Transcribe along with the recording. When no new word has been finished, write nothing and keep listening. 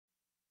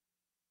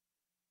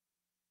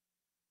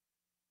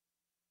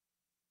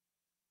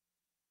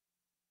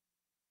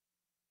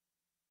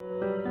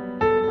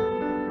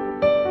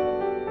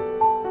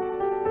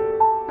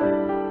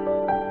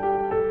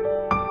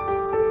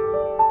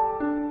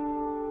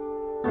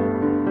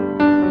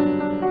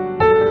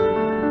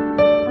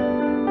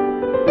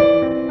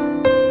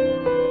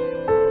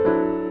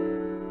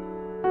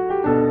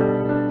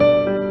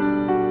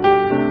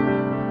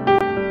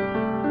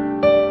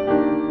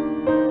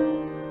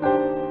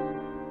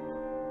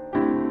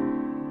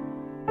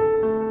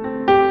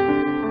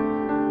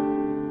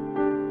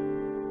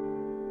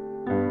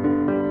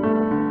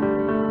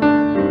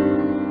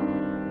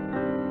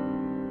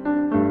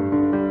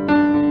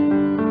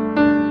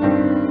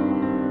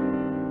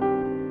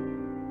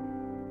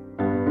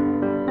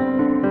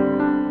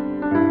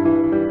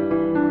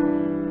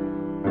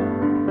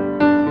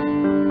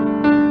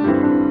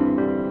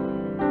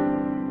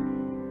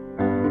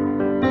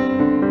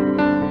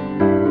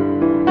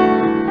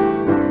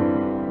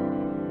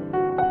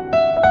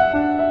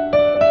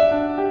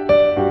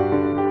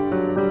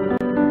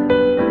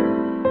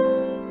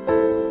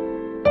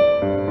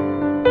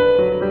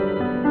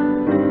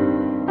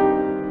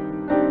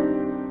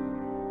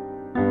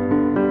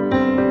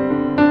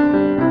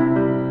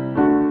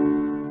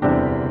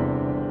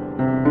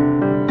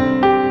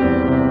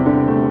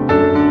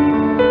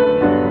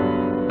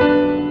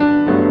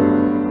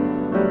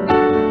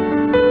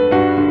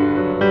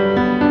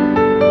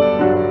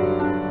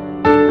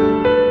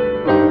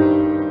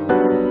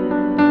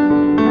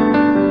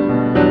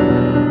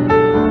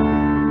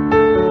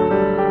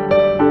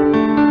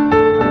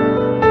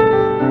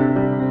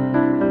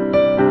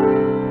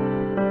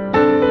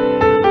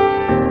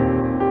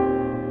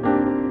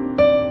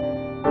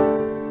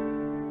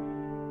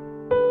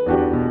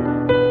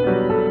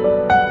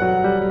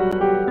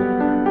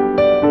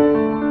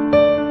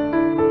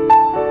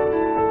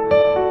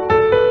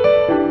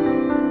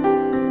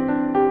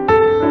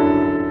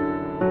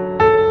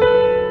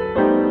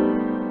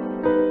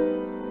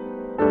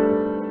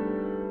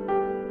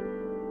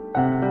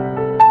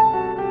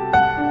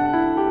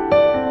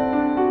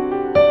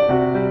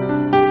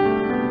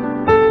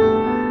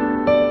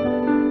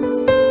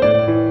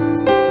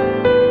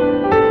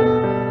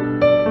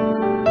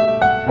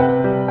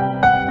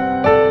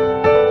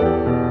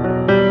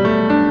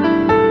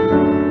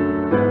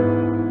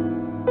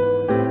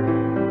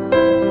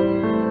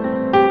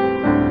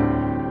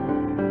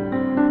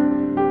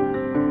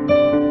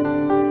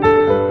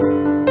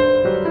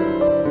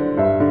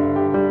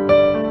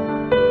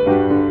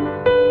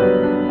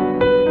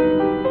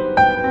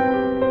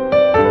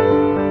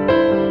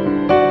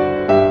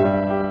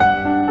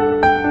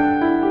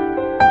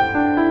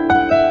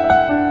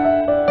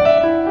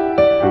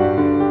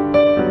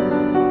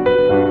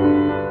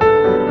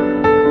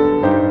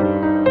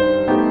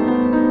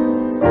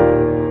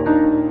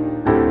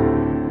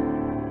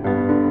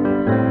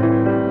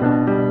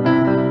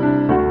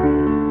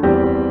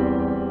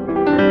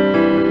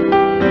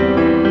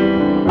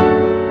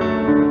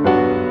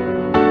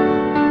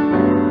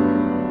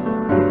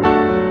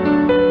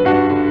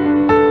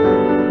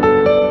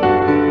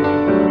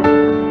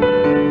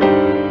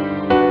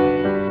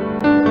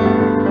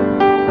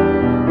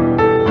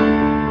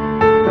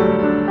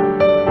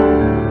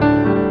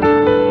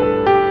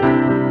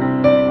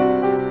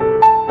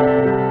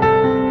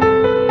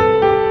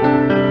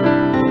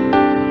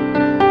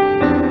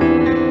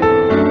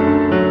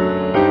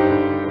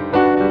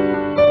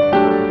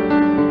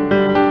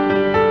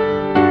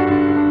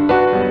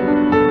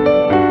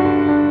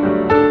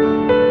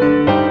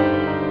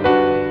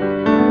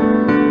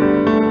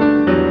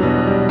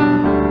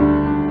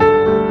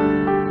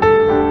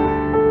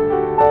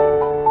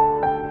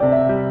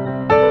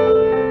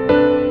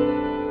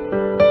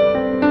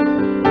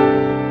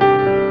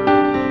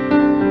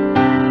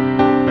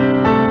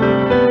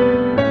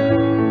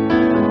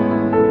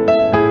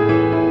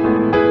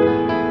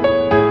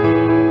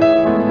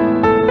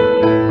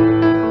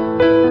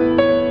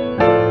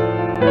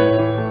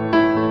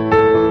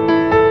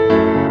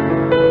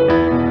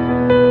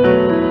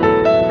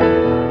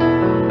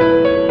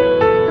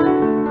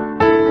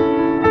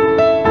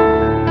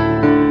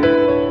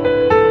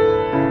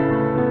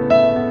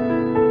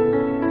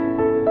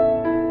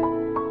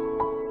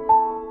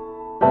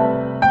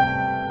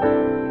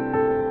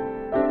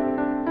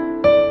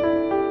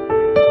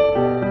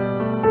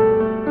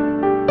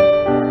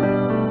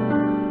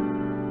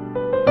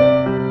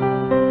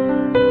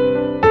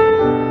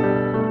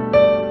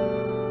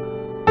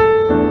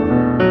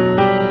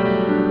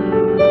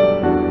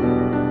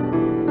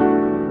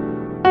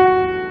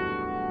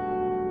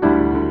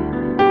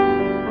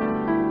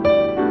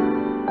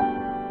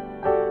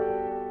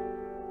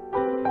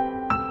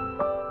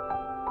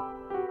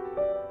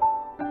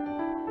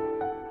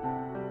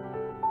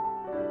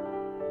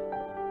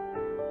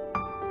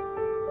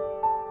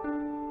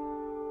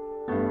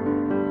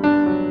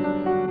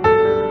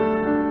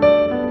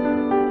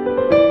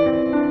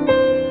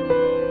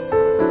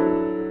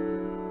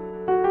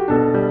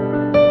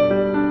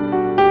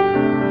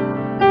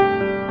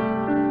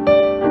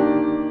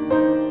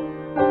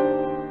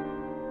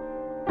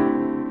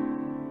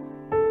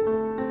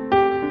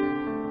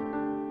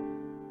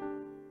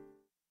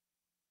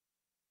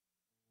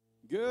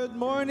Good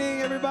morning,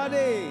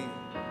 everybody.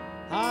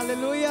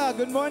 Hallelujah.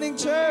 Good morning,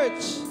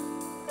 church.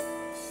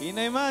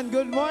 Inayman,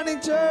 good morning,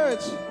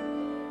 church.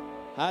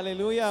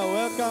 Hallelujah.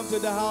 Welcome to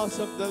the house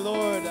of the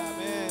Lord.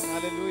 Amen.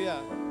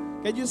 Hallelujah.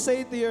 Can you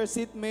say to your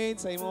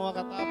seatmates, ay mga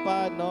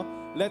katapad, no?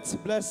 Let's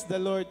bless the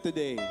Lord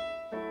today.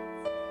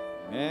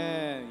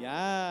 Amen.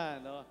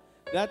 Yan. No?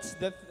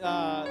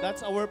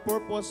 That's our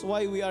purpose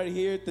why we are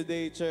here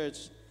today,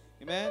 church.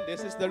 Amen.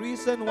 This is the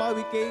reason why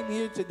we came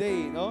here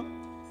today, no?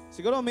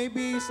 Siguro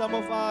maybe some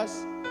of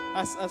us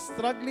has a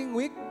struggling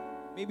week,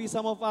 maybe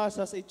some of us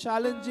has a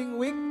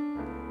challenging week,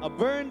 a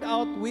burned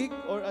out week,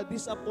 or a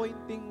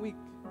disappointing week.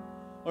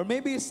 Or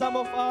maybe some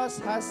of us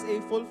has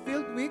a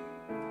fulfilled week,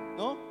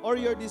 no? Or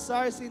your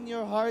desires in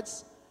your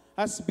hearts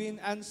has been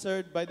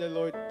answered by the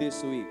Lord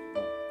this week.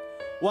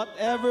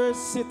 Whatever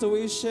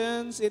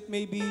situations it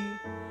may be,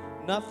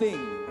 nothing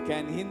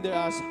can hinder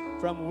us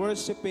from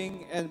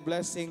worshiping and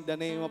blessing the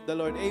name of the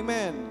Lord.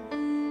 Amen.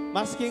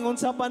 Masking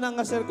unsa pa nang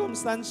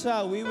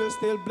circumstansya, we will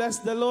still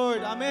bless the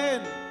Lord. Amen.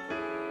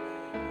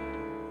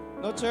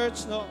 No,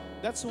 church, no.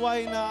 That's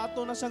why na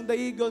ato na siyang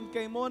daigon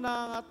kay mo na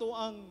ang ato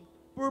ang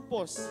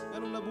purpose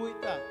nganong nabuhi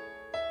ta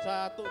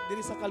sa ato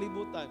diri sa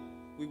kalibutan.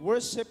 We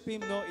worship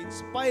Him, no, in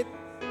spite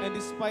and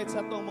despite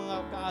sa atong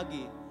mga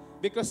kaagi.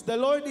 Because the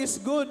Lord is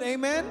good.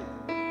 Amen.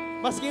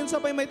 Maski unsa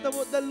pay may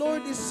tabo, the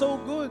Lord is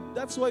so good.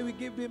 That's why we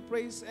give Him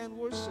praise and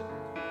worship.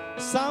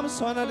 Psalms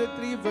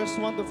 103 verse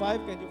 1 to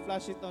 5. Can you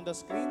flash it on the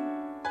screen?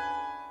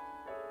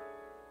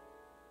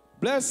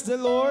 Bless the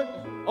Lord,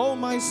 O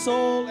my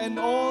soul, and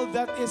all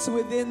that is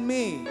within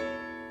me.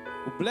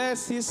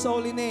 Bless His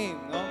holy name.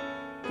 No?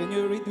 Can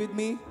you read with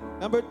me?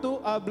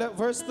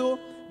 Verse 2.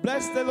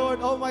 Bless the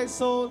Lord, O my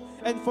soul,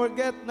 and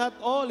forget not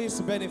all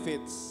His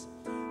benefits,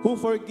 who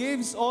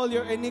forgives all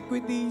your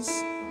iniquities,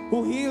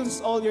 who heals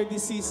all your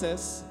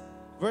diseases.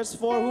 Verse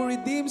 4. Who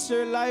redeems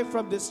your life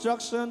from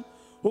destruction,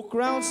 who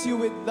crowns you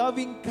with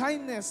loving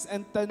kindness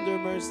and tender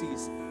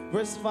mercies.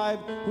 Verse 5,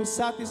 who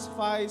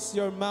satisfies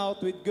your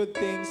mouth with good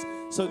things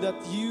so that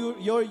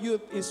your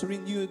youth is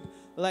renewed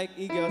like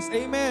eagles.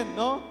 Amen,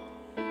 no?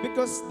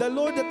 Because the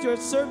Lord that you're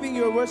serving,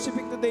 you're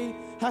worshiping today,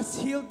 has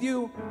healed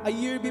you a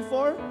year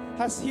before,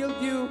 has healed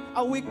you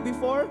a week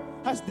before,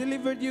 has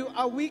delivered you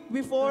a week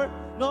before,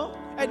 no?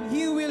 And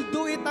He will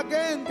do it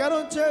again.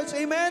 Karon, church,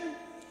 amen?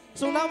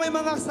 So na may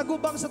mga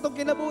sagubang sa itong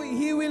kinabuhi,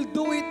 He will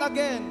do it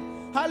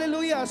again.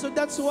 Hallelujah. So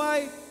that's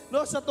why,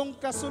 no, sa itong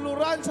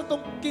kasuluran, sa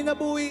itong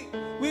kinabuhi,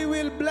 we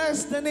will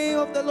bless the name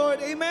of the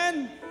Lord.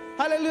 Amen?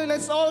 Hallelujah.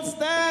 Let's all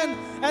stand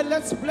and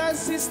let's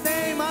bless His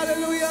name.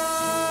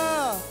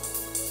 Hallelujah.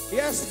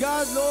 Yes,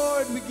 God,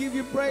 Lord, we give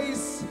you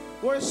praise,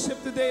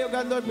 worship today, oh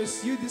God, Lord, because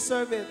you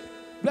deserve it.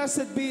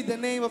 Blessed be the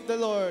name of the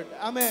Lord.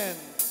 Amen.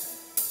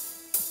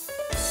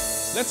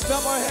 Let's clap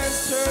our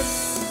hands, church.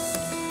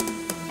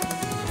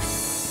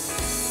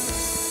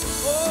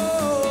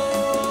 Oh,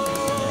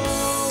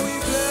 we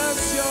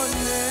bless your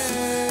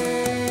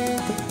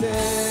name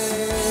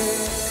today.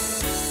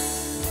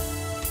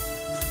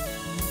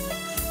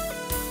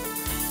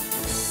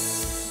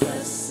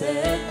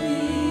 Blessed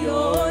be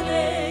your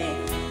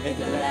name in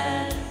the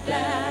land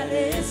that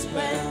is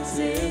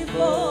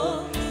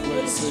plentiful,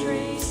 where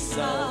streams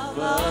of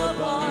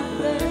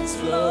abundance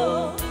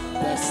flow.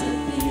 Blessed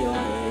be your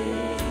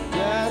name.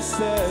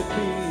 Blessed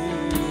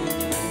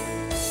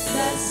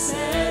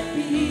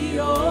be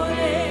your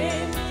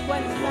name.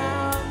 When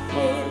found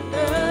in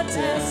the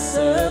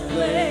desert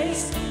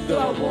place, though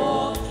I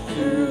walk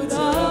through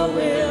the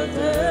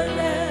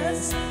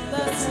wilderness,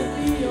 blessed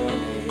be your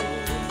name.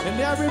 And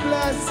every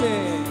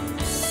blessing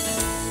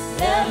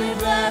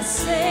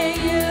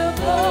You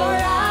pour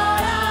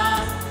out,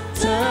 I'll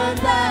turn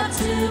back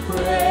to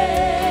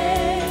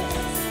praise.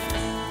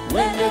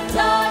 When the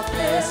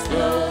darkness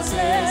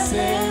closes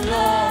in,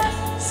 Lord,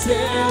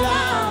 still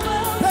I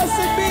will.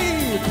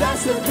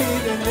 Blessed be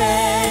the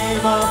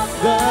name of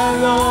the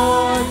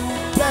Lord.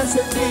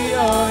 Blessed be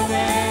your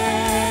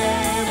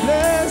name.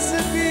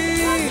 Blessed be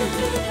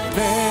the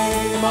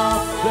name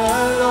of the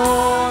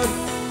Lord.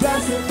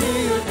 Blessed be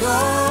your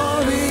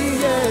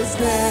glorious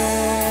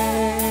name.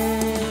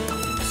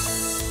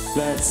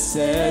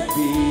 Blessed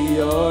be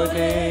your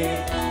name,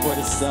 where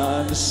the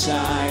sun is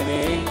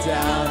shining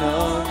down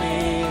on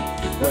me,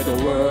 where the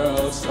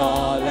world's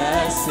all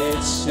as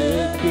it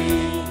should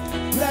be.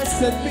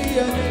 Blessed be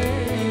your name.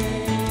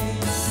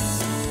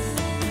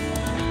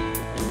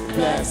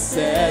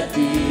 Blessed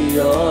be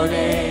your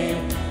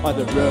name, on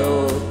the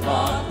road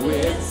marked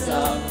with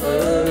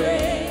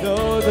suffering,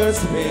 though there's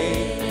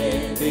pain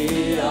in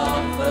the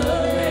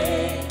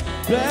offering.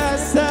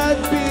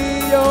 Blessed be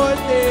your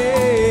name.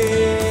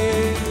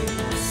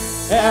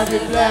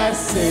 Every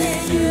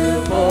blessing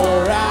you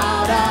pour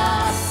out,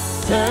 I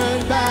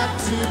turn back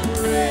to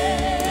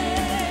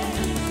praise.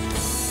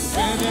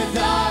 When the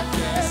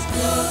darkness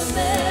closes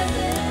in,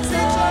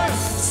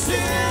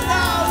 still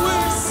I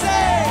will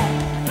say,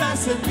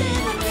 blessed be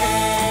the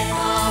name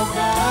of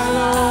the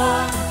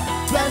Lord.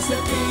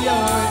 Blessed be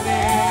your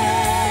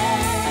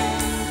name.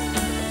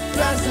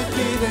 Blessed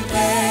be the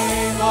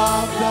name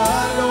of the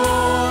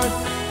Lord.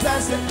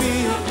 Blessed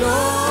be your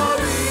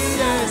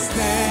glorious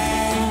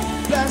name.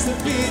 Blessed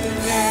be the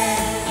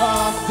name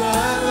of the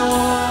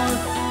Lord.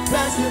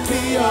 Blessed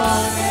be your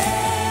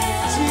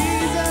name,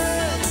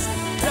 Jesus.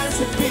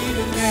 Blessed be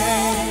the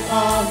name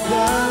of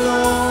the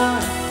Lord.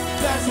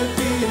 Blessed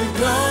be the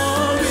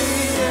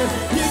glorious.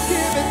 You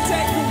give and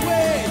take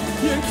away.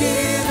 You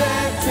give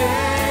and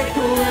take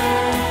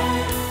away.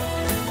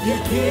 You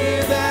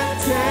give and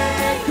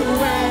take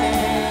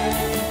away.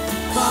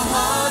 My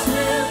heart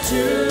will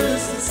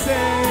choose to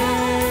say,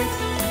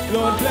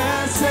 Lord,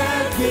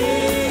 blessed be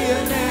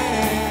your name.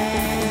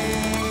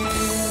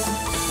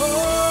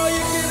 Oh,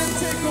 you give and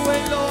take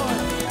away, Lord.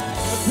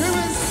 But we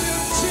will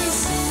still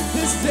choose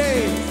this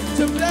day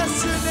to bless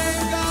your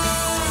name,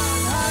 God.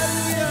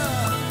 Hallelujah.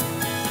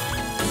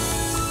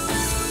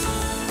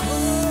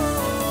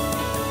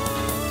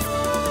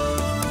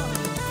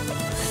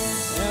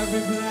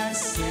 Every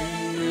blessing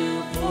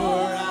you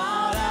pour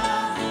out, I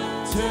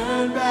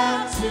turn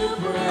back to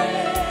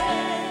praise.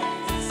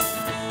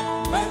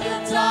 When the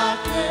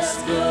darkness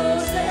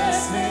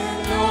closes in,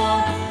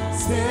 Lord,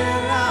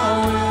 still I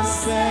will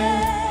say,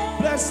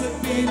 blessed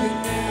be the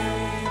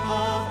name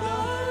of the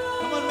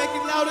Lord. Come on, make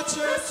it louder,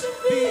 church.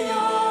 Be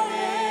your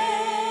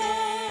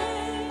name.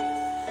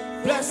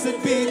 Blessed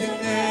be the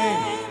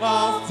name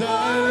of the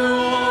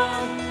Lord.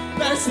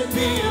 Blessed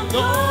be your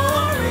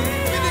glory.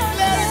 We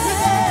declare it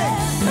today.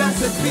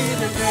 Blessed be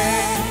the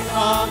name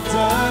of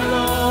the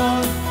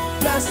Lord.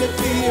 Blessed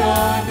be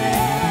your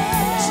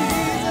name,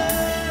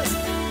 Jesus.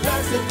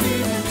 Blessed be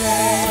the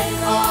name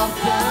of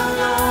the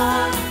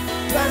Lord.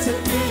 Blessed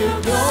be your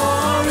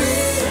glory.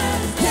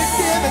 You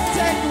give and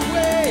take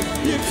away.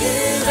 You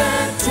give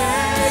and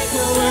take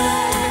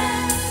away.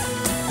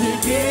 You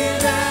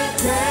give and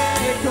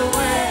take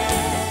away.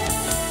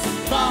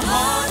 My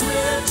heart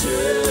will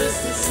choose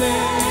to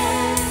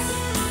sing,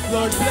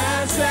 Lord,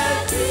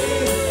 blessed be.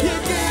 You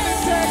give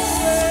and take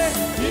away.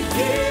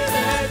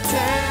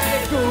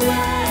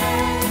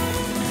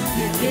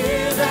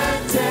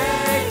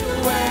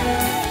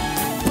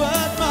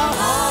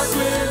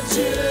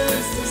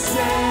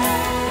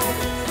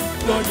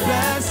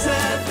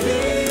 blessed be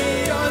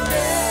your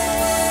name.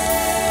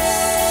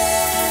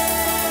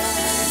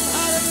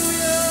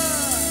 Hallelujah.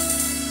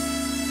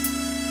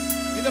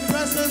 In the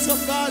presence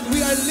of God,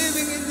 we are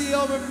living in the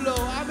overflow.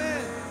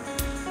 Amen.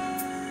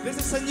 This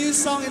is a new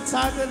song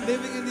entitled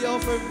Living in the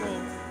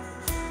Overflow.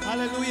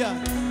 Hallelujah.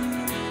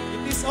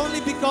 It is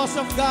only because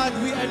of God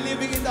we are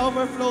living in the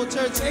overflow,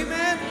 church.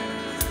 Amen.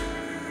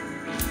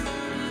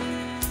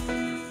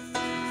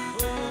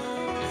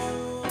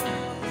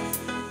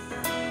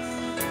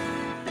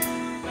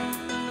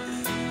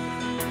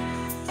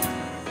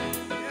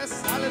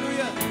 Yes,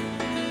 hallelujah.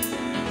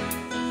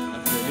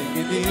 I'm living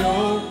in the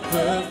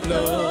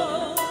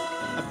overflow.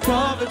 I'm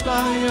covered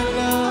by your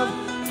love.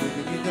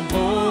 Living in the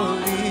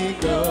Holy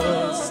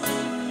Ghost.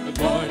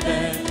 More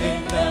than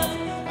enough.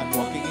 I'm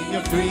walking in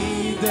your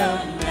freedom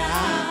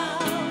now.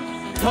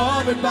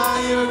 Covered by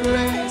your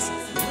grace.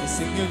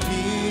 Witnessing your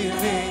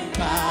healing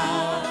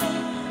power.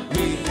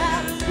 We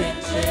have been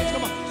changed.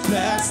 Come on.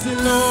 Bless the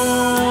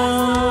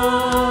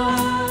Lord.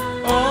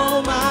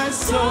 Oh, my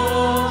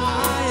soul.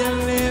 I am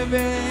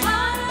living.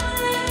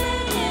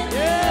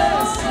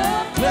 Yes.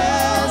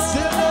 Bless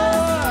the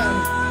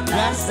Lord.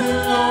 Bless the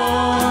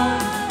Lord.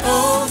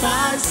 Oh,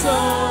 my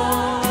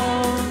soul.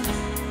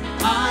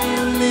 I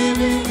am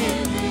living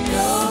in the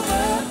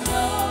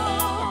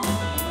overflow.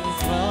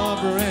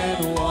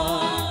 Sovereign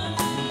one,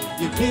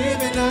 you've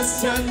given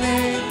us your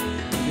name.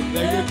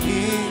 Declare your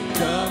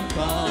kingdom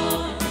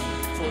come.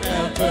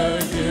 Forever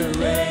you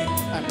reign.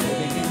 I'm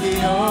living in the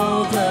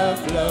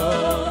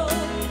overflow.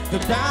 The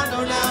bound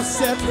are now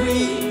set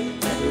free.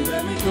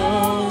 Everywhere we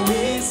go,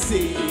 we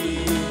see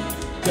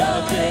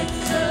the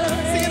victory.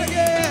 Sing it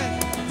again.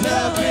 The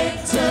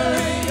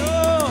victory.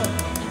 Oh,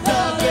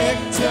 the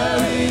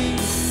victory.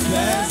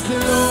 Bless the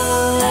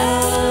Lord.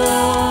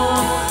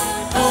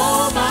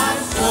 Oh, my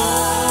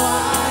soul,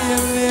 I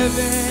am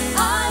living. I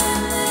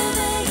am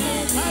living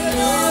in the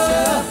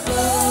Hallelujah.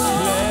 overflow.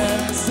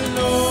 Bless the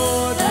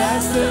Lord.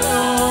 Bless the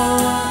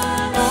Lord.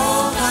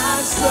 Oh, my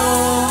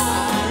soul,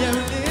 I am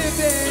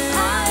living.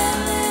 I am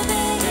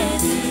living in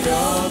The the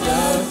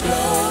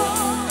overflow.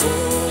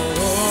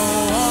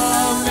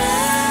 Oh,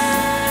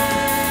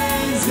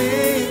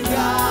 amazing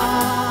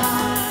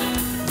God,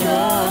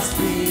 your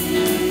Spirit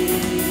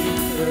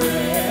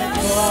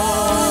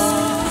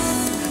falls,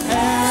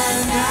 and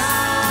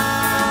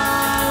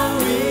now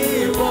we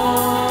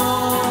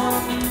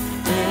walk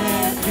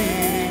with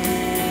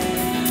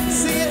Him.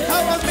 Sing it,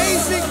 how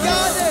amazing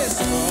God is!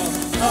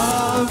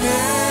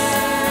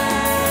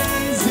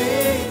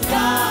 Amazing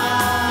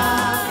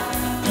God,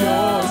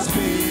 your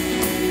Spirit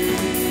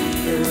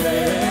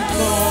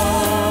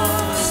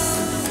falls,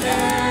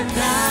 and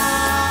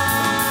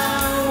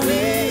now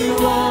we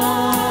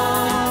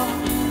walk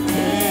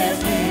with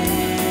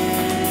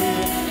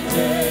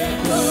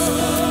miracles.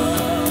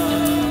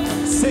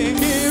 Say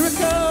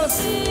miracles,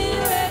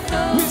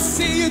 we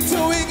see you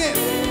doing it,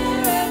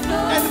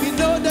 and we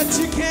know that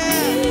you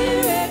can,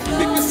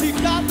 because you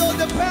got all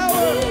the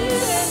power.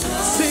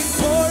 Sing,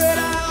 pour it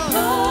out,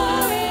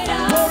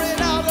 pour it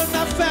out on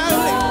my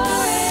family,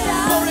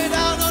 pour it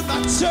out on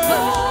my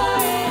church,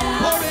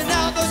 pour it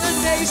out on the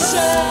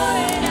nation.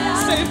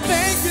 Say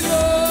thank you,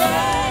 Lord,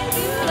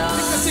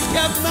 because you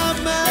kept my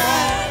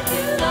mind,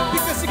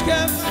 because you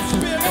kept my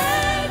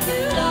spirit,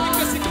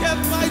 because you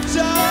kept my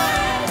job.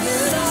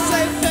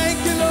 Say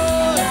thank you,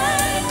 Lord,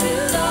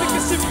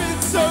 because you've been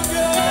so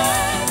good,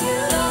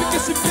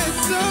 because you've been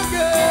so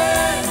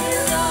good,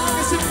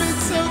 because you've been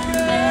so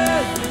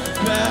good.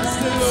 Bless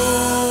the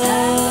Lord,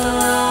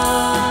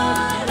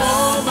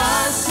 oh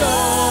my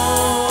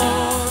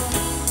soul,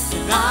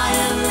 and I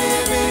am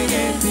living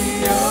in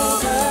the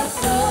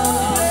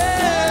overflow.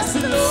 Bless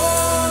the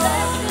Lord,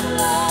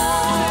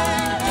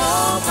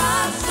 oh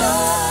my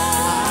soul,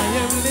 I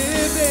am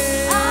living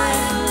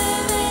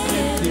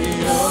in the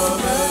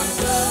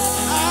overflow.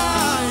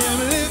 I am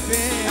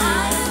living,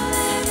 I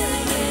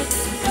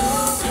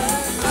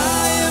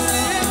am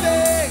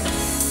living,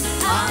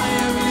 I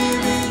am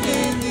living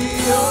in the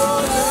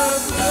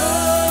overflow.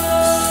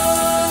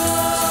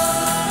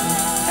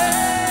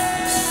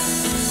 Hey,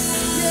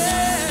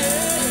 yeah.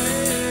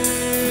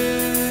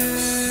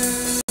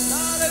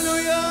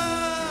 Hallelujah.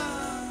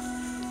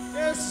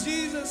 Yes,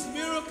 Jesus,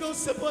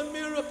 miracles upon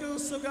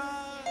miracles, oh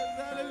God.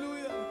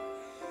 Hallelujah.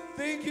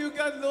 Thank you,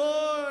 God,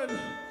 Lord,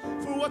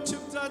 for what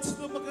you've done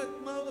sa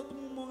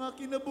mga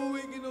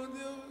kinabuhi, Ginoong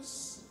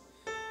Diyos.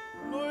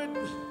 Lord,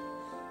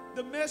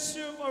 the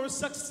measure of our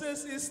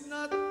success is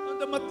not on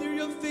the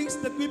material things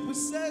that we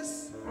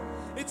possess.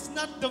 It's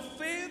not the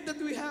fame that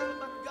we have,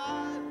 but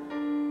God,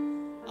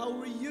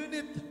 our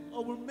unit,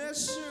 our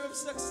measure of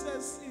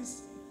success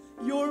is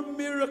your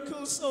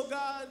miracles, oh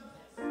God.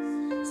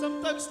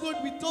 Sometimes, Lord,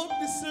 we don't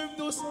deserve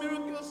those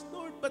miracles,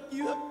 Lord, but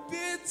you have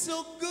been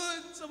so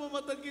good sa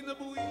mamatang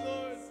kinabuhi,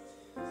 Lord.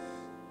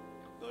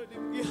 Lord,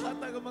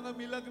 ihatag ang mga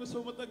milagros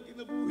sa mamatang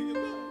kinabuhi, oh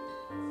God.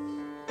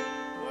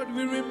 Lord,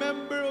 we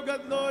remember, oh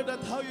God, Lord,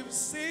 that how you've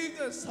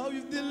saved us, how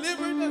you've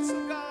delivered us,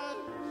 oh God.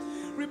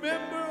 We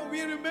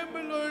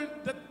remember,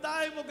 Lord, the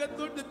time, oh God,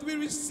 Lord, that we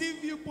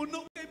receive you,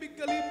 puno kay tibig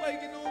kalipay,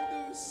 Ginoong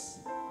Diyos.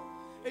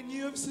 And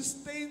you have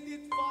sustained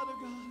it, Father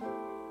God.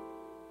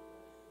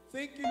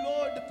 Thank you,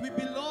 Lord, that we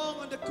belong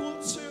on the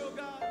culture, oh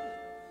God.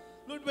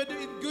 Lord, whether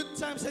in good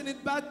times and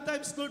in bad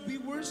times, Lord, we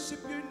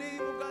worship your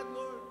name, oh God,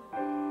 Lord.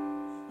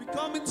 We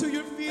come into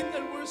your feet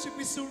and worship.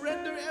 We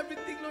surrender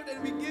everything, Lord,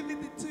 and we give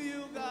it to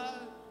you,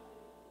 God.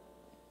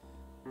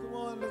 Come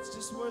on, let's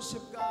just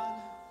worship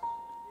God.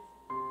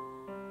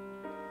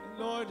 And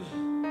Lord,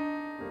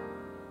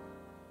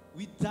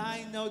 we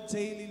die now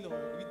daily,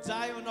 Lord. We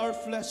die on our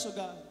flesh, oh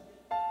God.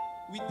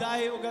 We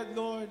die, oh God,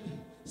 Lord,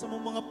 sa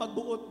mong mga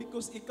pagbuot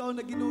because ikaw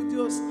na Ginoong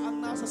Diyos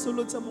ang nasa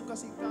sulod sa mong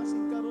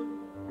kasing-kasing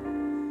karon.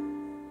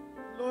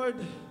 Lord,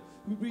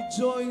 we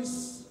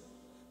rejoice.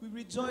 We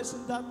rejoice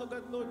in that, oh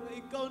God, Lord, na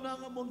ikaw na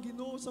ang among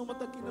Ginoo sa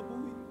matag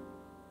kinabuhi.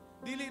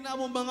 Dili na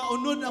among mga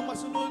unod ang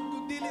masunod,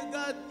 kundi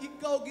God,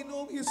 ikaw,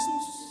 Ginoong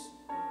Jesus.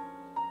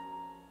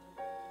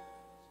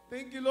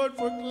 Thank you, Lord,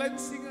 for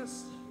cleansing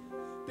us.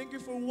 Thank you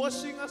for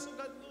washing us, oh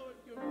God,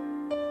 Lord.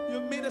 You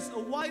made us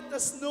white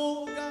as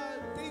snow, oh God.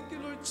 Thank you,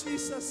 Lord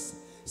Jesus.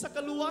 Sa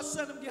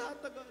kaluwasan ng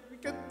gihatag, God, we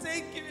can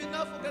thank you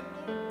enough, oh God,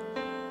 Lord.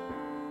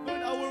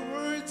 Lord, our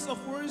words of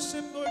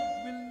worship, Lord,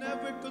 will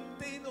never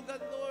contain, oh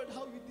God, Lord,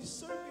 how we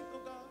deserve it,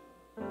 oh God.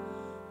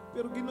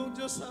 Pero Ginoong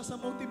Diyos, sa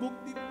mong tibok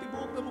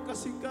na mo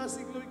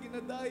kasing-kasing, Lord,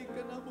 ginadahi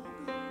ka na mo,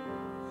 God.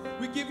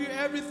 We give you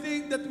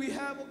everything that we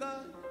have, oh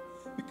God,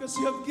 because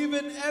you have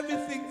given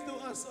everything to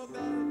us, oh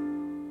God.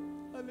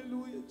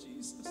 Hallelujah,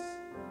 Jesus.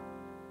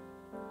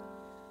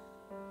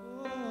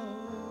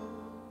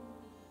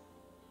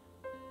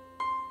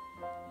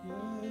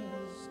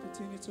 Yes,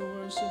 continue to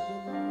worship the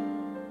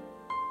Lord.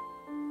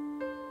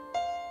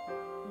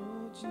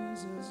 Oh,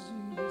 Jesus,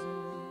 Jesus.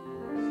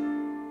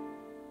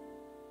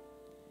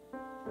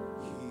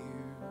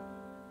 Here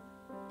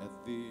at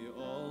the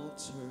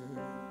altar,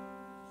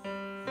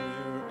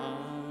 where I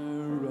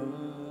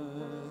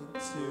run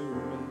to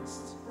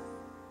rest,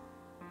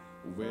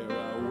 where I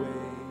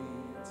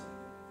wait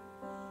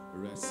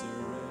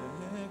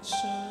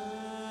resurrection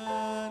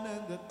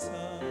and the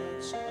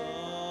touch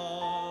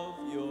of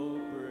your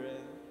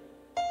breath.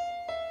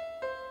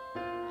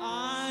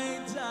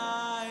 I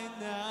die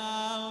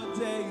now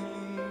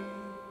daily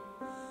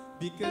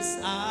because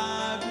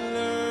I've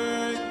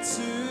learned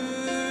to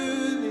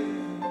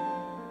live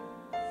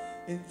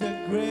in the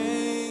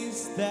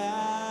grace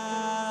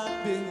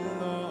that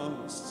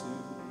belongs to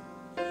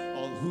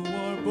all who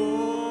are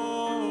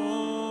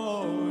born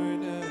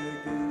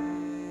again.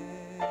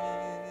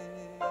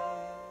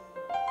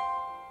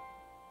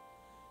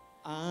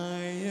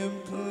 I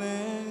am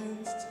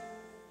cleansed,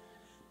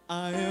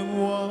 I am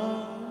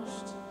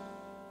washed,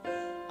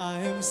 I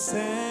am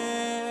sanctified,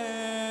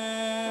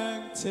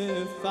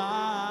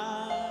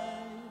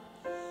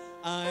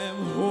 I am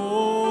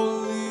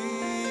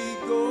Holy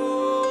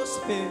Ghost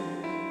filled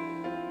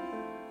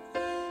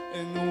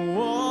and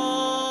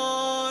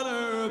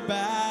water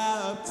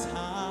baptized.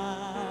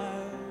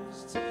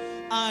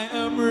 I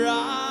am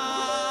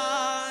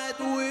right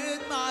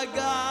with my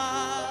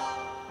God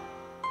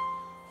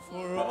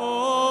for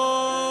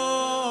all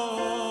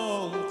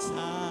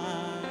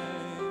time,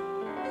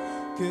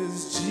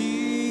 'cause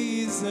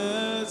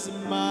Jesus,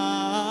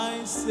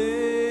 my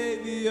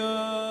Savior's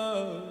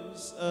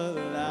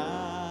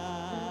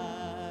alive.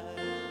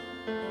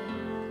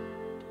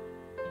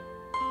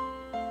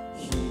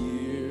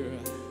 Here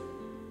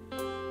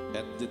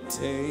at the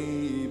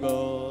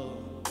table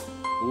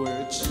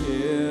where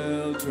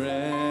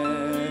children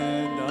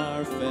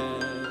are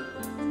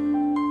fed,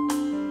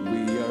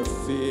 we are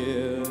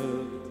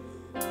filled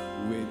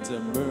with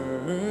the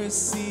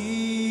mercy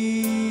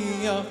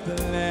of the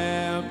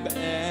Lamb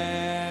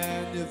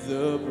and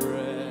the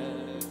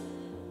bread.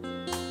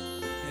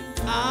 And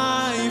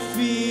I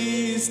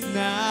feast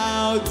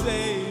now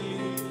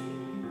daily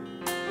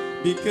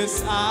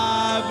because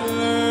I've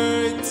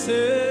learned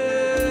to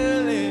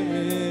live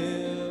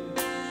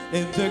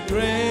in the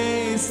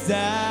grace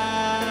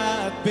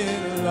that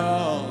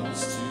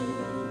belongs to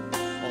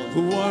all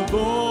who are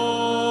born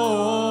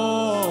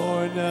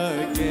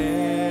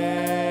again.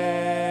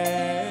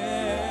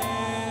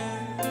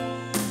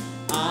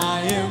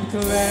 I am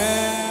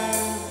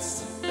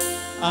cleansed,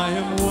 I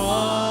am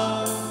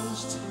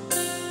washed,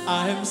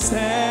 I am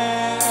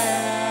sanctified,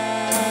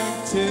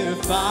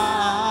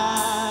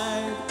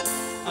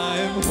 I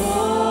am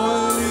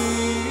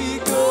Holy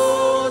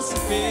Ghost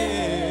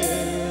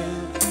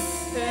filled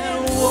and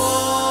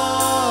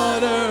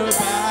water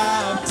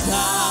baptized.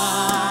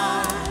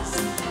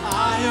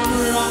 I am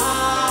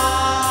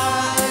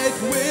right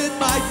with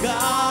my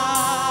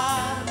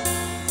God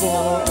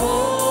for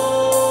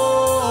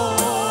all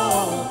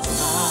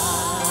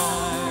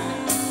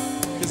time,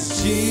 'cause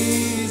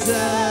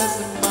Jesus,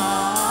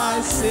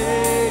 my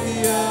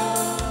Savior,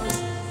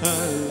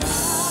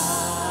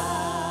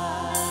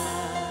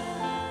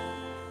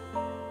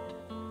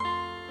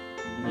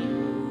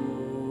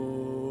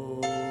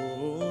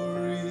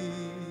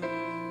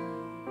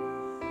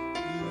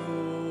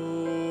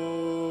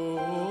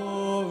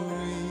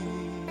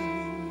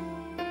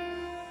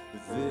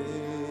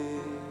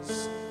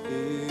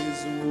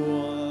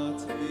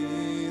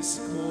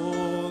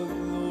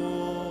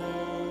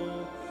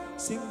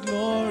 Sing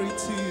glory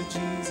to you,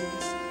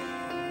 Jesus.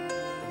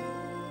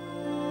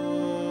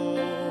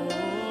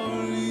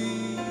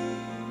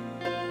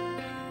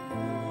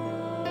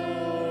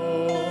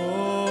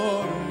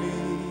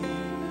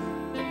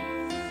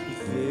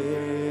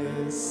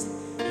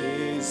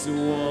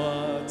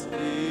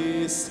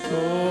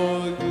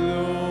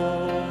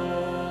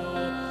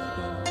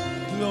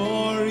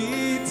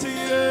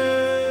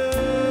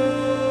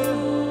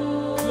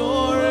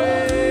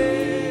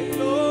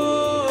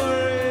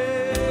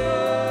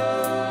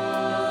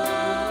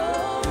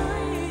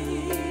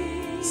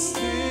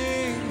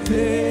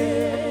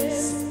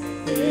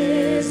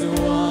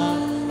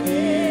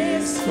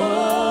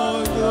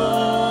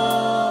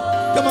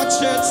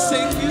 Church,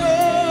 sing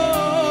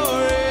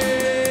glory.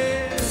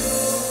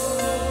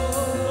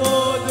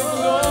 Oh, the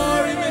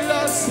glory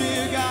belongs to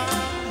you, God.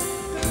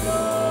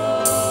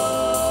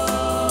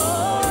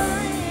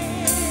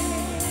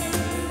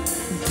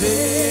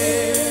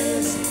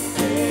 This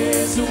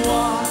is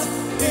what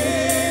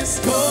is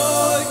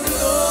called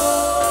glory.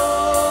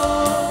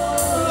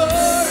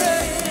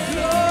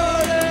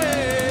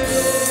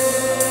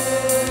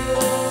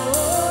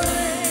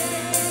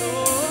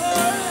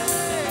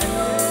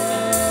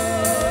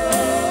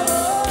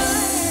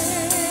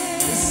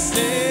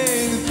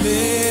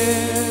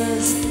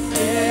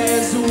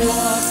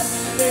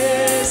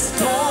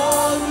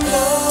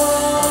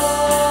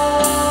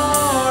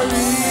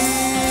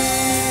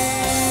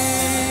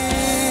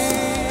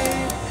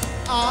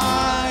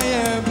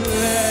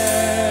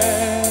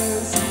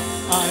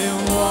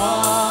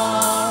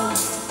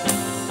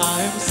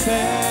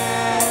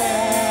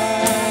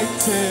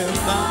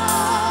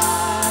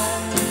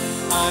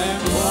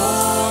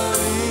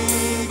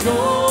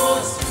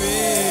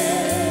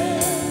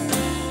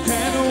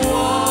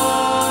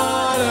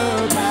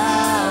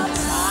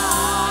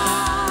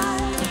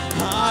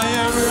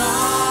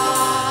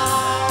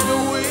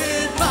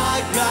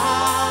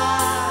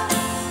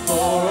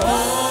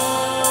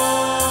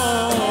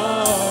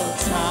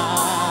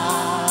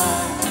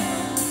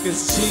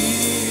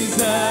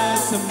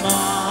 Jesus,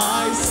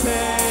 my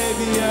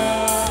Savior.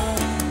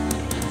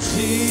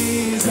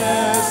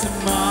 Jesus,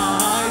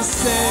 my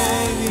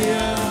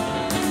Savior.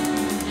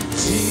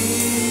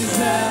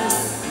 Jesus,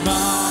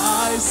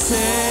 my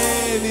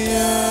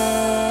Savior.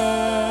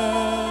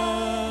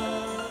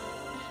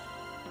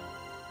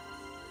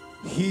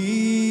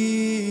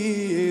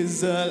 He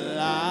is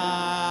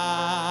alive.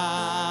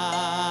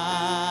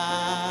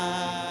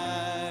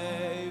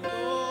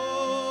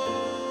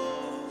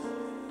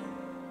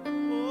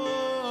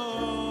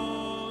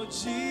 Oh,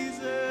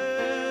 Jesus.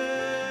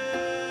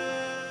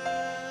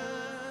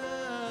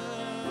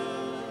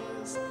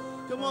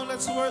 Come on,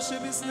 let's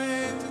worship His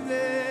name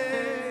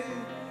today.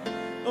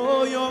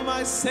 Oh, you're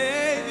my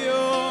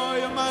Savior,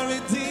 you're my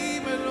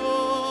Redeemer,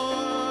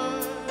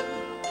 Lord.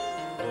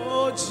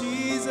 Oh,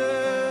 Jesus.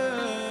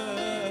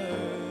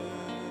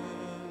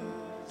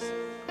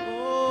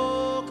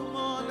 Oh, come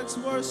on, let's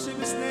worship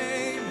His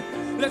name.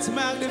 Let's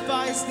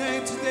magnify His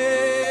name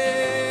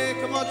today.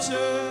 Come on,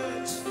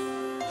 church.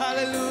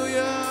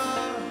 Hallelujah.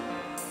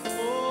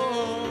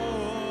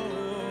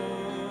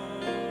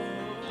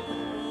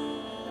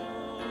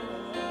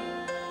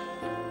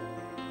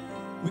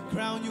 We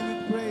crown you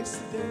with praise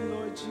today,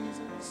 Lord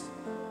Jesus.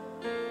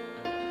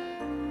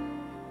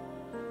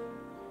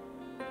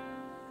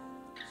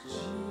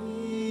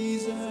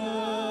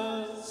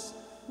 Jesus,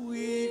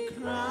 we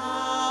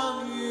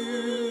crown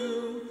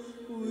you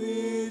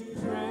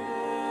with praise.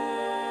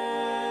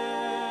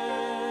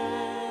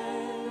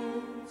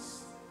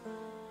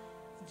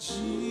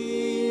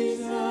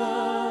 Jesus,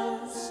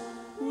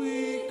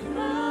 we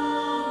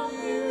crown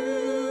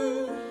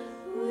you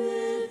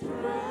with praise.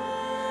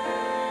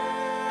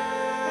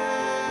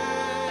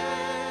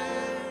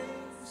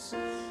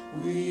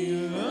 We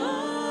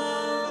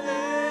love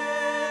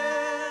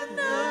and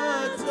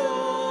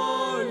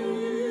adore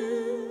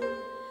you,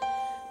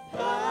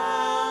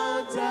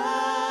 bow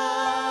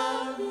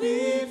down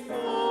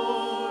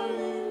before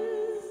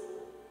you.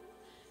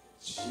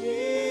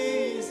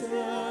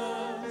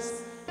 Jesus,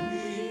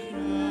 we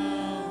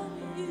crown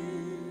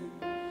you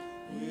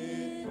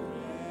with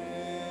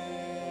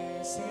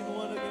praise. Sing it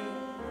one again.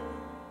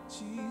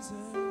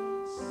 Jesus,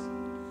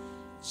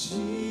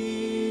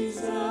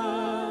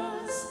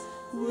 Jesus,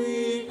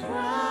 we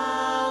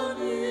crown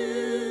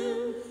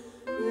you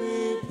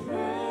with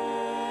praise.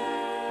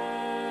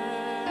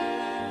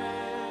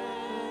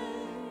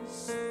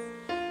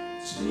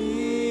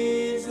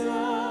 Jesus,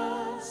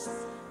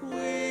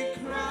 we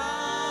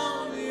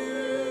crown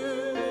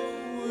you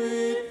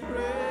with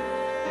praise.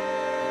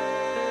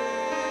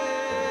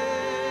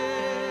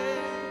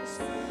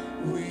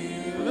 We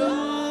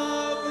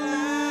love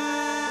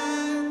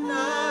and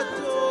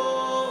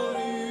adore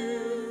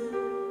you,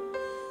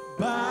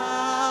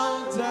 bow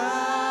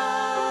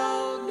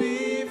down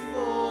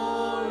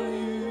before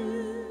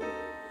you.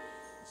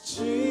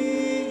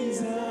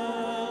 Jesus,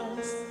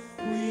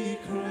 we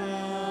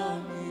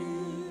crown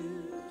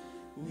you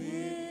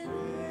with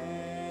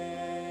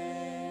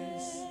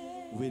praise.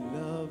 We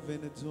love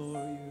and adore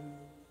you.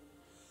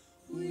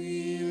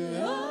 We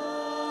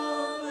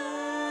love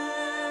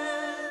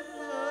and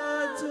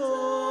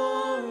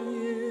adore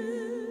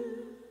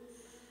you.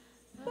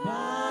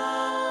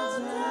 Bow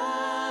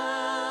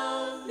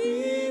down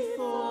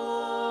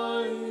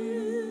before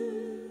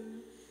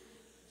you.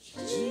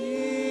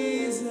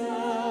 Jesus,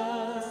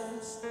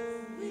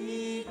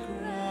 we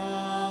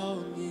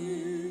crown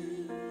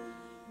you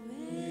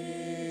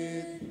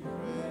with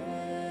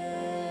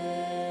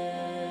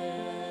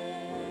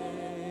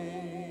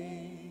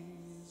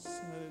praise.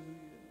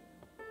 Hallelujah.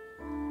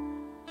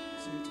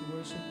 So to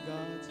worship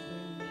God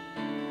today.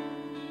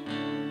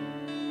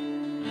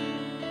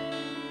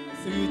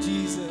 Through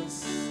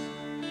Jesus,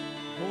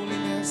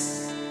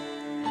 holiness,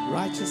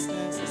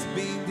 righteousness is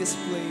being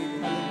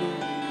displayed.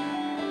 Hallelujah.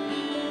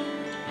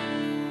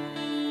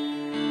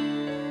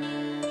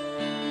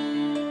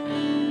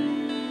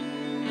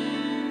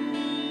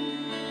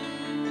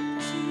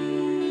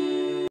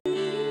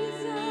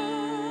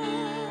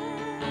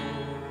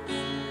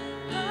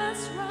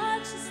 God's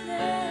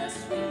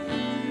righteousness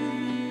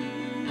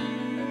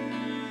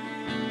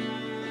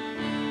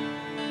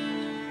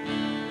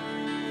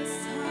the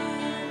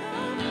Son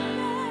of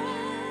Man,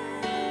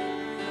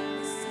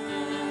 the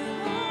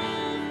Son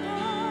of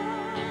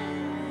God,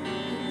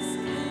 His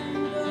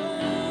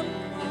kingdom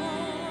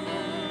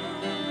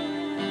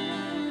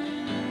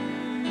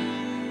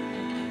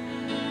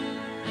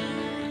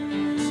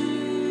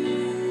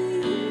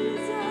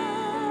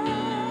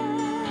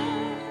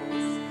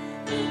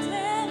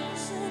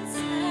redemption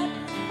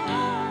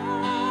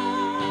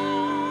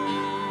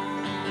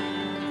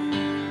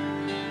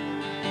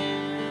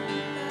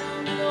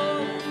now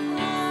glorified,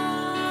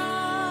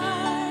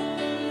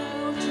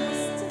 now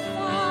justified,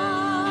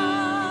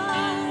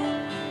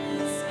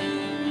 His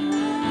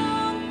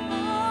kingdom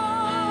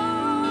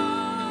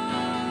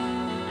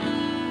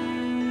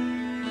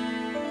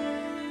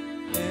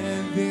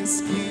And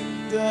this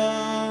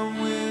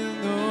kingdom will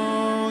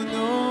know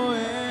no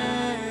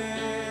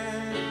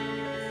end,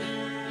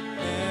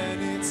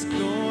 and its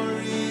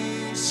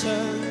glory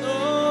shall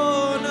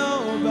know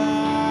no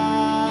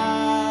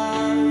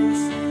bounds.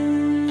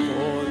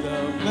 For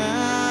the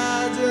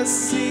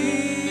majesty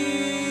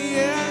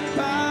and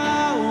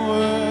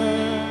power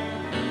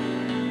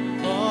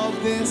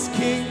of this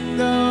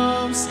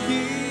kingdom's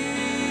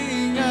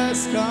King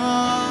has come,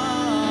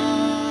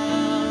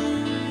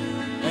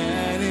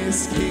 and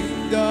His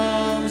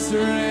kingdom's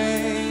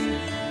reign,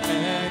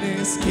 and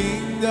His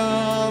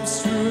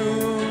kingdom's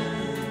rule,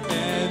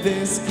 and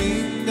this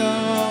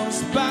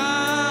kingdom's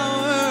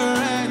power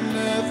and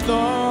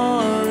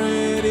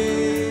authority.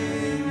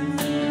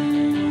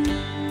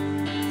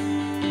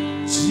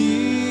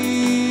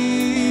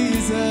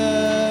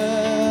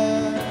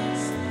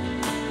 Jesus,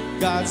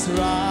 God's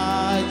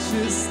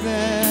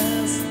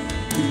righteousness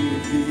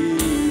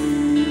revealed.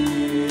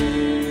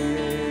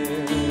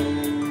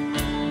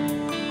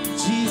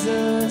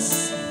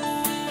 Jesus,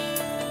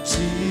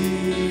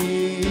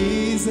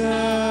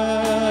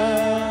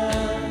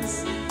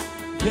 Jesus,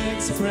 the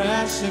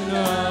expression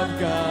of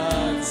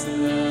God's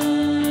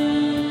love,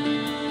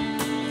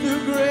 the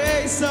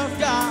grace of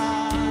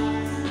God,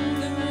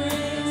 the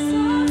grace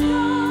of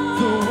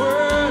God, the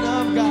Word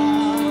of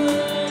God,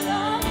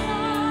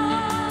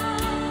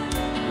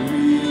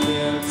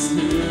 revealed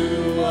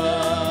to us.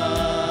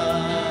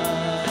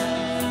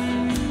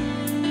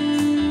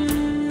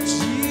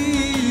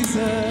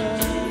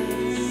 Jesus,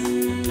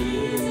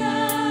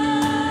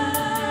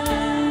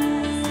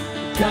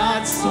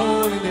 God's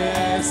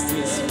holiness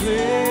displayed.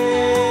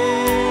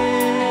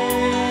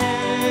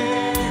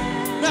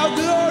 Now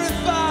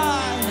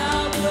glorified,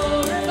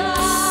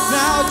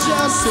 now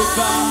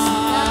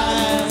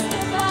justified.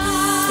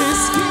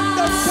 His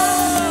kingdom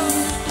come.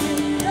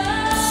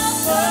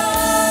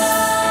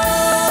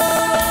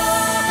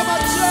 Come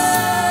on,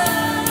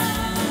 church.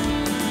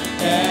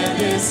 And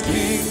His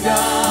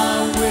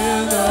kingdom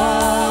will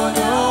know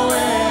no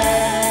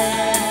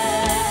end,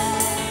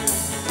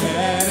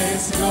 and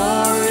His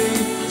glory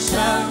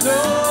shall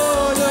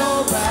know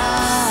no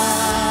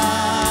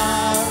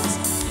bounds.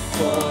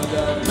 For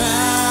the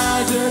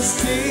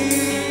majesty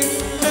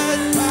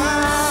and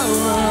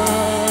power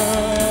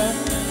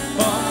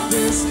of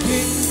this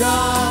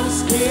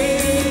kingdom's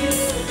King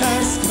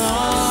has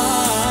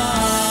come,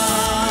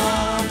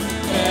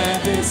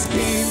 and His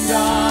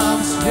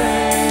kingdom's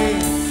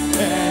reign,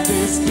 and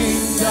His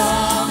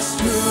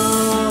kingdom's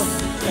rule,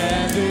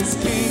 and His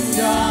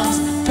kingdom's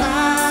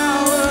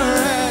power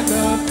and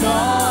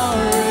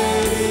authority.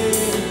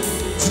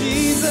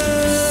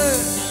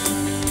 Jesus,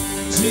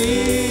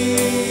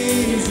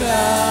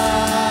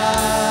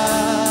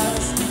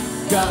 Jesus,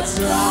 God's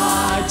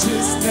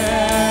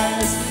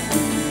righteousness,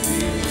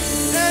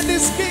 and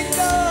His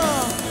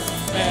kingdom,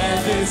 and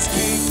His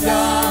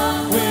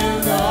kingdom will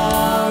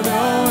know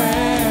no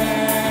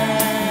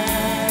end,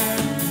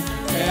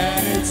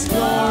 and its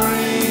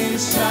glory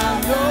shall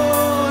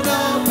know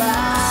no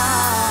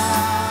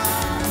bound.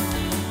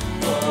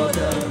 For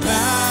the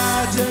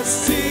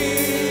majesty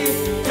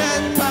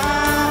and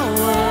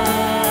power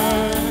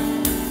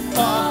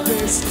of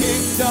this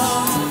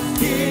kingdom,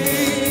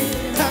 King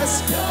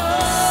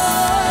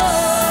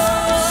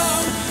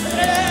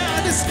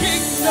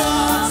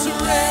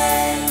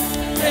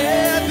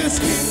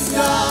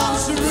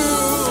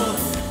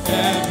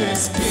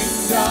His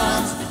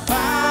kingdom's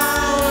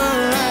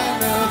power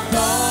and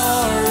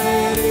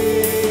authority.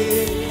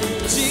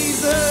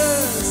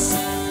 Jesus,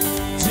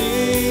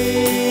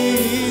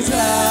 Jesus,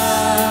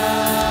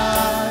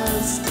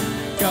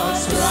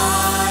 God's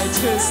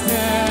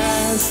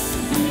righteousness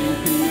will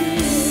be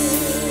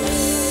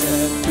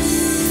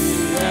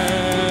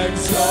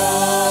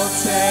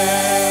exalted.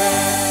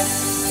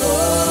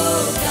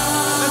 Oh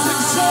God, let's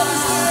exalt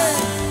His name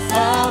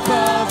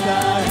above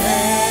the heavens.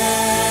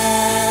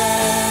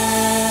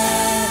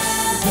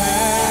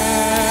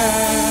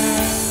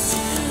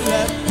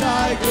 Let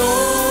Thy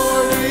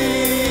glory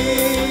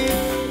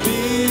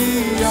be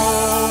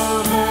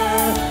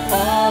over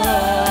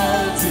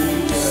all the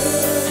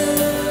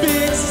earth. Be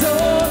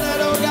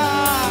exalted, oh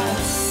God,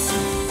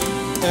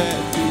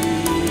 and be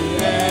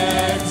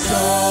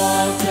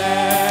exalted,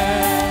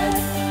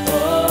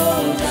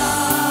 oh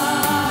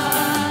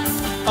God,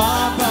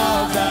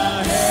 above the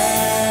heavens.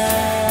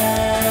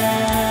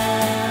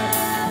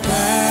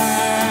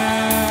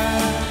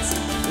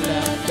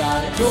 Let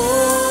Thy glory,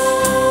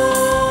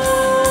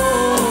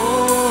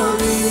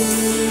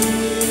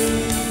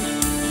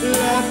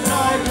 let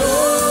Thy glory,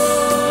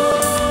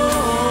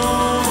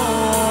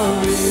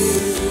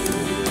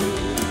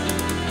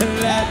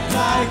 let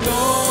Thy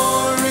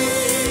glory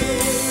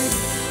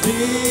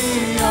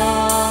be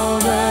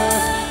over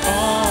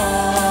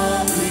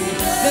all the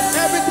earth. Let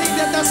everything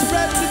that has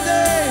spread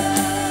today,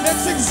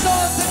 let's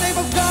exalt the name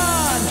of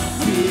God.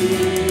 Be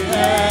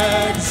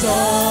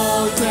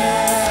exalted,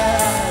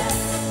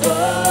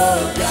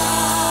 oh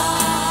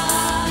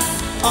God,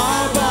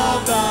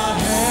 above the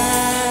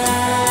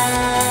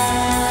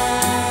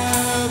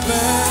heavens.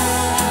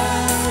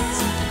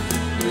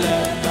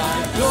 Let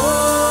Thy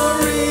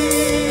glory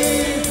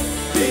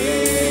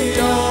be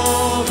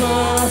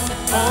over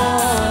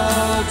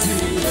all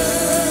the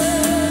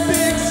earth. Be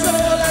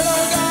exalted,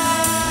 oh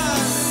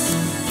God.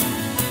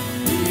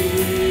 Be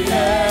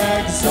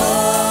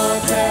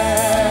exalted,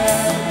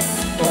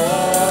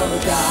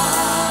 oh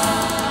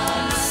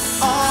God,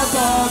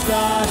 above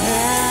the heavens.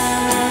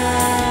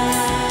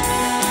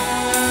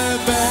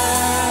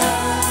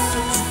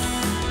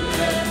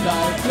 Let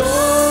Thy glory,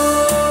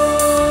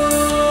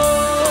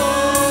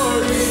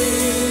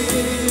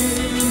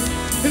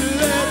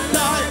 let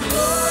Thy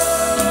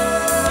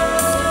glory,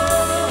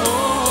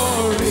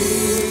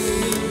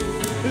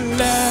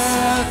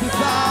 let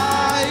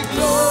Thy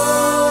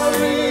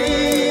glory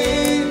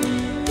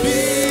be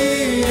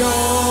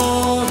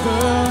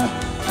over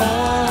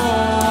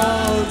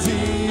all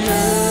the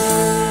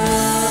earth.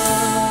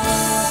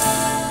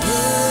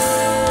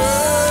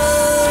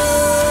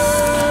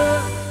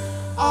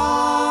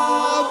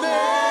 Amen.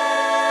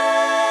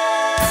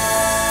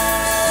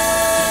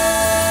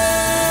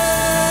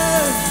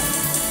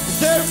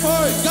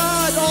 Therefore,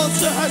 God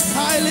also has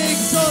highly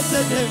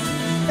exalted him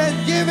and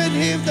given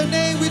him the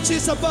name which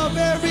is above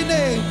every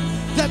name,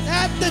 that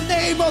at the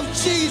name of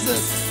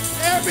Jesus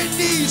every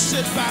knee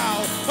should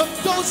bow, of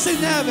those in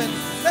heaven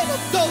and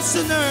of those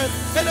on earth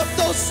and of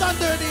those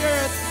under the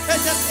earth,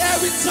 and that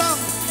every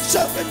tongue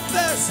shall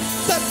confess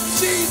that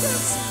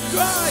Jesus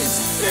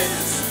Christ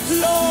is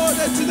Lord,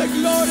 and to the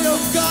glory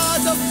of God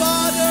the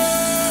Father.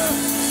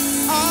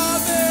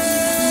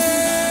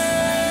 Amen.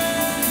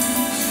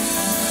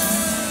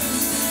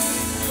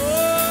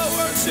 Oh,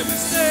 worship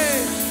His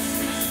name.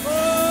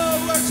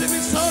 Oh, worship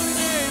His holy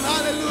name.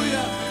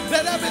 Hallelujah.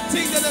 Let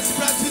everything that is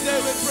spread today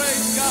we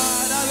praise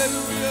God.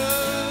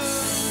 Hallelujah.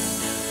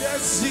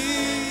 Yes,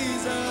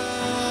 Jesus.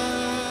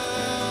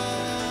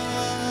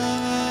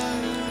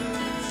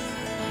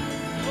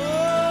 Oh,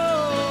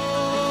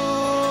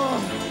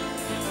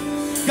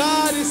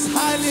 God is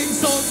highly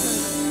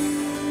exalted,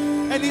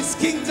 and His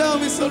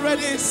kingdom is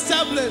already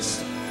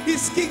established.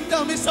 His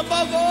kingdom is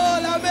above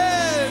all.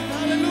 Amen.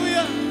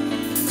 Hallelujah.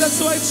 That's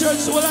why,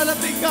 church, wala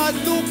nating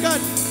kadukan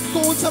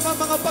kung sa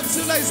mga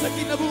pagsulay sa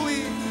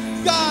kinabuhi.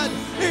 God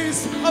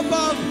is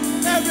above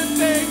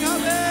everything.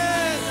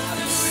 Amen.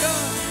 Hallelujah.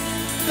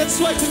 That's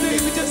why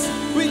today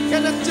we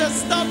cannot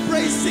just stop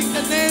praising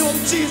the name of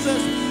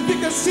Jesus,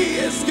 because He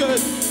is good,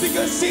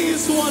 because He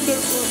is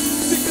wonderful,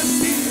 because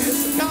He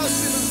is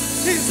Counselor,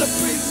 He is the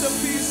Prince of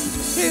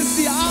Peace, He is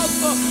the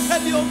Alpha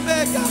and the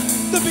Omega,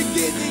 the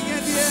beginning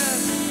and the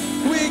end.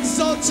 We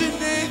exalt Your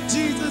name,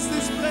 Jesus,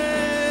 this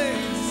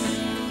place.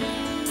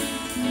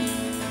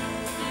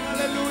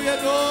 Hallelujah,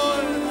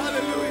 Lord.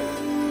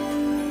 Hallelujah.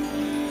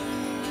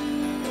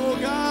 Oh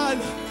God,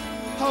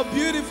 how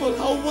beautiful,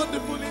 how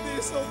wonderful it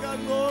is, oh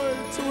God, Lord,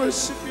 to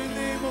worship Your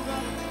name, oh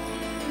God.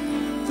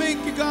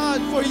 Thank You,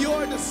 God, for You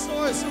are the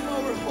source of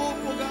our hope,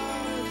 oh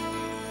God.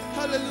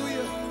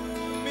 Hallelujah.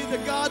 May the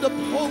God of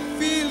hope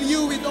fill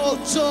you with all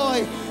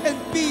joy and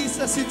peace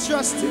as you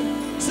trust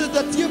Him, so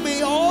that you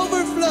may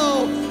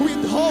overflow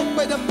with hope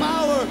by the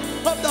power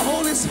of the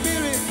Holy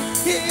Spirit.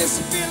 He is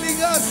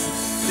filling us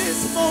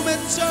this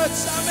moment, church.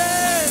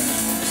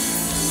 Amen.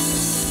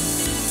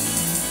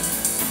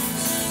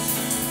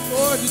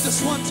 Lord, we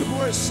just want to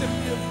worship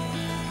You.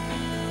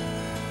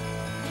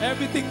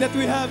 Everything that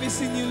we have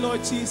is in You,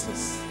 Lord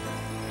Jesus.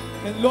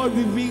 And Lord,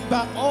 we bring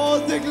back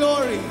all the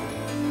glory,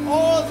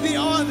 all the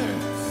honor,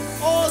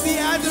 all the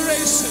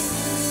adoration,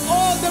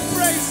 all the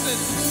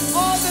praises,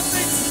 all the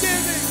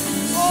thanksgiving,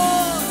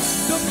 all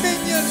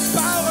dominion,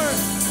 power,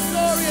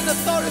 glory, and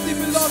authority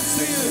belongs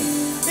to you.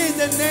 In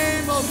the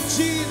name of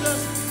Jesus,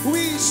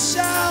 we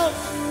shout,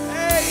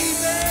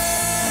 Amen.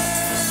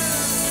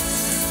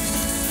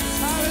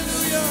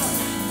 Hallelujah.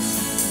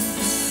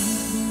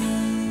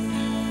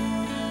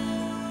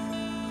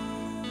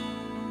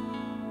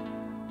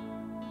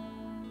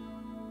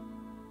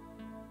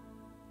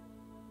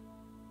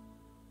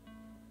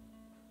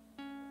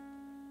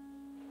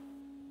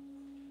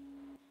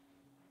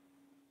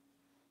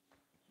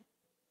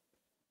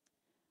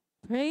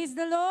 Praise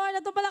the Lord.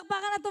 Atong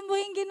palakpakan atong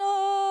buhing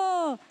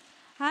Ginoo.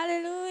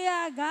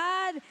 Hallelujah.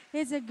 God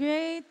is a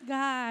great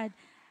God.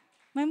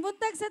 May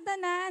buntag sa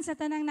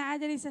tanang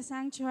naadali sa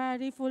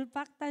sanctuary, full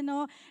pack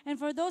tano. And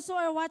for those who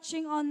are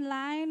watching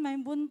online, may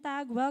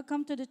buntag,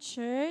 welcome to the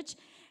church.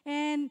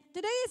 And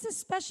today is a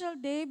special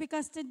day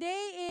because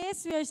today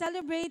we are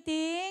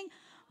celebrating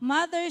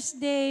Mother's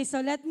Day.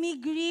 So let me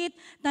greet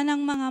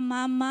tanang mga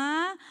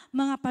mama,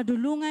 mga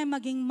padulungay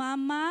maging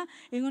mama,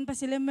 ingon pa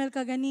sila Mel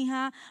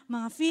kaganiha,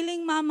 mga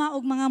feeling mama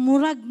ug mga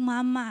murag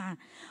mama.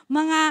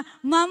 Mga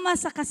mama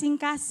sa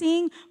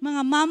kasing-kasing,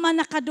 mga mama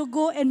na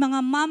kadugo, and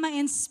mga mama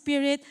in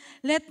spirit,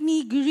 let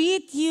me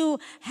greet you.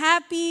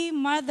 Happy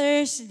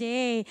Mother's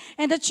Day.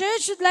 And the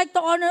church would like to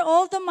honor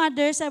all the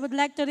mothers. I would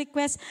like to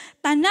request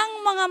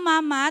tanang mga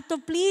mama to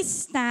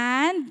please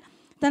stand.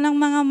 Tanang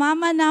mga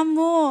mama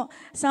namo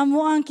sa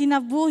amuang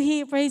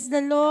kinabuhi. Praise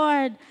the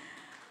Lord.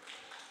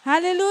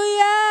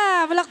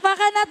 Hallelujah.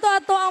 Palakpakan na to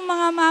ato ang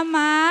mga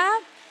mama.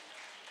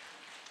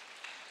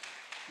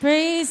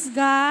 Praise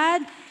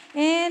God.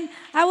 And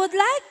I would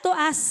like to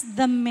ask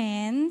the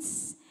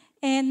men's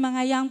and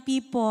mga young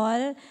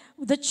people,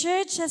 the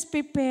church has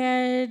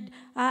prepared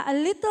a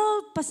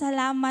little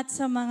pasalamat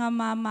sa mga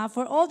mama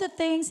for all the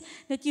things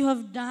that you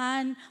have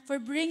done, for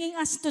bringing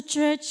us to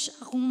church.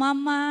 Akong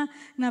mama,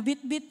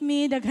 nabit-bit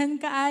me, daghan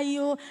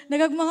kaayo,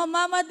 nagag mga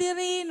mama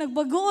diri,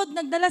 nagbaguod,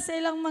 nagdala sa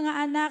ilang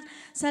mga anak.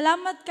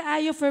 Salamat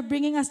kaayo for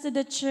bringing us to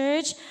the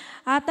church.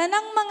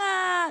 Tanang mga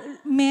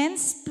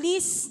men's,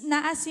 please,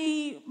 naa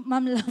si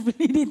Ma'am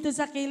Lovely dito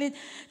sa kilid,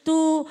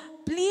 to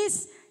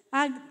please,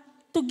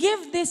 to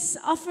give this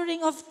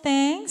offering of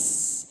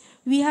thanks.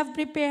 We have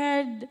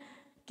prepared,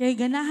 kay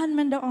ganahan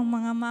man daw ang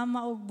mga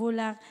mama o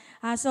bulak.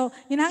 So,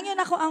 hinangyon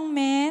ako ang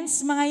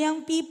men's, mga young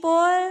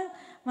people,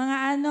 mga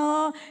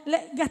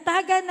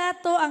gatagan na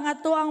to ang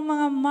ato ang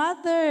mga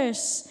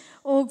mothers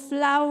o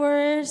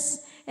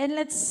flowers, and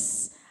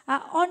let's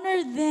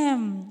honor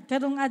them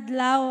karong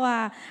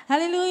adlaw.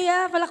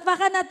 Hallelujah!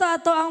 Palakpakan na to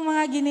ato ang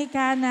mga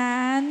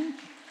ginikanan.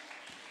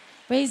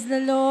 Praise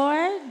the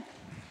Lord.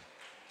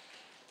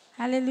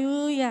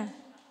 Hallelujah.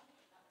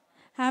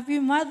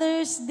 Happy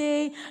Mother's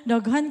Day.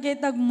 Daghan kay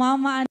tag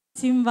mama ang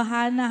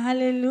simbahana.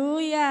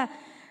 Hallelujah.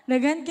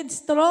 Daghan kay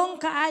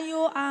strong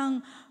kaayo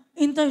ang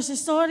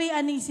intercessory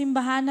aning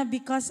simbahana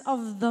because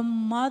of the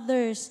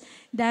mothers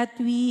that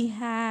we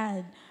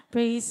had.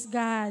 Praise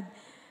God.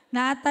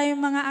 Naatay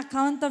mga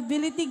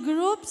accountability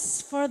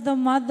groups for the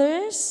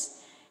mothers.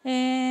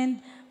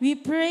 And we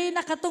pray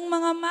na katong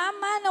mga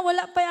mama na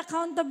wala pa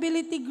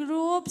accountability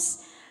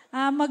groups,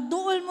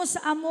 magduol mo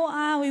sa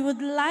amoa. We would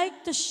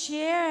like to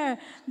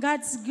share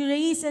God's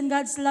grace and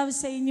God's love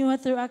sa inyo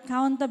through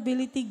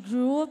accountability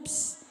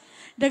groups.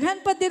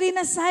 Daghan pa diri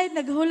na side,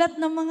 naghulat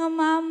ng mga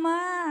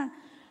mama.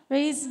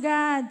 Praise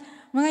God.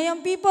 Mga young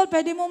people,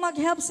 pwede mo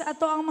mag-help sa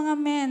ato ang mga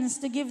men's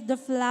to give the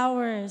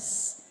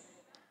flowers.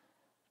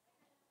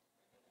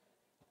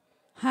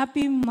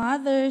 Happy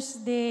Mother's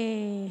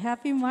Day.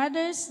 Happy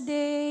Mother's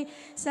Day.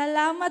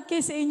 Salamat kayo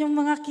sa inyong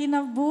mga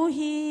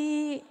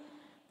kinabuhi.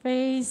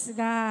 Praise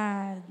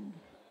God.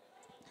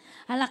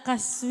 Alaka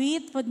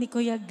sweet po ni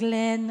Kuya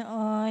Glenn.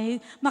 Oy.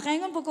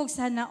 Makaingon po kong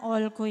sana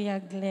all, Kuya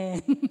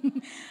Glenn.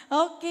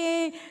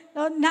 Okay.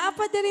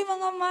 Naapa diri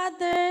mga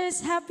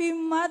mothers. Happy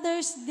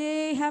Mother's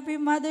Day. Happy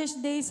Mother's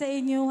Day sa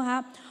inyo.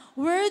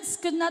 Words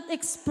could not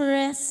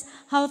express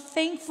how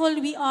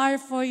thankful we are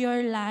for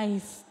your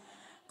life.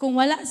 Kung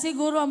wala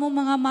siguro among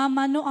mga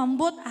mama no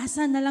ambot,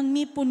 asa na lang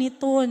mi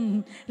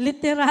puniton.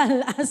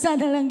 Literal, asa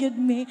na lang yun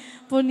mi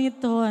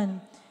puniton.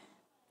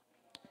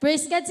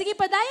 Praise God. Sige,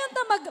 padayon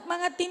ta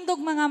mga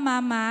tindog mga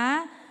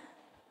mama.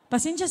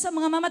 Pasensya sa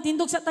mga mama,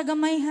 tindog sa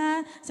tagamay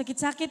ha.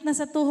 Sakit-sakit na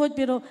sa tuhod,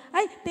 pero,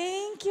 ay,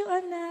 thank you,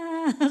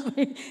 anak.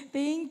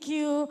 Thank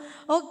you.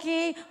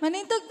 Okay,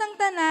 manindog ng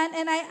tanan,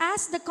 and I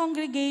ask the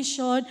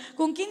congregation,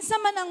 kung kinsa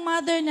man ang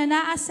mother na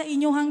naa sa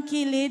inyong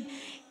kilid,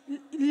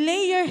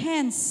 lay your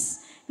hands.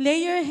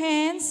 Lay your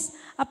hands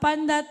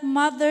upon that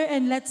mother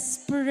and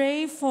let's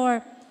pray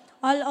for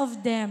all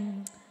of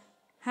them.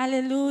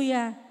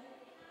 Hallelujah.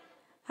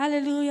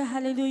 Hallelujah,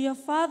 hallelujah.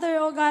 Father,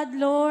 oh God,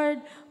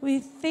 Lord, we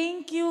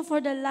thank you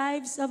for the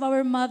lives of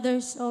our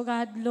mothers, oh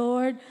God,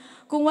 Lord.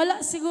 Kung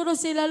wala siguro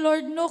sila,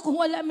 Lord, no, kung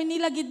wala mi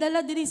nila gidala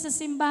diri sa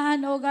simbahan,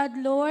 oh God,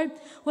 Lord,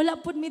 wala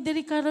pud mi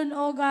diri karon,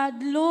 oh God,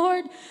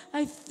 Lord,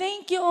 I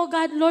thank you, oh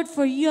God, Lord,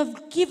 for you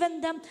have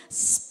given them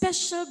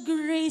special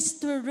grace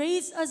to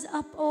raise us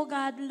up, oh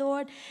God,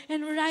 Lord.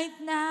 And right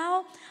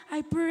now,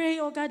 I pray,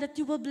 oh God, that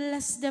you will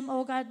bless them,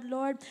 oh God,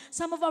 Lord.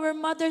 Some of our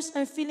mothers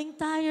are feeling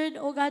tired,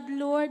 oh God,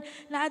 Lord.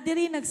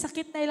 Naadiri,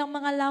 nagsakit na ilang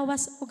mga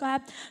lawas, oh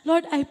God.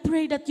 Lord, I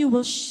pray that you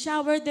will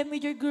shower them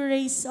with your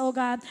grace, oh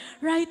God.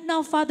 Right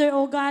now, Father,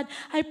 oh God,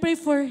 I pray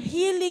for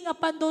healing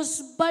upon those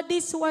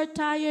bodies who are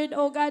tired,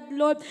 oh God,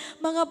 Lord.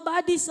 Mga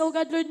bodies, oh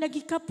God, Lord,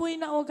 nagikapoy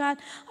na, oh God.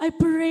 I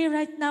pray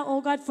right now, oh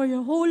God, for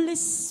your Holy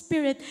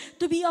Spirit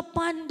to be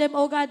upon them,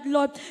 oh God,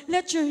 Lord.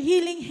 Let your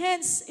healing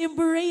hands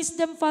embrace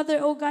them,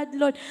 Father, oh God,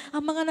 Lord.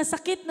 Ang mga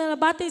nasakit na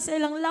nabati sa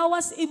ilang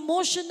lawas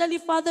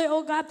emotionally, Father,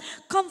 oh God,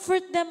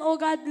 comfort them, oh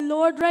God,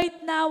 Lord. Right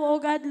now, oh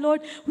God,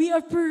 Lord, we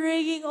are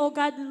praying, oh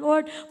God,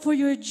 Lord, for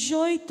your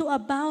joy to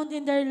abound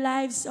in their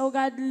lives, oh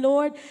God,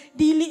 Lord.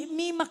 Dili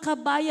mi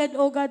makabayad,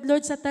 oh God,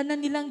 Lord, sa tanan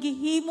nilang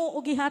gihimo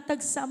o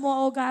gihatag sa mo,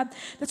 oh God.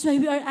 That's why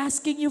we are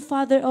asking you,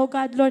 Father, oh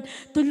God, Lord,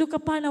 to look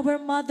upon our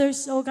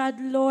mothers, oh God,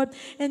 Lord,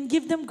 and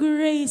give them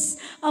grace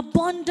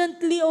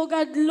abundantly, oh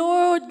God,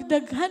 Lord.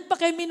 Daghan pa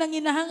kami nang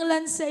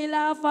inahanglan sa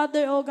ila,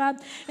 Father, oh God,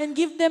 and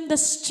give them the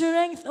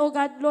strength, oh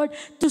God, Lord,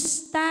 to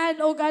stand,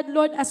 oh God,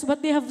 Lord, as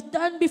what they have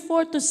done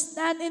before, to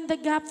stand in the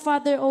gap,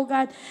 Father, oh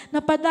God.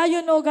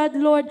 Napadayon, oh God,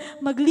 Lord,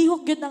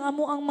 maglihok yun ang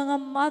amo ang mga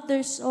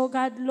mothers, oh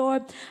God,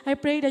 Lord. I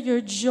pray that your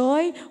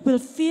joy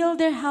will fill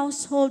their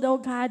household, oh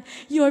God.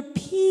 Your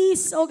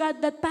peace, oh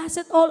God, that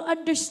passeth all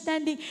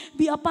understanding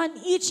be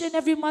upon each and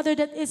every mother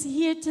that is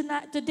here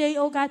tonight, today,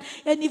 oh God,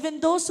 and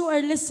even those who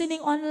are listening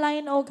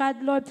online, oh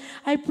God, Lord.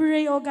 I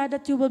pray, oh God,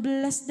 that you will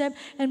bless them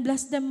and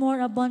bless them more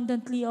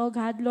abundantly, oh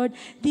God, Lord.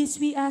 This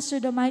we ask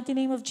in the mighty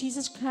name of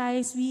Jesus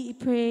Christ. We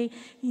pray.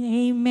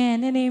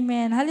 Amen and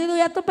amen.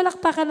 Hallelujah. Ito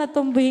palakpakan na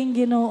tumbuhin,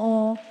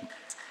 Ginoo.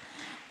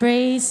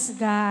 Praise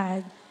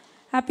God.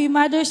 Happy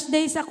Mother's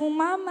Day sa akong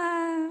mama.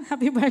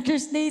 Happy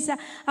Mother's Day sa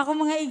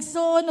akong mga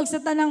igsoon ug sa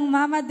tanang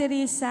mama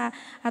diri sa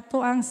ato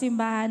ang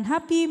simbahan.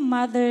 Happy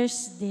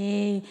Mother's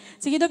Day.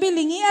 Sige dobi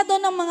lingia do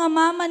ng mga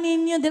mama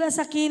ninyo dira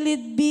sa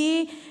kilid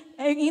B.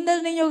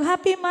 Hindal ninyo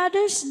Happy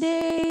Mother's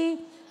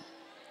Day.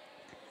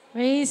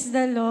 Praise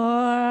the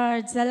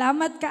Lord.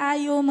 Salamat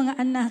kaayo mga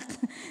anak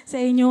sa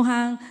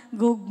inyong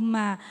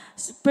gugma.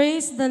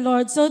 Praise the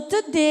Lord. So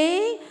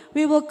today,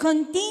 we will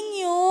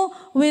continue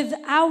with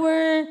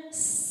our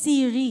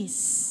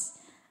series.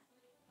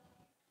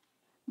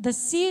 The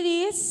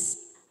series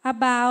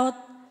about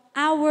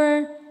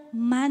our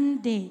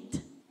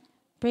mandate.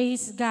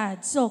 Praise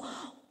God. So,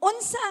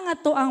 unsa nga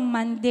to ang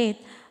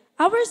mandate?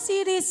 Our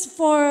series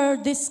for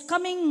this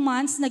coming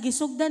months,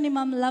 nagisugdan ni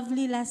Ma'am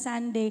Lovely last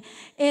Sunday,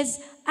 is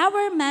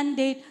our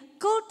mandate,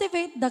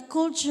 cultivate the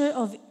culture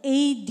of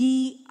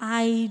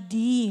ADID.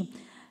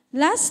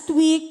 Last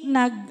week,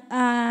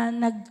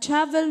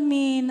 nag-travel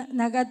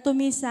nag-adto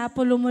mi sa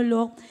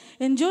Pulumulok,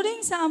 and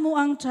during sa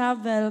amuang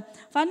travel,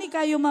 funny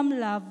kayo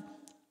Ma'am Love,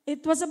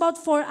 it was about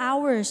 4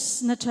 hours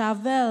na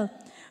travel.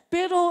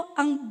 Pero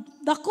ang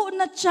dako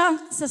na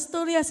chunk sa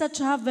storya sa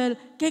travel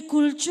kay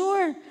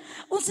culture.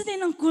 Unsa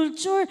din ang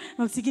culture?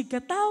 Sige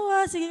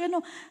katawa, sige ano.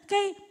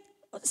 Kay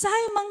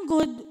sayo man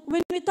good,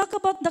 when we talk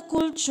about the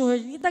culture,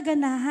 ita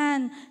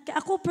ganahan. Kay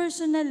ako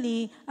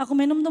personally, ako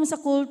minumdum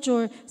sa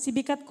culture, si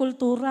bikat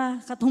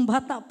kultura, katong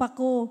bata pa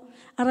ko.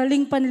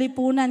 Araling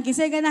panlipunan.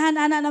 Kisay ganahan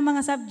ana ng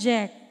mga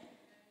subject.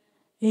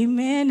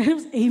 Amen.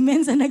 Amen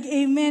sa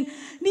nag-amen.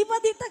 Di ba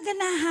di ta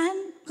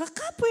ganahan?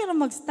 Kakapoy ra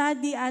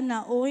mag-study,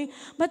 ana, oy.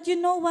 But you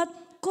know what?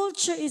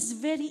 Culture is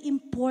very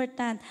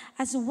important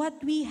as what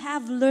we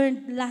have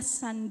learned last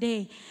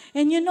Sunday.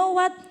 And you know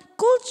what?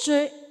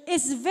 Culture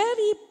is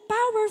very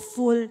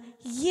powerful,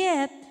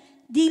 yet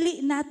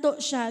dili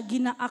nato siya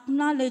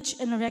gina-acknowledge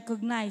and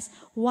recognize.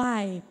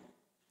 Why?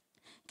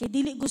 Kay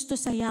dili gusto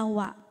sa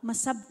yawa,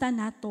 masabtan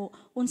nato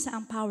unsa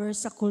ang power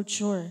sa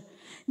culture.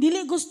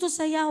 Dili gusto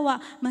sa yawa,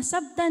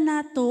 masabtan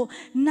nato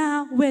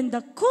na when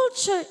the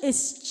culture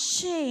is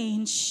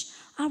changed,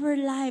 our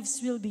lives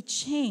will be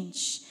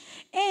changed.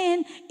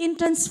 And in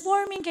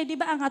transforming, kay di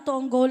ba ang ato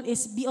ang goal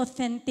is be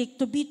authentic,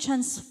 to be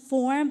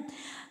transformed.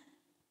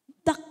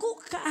 Dako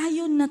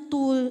kaayon na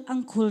tool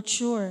ang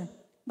culture.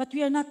 But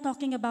we are not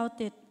talking about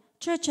it.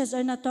 Churches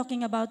are not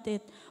talking about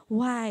it.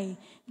 Why?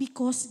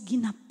 Because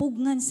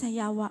ginapugngan sa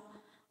yawa.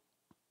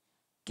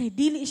 Kay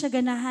dili siya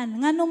ganahan.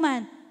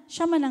 Nganuman,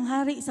 siya man ang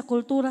hari sa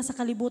kultura sa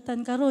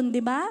kalibutan karon,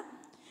 di ba?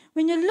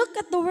 When you look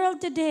at the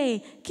world today,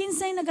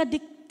 kinsay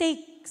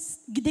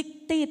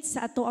nag-dictate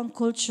sa ato ang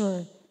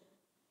culture?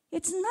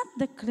 It's not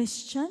the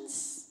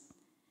Christians.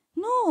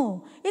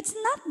 No. It's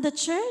not the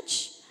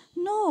church.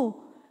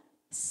 No.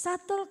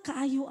 Subtle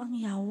kaayo ang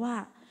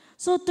yawa.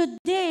 So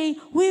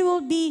today, we will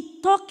be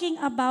talking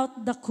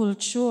about the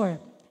culture.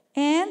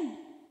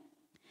 And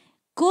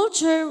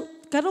culture,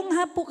 karong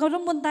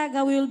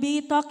buntaga, we will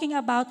be talking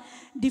about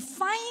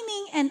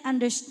defining and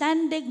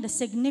understanding the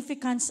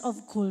significance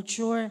of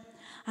culture.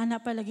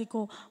 Ana palagi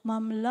ko,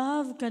 Ma'am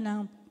Love,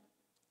 kanang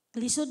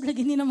lisod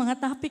lagi ni ng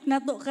mga topic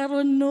nato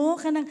karon no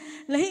kanang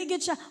lahi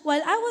gyud siya. While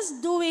I was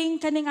doing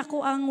kaning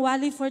ako ang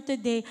wali for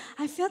today,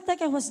 I felt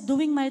like I was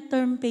doing my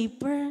term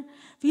paper.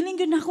 Feeling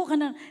gyud nako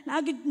kanang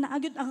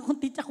naagid akong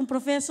teacher, akong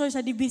professor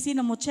sa DBC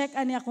na mo check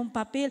ani akong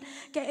papel.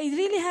 Kaya I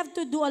really have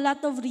to do a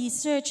lot of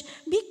research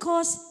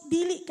because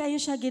dili kayo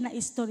siya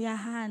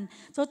ginaistoryahan.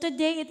 So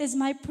today it is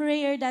my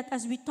prayer that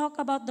as we talk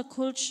about the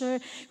culture,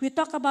 we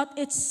talk about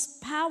its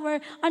power,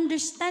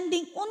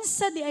 understanding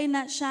unsa di ay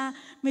na siya,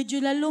 medyo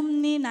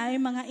lalumni na ay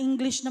mga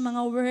English na mga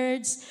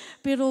words,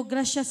 pero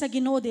grasya sa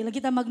Ginoo di lagi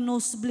ta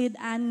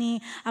mag-nosebleed ani.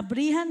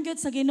 Abrihan gyud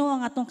sa Ginoo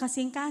ang atong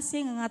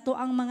kasing-kasing,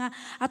 ang mga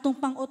atong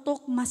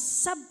pangutok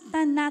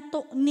masabtan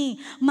nato ni,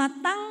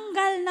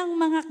 matanggal ng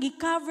mga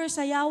gi-cover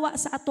sa yawa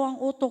sa ato ang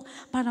utok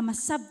para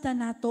masabtan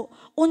nato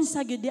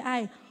unsa gyud di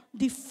ay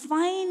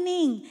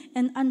defining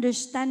and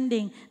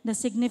understanding the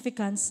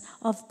significance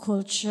of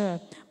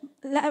culture.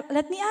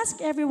 Let me ask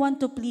everyone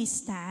to please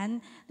stand.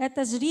 Let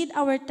us read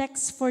our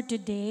text for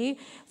today,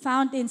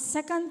 found in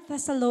 2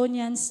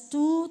 Thessalonians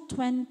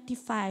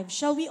 2:25.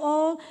 Shall we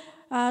all,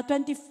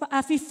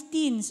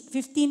 15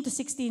 to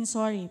 16,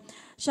 sorry.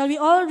 Shall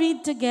we all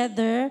read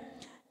together?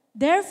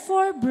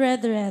 Therefore,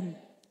 brethren,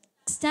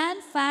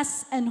 stand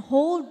fast and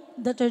hold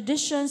the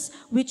traditions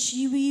which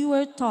we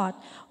were taught,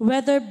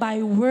 whether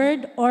by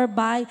word or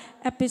by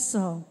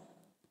epistle.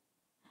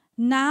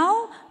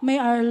 Now, may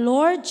our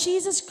Lord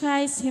Jesus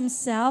Christ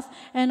himself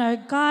and our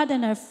God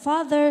and our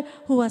Father,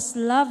 who has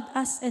loved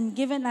us and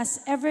given us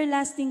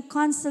everlasting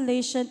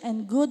consolation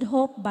and good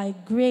hope by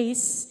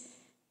grace,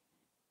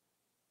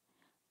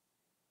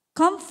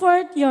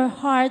 comfort your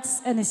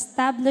hearts and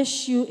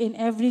establish you in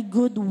every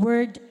good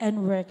word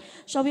and work.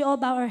 Shall we all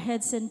bow our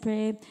heads and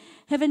pray?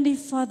 Heavenly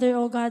Father,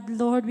 O God,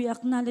 Lord, we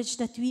acknowledge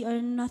that we are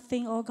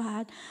nothing, O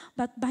God,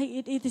 but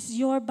it is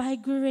by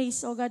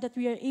grace, O God, that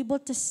we are able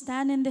to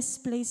stand in this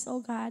place, O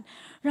God.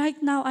 Right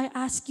now, I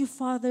ask you,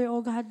 Father,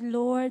 O God,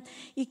 Lord,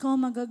 ikaw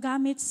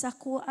magagamit sa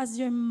ko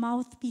as your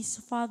mouthpiece,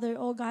 Father,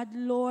 O God,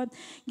 Lord.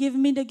 Give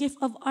me the gift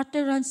of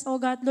utterance, O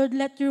God, Lord.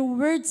 Let your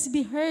words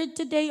be heard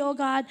today, O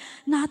God,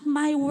 not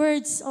my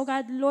words, O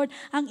God, Lord.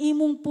 Ang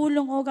imong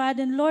pulong, O God,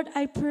 and Lord,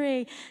 I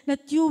pray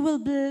that you will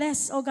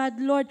bless, O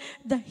God, Lord,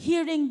 the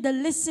hearing,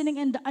 the listening,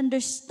 and the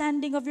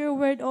understanding of your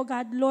word, O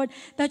God, Lord,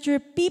 that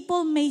your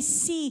people may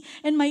see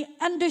and may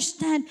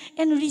understand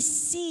and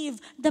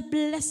receive the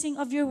blessing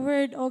of your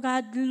word, O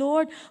God,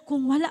 Lord.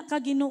 Kung wala ka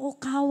Ginoo,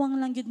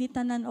 kawang lang yun ni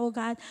tanan, O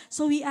God.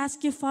 So we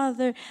ask you,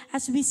 Father,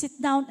 as we sit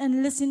down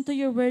and listen to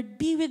your word,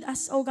 be with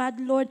us, O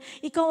God, Lord.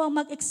 Ikaw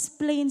ang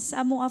mag-explain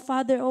sa amo,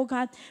 Father, O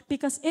God,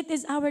 because it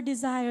is our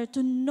desire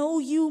to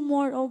know you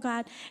more, O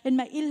God, and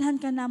mailhan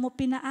ka na mo,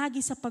 pinaagi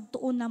sa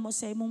pagtuon na mo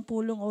sa imong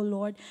pulong, O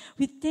Lord.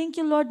 We thank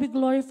you, Lord. We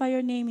glorify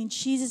your name. In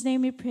Jesus'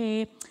 name we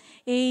pray.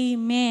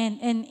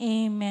 Amen and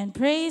amen.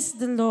 Praise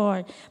the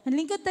Lord.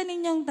 Manlingkod ta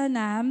ninyong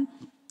tanam.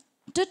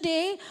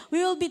 Today,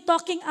 we will be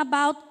talking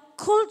about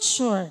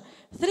culture.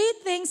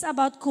 3 things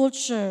about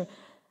culture.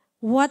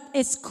 What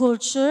is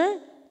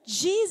culture?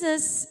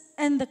 Jesus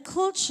and the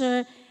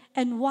culture,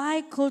 and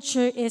why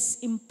culture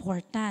is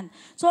important.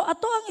 So,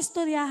 ato ang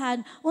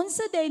istoryahan,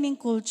 unsa day ning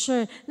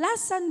culture.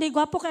 Last Sunday,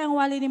 gwapo kayang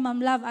wali ni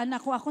Ma'am Love. Anak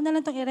ko, ako na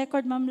lang itong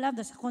i-record, Ma'am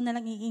Love, tapos ako na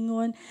lang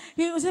iingon.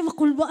 Kasi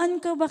makulbaan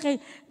ka ba kay,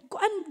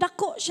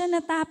 dako siya na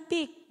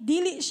topic.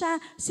 Dili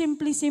siya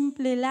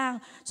simple-simple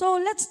lang.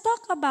 So, let's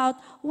talk about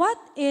what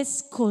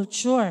is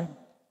culture.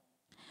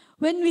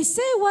 When we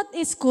say what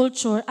is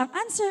culture, ang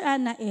answer,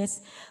 Ana,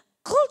 is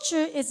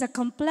culture is a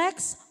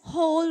complex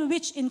whole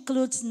which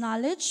includes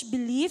knowledge,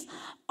 belief,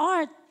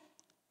 art,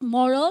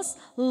 morals,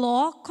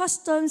 law,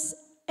 customs,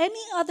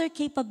 any other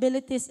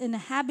capabilities and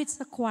habits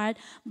acquired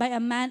by a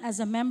man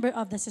as a member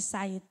of the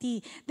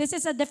society. This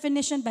is a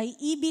definition by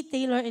E.B.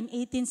 Taylor in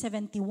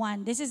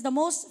 1871. This is the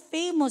most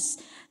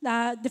famous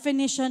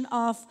definition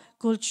of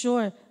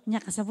culture.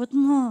 Nya, kasabot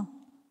mo.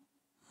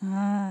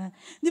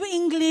 Di ba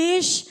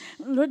English?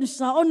 Lord,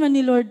 saon man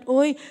ni Lord,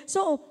 oy.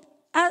 So,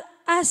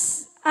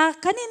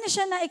 kanina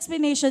siya na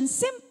explanation,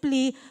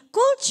 simply,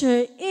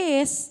 culture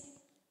is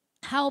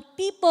how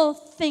people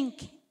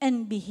think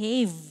and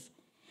behave.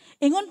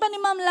 Ingon pa ni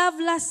Ma'am Love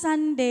last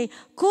Sunday,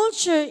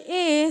 culture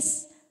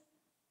is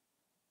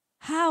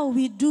how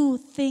we do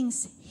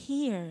things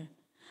here.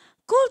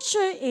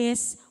 Culture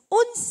is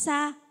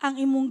unsa ang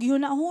imong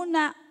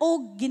gihuna-huna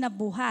o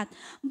ginabuhat.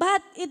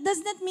 But it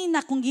does not mean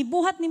na kung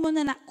gibuhat nimo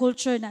na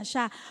culture na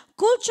siya.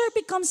 Culture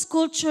becomes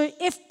culture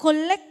if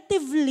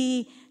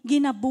collectively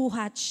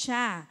ginabuhat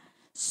siya.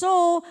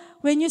 So,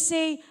 when you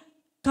say,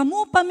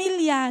 kamu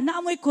pamilya,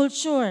 naamoy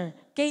culture.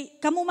 Kay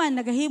kamu man,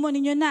 nagahimo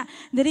ninyo na,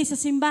 diri sa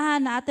simbahan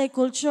na atay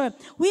culture.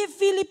 We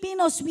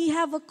Filipinos, we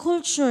have a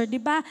culture,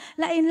 di ba?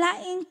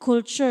 Lain-laing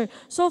culture.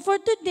 So for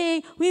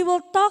today, we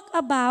will talk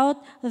about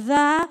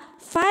the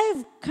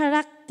 5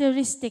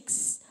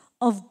 characteristics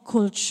of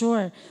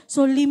culture.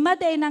 So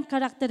 5 day ng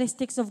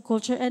characteristics of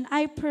culture. And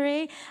I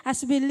pray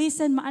as we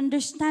listen,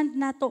 ma-understand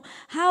nato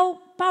how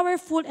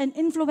powerful and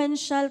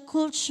influential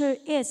culture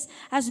is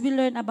as we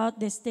learn about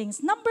these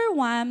things. Number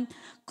 1,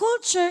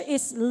 culture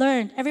is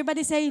learned.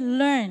 Everybody say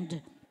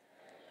learned.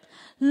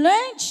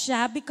 Learned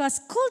siya because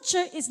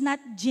culture is not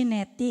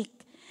genetic.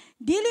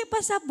 Dili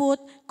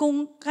pasabot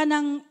kung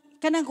kanang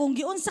kung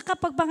giunsa ka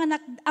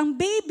pagpanganak, ang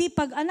baby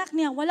pag anak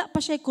niya wala pa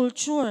siya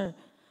culture.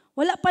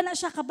 Wala pa na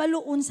siya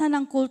kabalo unsa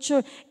ng culture.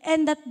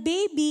 And that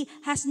baby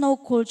has no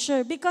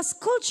culture. Because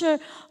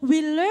culture, we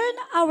learn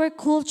our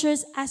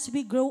cultures as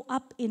we grow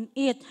up in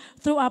it.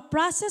 Through a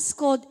process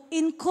called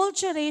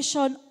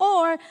inculturation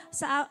or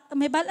sa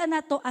may bala na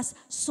to as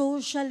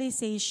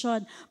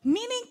socialization.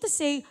 Meaning to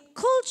say,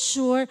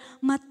 culture,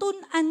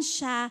 matun-an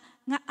siya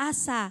nga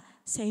asa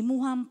sa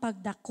imuhang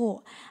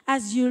pagdako.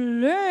 As you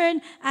learn,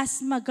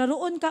 as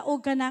magkaroon ka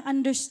o kanang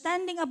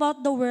understanding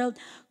about the world,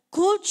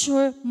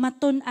 culture,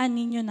 matun-an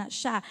ninyo na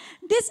siya.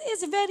 This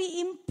is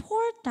very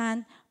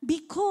important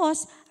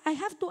because I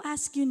have to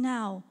ask you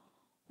now,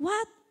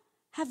 what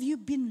have you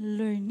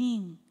been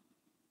learning?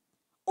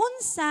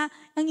 Unsa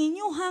ang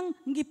inyuhang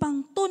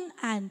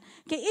gipangtun-an?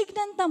 Kay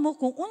ignanta mo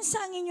kung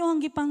unsa ang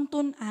inyuhang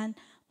gipangtun-an,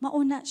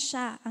 mauna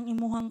siya ang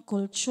imuhang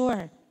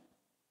culture.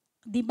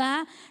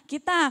 Diba?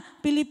 Kita,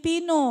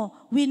 Pilipino,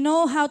 we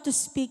know how to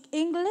speak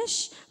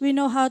English, we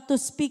know how to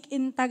speak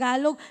in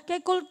Tagalog.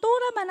 Kay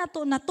kultura man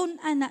nato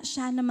natun-an na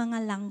siya ng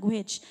mga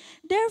language.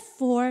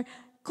 Therefore,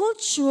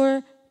 culture,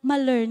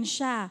 ma-learn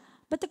siya.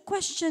 But the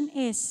question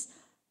is,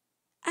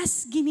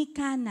 as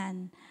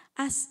ginikanan,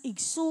 as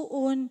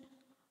igsuon,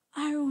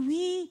 are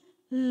we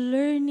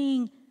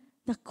learning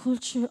the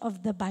culture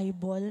of the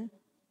Bible?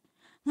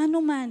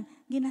 Nganuman,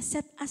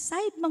 gina-set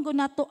aside man ko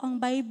nato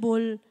ang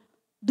Bible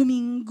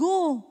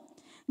Domingo.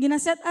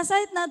 Gina-set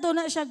aside nato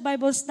na siya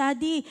Bible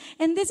study.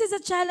 And this is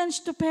a challenge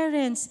to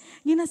parents.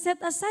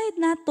 Gina-set aside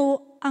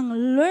nato ang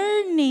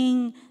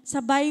learning sa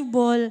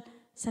Bible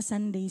sa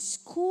Sunday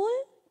school,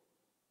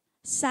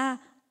 sa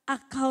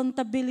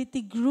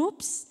accountability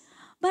groups.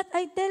 But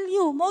I tell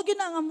you, mo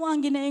gina nga mo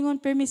ang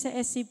ginaingon permi sa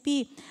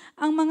SCP.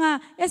 Ang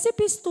mga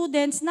SCP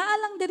students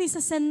naalang diri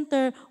sa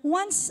center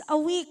once a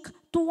week,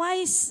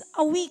 twice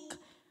a week.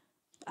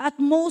 At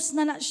most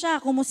na siya,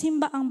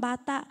 kumusimba ang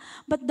bata.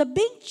 But the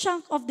big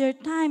chunk of their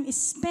time is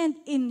spent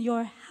in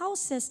your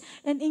houses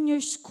and in your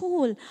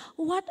school.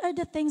 What are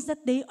the things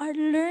that they are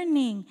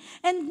learning?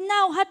 And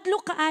now,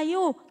 hadlo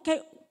kaayo,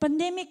 kay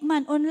pandemic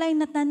man,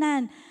 online na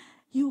tanan,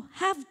 you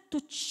have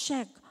to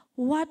check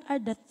what are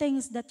the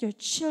things that your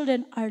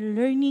children are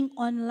learning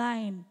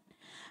online.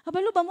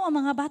 Kabalo ba mo ang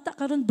mga bata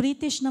karon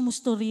British na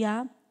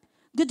mustorya?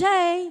 Good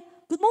day,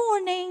 good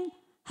morning,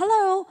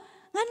 hello.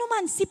 Nga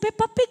naman, si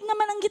Peppa Pig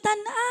naman ang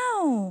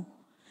gitanaw.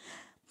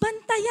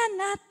 Bantayan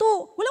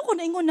nato. Wala ko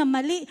naingon na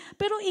mali,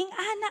 pero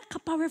ingana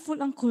ka-powerful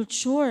ang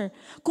culture.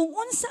 Kung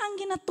unsa ang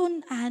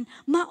ginatun-an,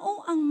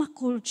 mao ang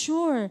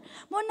makulture.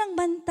 Mo nang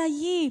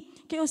bantayi.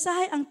 Kay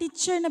usahay, ang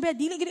teacher na ba,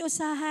 dili gini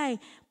usahay.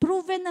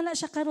 Proven na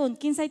siya karon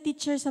kinsay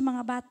teacher sa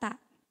mga bata.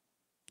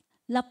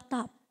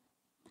 Laptop,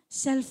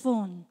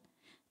 cellphone,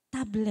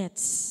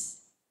 tablets.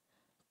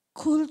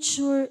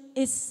 Culture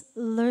is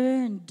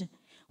learned.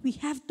 We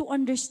have to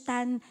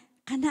understand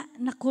kana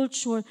na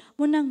culture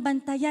mo nang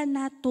bantayan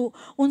nato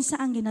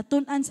unsa ang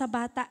ginatun-an sa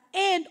bata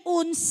and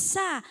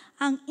unsa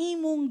ang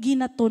imong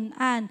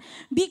ginatun-an.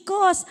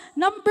 Because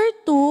number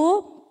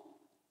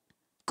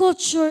 2,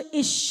 culture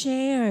is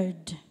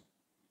shared.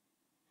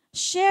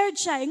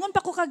 Shared siya. Ingon pa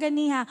ko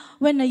kaganiha,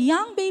 when a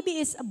young baby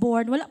is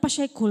born, wala pa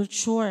siya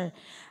culture.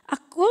 A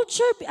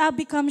culture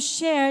becomes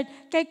shared.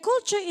 Kay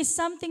culture is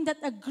something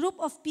that a group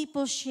of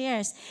people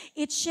shares.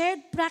 It's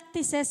shared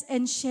practices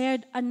and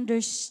shared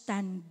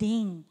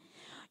understanding.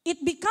 It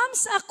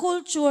becomes a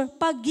culture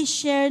pag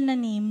gi-share na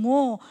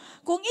nimo.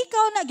 Kung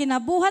ikaw na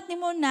ginabuhat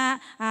nimo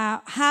na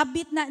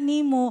habit na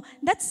nimo,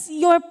 that's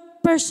your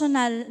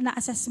personal na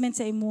assessment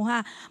sa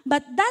imuha.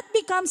 But that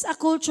becomes a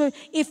culture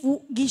if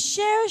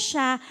gi-share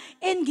siya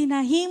and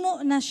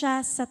ginahimo na siya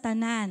sa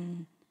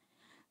tanan.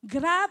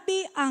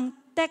 Grabe ang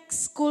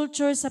text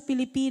culture sa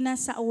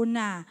Pilipinas sa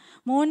una.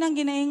 Maunang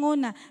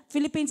ginaingon na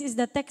Philippines is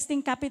the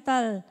texting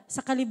capital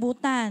sa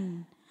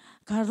kalibutan.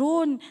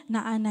 Karon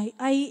naanay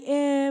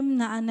IM,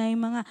 naanay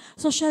mga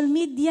social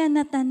media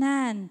na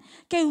tanan.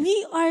 Kay we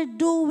are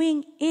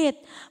doing it.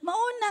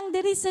 Maunang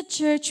diri sa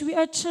church, we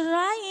are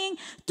trying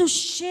to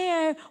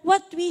share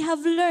what we have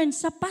learned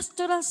sa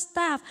pastoral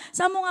staff,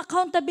 sa among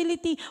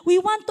accountability.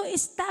 We want to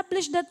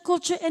establish that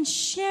culture and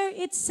share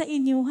it sa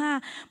inyo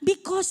ha.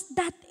 Because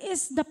that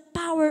is the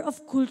power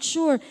of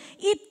culture.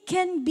 It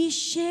can be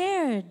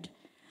shared.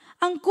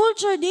 Ang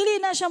culture, dili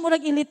na siya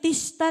murag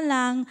elitista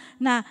lang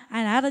na,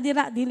 anara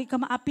dira, dili ka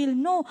maapil.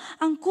 No,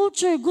 ang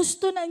culture,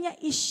 gusto na niya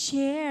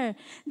i-share.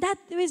 That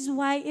is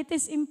why it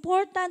is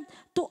important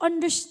to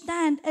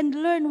understand and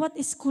learn what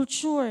is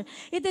culture.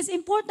 It is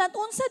important,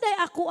 unsa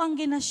day ako ang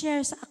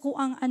gina-share sa ako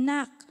ang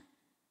anak.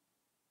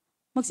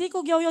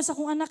 Magsikog yaw sa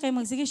akong anak, kay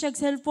magsige siya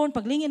cellphone,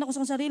 paglingin ako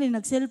sa akong sarili,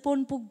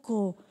 nag-cellphone pug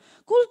ko.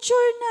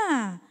 Culture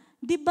na.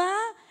 Di ba?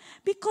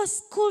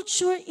 Because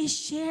culture is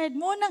shared.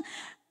 Mo nang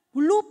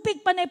lupig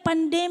pa na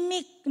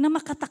pandemic na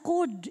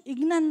makatakod.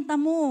 Ignanta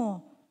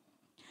mo.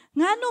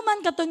 Ngano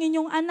man katong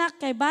inyong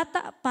anak kay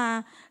bata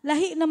pa,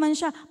 lahi naman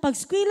siya. Pag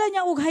eskwela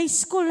niya og high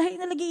school,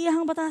 lahi na lagi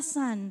iyang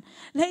batasan.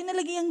 Lahi na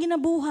lagi iyang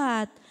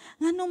ginabuhat.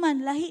 Ngano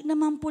man, lahi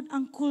naman pud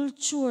ang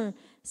culture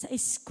sa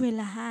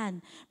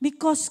eskwelahan.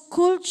 Because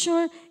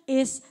culture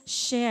is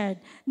shared.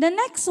 The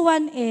next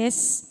one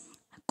is,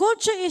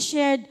 culture is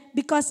shared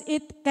because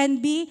it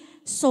can be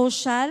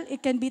social, it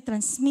can be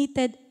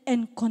transmitted,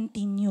 and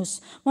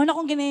continuous. Muna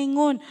kong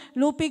ginaingon,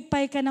 lupig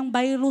pay ka ng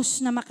virus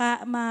na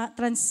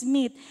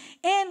ma-transmit.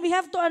 And we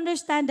have to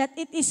understand that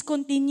it is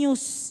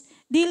continuous.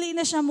 Dili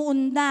na siya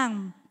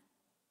muundang.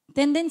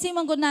 Tendency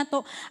man gud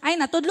nato, ay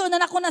natudlo na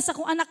nako na sa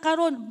kong anak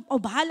karon,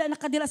 o bahala na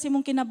kadila si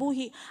mong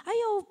kinabuhi.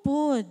 Ayaw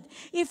pod.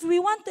 If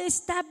we want to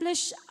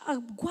establish a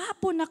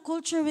gwapo na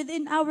culture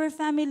within our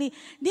family,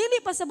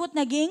 dili pasabot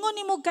na giingon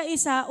nimo ka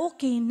isa,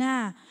 okay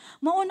na.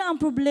 Mauna ang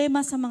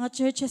problema sa mga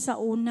churches sa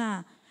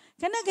una.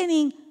 Kana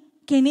ganing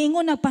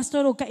kiniingon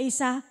nagpastor og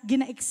kaisa,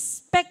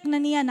 gina-expect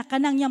na niya na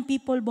kanang young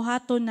people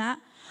buhaton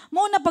na.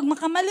 Mauna pag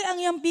makamali ang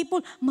young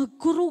people,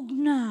 magkurog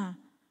na.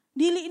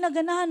 Dili na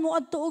ganahan mo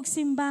adto og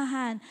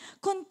simbahan.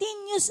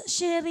 Continuous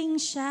sharing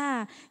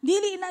siya.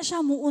 Dili na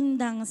siya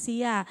muundang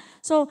siya.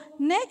 So,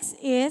 next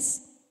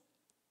is,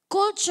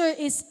 culture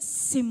is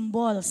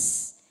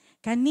symbols.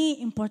 Kani,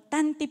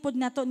 importante pod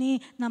nato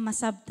ni na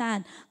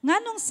masabtan.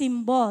 Nganong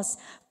symbols?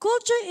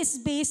 Culture is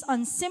based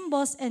on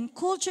symbols and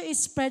culture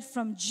is spread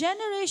from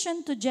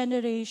generation to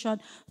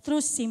generation through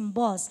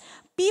symbols.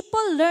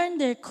 People learn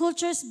their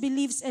cultures,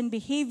 beliefs, and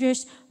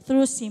behaviors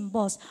through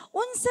symbols.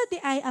 Unsa di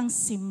ay ang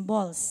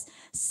symbols?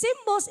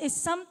 Symbols is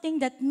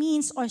something that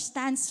means or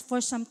stands for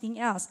something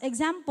else.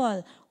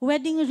 Example,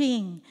 wedding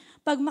ring.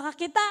 Pag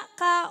makakita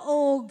ka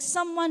og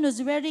someone who's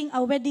wearing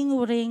a wedding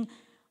ring,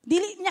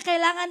 dili niya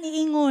kailangan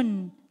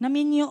iingon na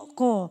minyo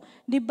ko.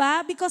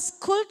 Diba? Because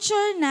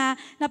culture na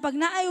pag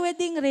naay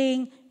wedding ring,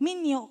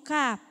 minyo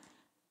ka.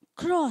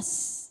 Cross.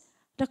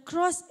 The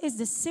cross is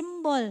the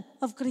symbol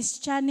of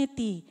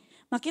Christianity.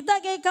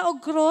 Makita kay ka og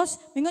cross,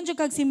 mingon jud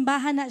kag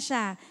simbahan na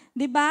siya.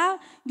 Diba?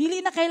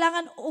 Dili na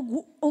kailangan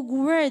og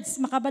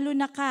words, makabalo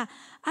na ka.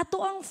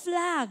 Ato ang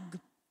flag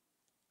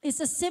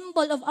is a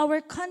symbol of our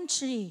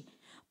country.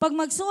 Pag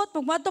magsuot,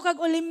 pag mato kag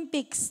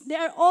Olympics, they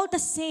are all the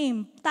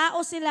same.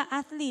 Tao sila,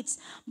 athletes.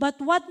 But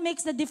what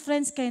makes the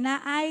difference kay na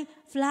ay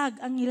flag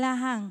ang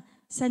ilahang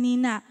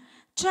sanina.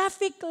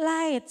 Traffic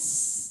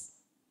lights.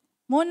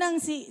 Munang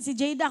si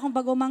Jada, kung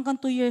pag-umangkan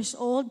 2 years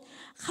old,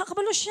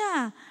 kakabalo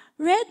siya.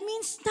 Red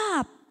means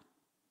stop.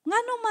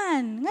 Ngano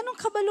man, nganong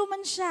kabalo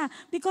man siya.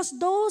 Because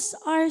those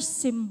are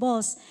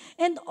symbols.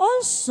 And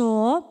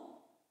also,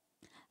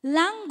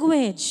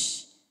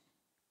 language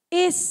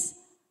is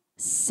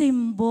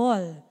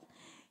symbol.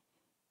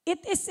 It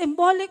is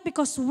symbolic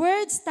because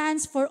word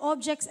stands for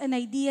objects and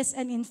ideas,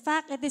 and in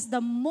fact, it is the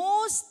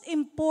most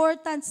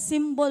important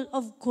symbol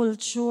of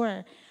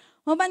culture.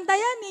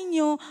 Mabantayan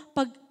ninyo,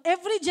 pag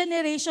every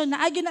generation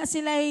na agyo na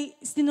sila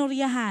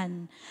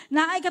sinuryahan,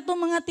 na ay katong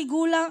mga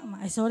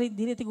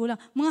dili tigulang,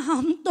 mga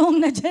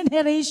hamtong na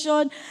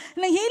generation,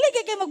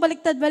 nanghilig kay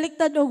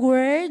magbaliktad-baliktad og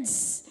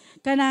words.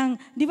 Kanang,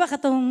 di ba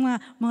katong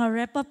mga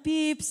repa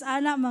pips,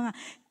 mga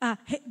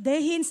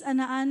dehins,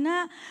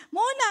 ana-ana.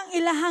 Muna ang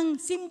ilahang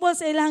symbol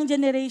sa ilahang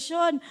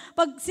generation.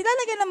 Pag sila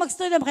lagi na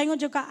mag-story, makaingon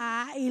dyan ka,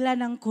 ila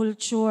ng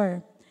culture.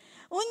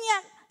 Unya,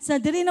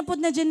 sa diri na po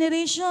na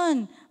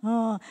generation,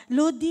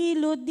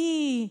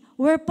 lodi,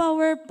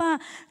 werpa.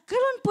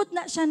 Karon po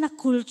na siya na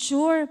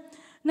culture.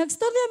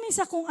 Nag-story amin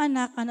sa kong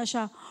anak,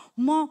 siya,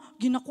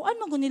 ginakuan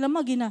mo nila,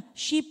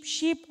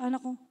 sheep,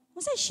 anak ko.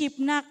 Unsay sheep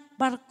na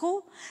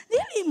barko?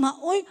 Dili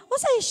maoy.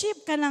 Unsay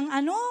sheep ka ng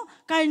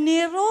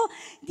karnero?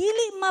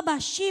 Dili ba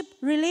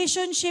sheep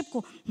relationship ko?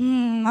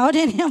 Mao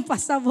din yang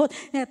pasabot.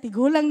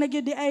 Tigulang na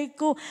gyud di ay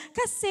ko.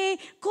 Kasi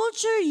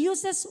culture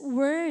uses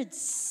words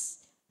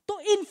to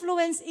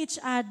influence each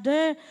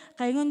other.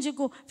 Kaya ngon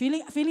ko,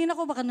 feeling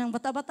ako baka nang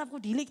bata-bata ko,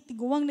 dili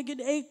tiguwang na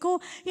gyud ay ko.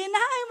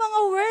 Hinaay mga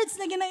words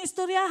na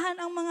ginaistoryahan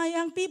ang mga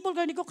young people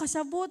kaya di ko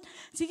kasabot.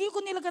 Sige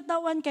ko nila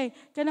katawan kay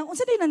kanang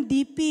unsa din ang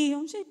DP?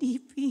 Unsa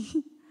DP?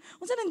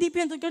 Unsa nang DP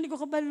ang kaya di ko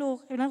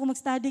kabalo. Kailangan ko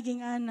mag-study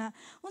ging ana.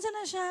 Unsa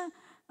na siya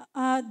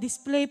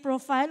display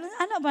profile?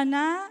 Ano ba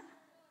na?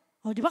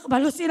 Oh, di ba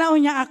kabalo sila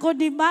unya ako,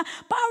 di ba?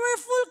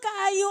 Powerful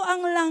kaayo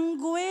ang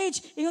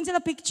language. Ingon sila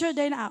picture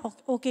day na.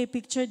 Okay,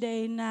 picture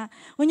day na.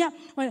 Unya,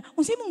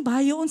 unsay mong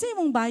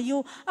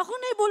bayo? Ako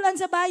na ibulan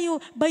sa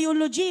bayo,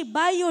 biology,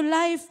 bio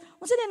life.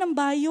 Unsa din ang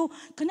bayo?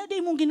 Kana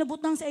di mong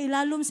ginabutang sa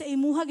ilalom sa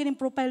imuha gining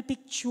profile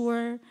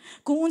picture.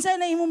 Kung unsa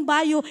na imong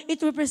bayo,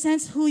 it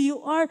represents who you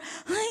are.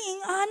 Ay,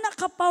 ingana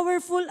ka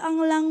powerful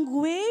ang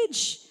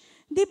language.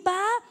 Di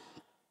ba?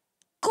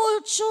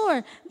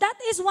 Culture.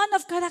 That is one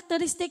of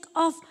characteristic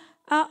of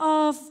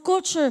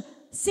culture.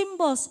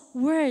 symbols,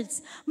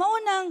 words.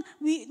 Maunang,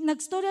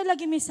 nagstorya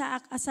lagi mi sa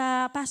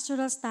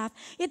pastoral staff,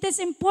 it is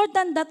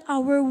important that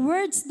our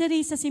words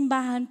diri sa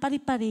simbahan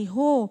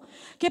pari-pareho.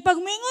 Kaya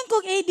pag mingon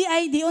kog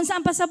ADID, unsa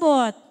ang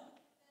pasabot?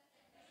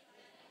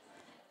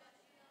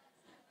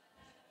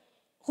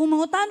 Kung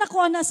mangutana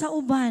ko na sa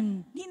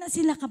uban, di na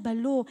sila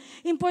kabalo.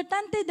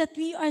 Importante that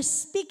we are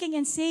speaking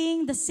and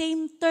saying the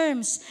same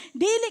terms.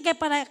 Dili kay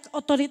para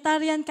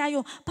authoritarian kayo,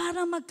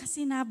 para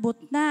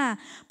magkasinabot na.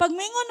 Pag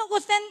mingon ng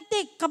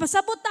authentic,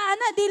 kapasabot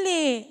na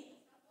dili.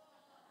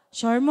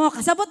 Sure mo,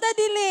 kasabot na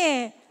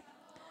dili.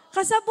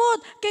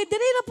 Kasabot. Kay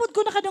dili na pud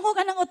ko nakadungog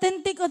anang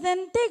authentic.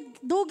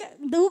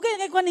 Dugay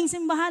kay kuning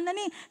simbahan na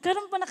ni.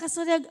 Karon pa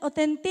nakasuryag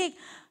authentic.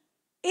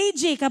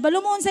 AG, kabalo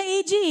mo sa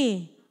AG.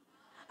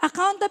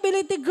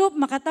 Accountability group,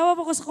 makatawa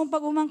po ko sa kong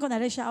pag-umangko,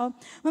 nari siya,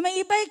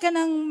 mamaibay ka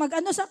ng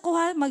mag-ano sa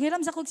kuha, maghiram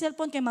sa kong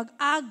cellphone, kay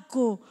mag-ag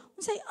ko.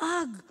 Unsay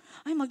ag?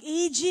 Ay,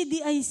 mag-AG, di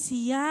ay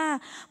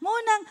siya.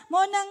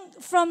 Maunang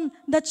from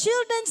the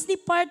children's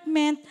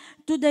department,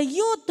 to the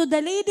youth, to the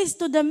ladies,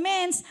 to the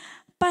men's,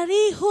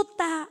 pariho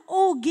ta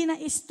o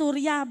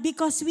ginaistorya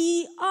because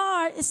we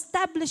are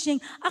establishing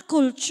a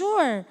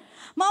culture.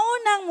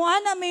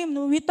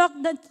 We talk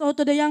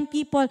to the young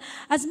people,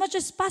 as much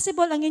as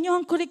possible, ang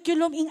inyong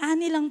curriculum,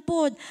 ingani lang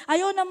pod.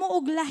 Ayaw na mo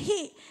og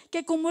lahi.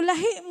 Kay kung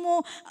mulahi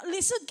mo,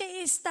 lisod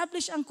kay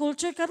establish ang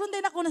culture. Karon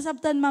din ako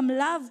nasabtan, Ma'am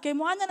Love. Kay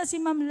muana na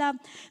si Ma'am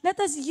Love. Let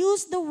us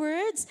use the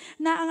words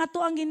na ang ato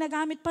ang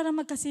ginagamit para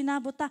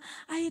magkasinabot ta.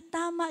 Ay,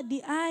 tama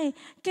di ay.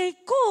 Kay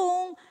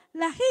kung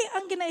lahi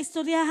ang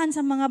ginaistoryahan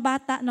sa mga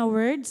bata na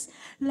words,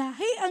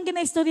 lahi ang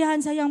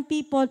ginaistoryahan sa young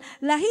people,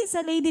 lahi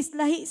sa ladies,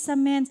 lahi sa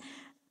men,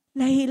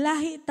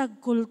 lahi-lahi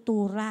tag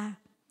kultura.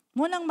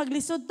 Munang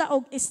maglisod ta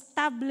og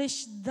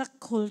establish the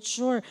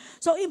culture.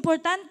 So,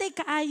 importante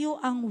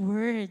kaayo ang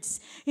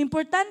words.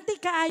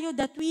 Importante kaayo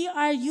that we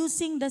are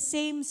using the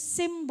same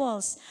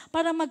symbols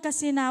para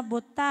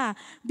magkasinabot ta.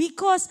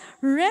 Because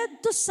red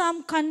to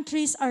some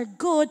countries are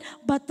good,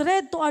 but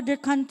red to other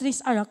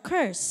countries are a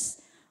curse.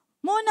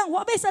 Munang,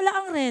 wabay sala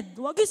ang red,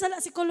 wagay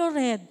sala si color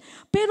red,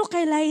 pero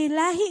kay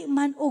lahi-lahi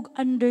man og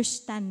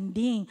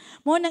understanding.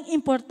 Munang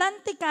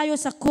importante kayo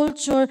sa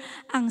culture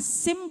ang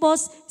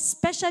symbols,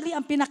 especially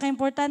ang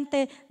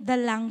pinaka-importante, the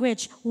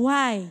language.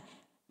 Why?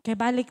 Kay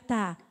balik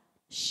ta,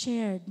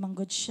 shared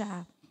manggod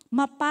siya.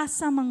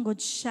 Mapasa manggod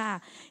siya.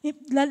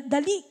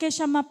 Dali kay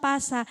siya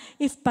mapasa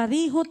if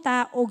pariho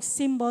ta og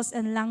symbols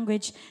and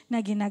language na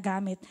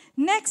ginagamit.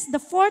 Next,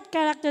 the fourth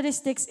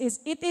characteristics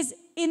is it is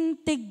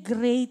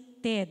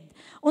integrated.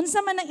 Unsa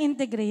man ang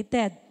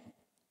integrated?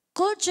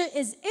 Culture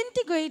is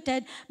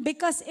integrated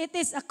because it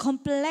is a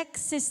complex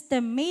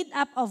system made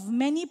up of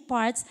many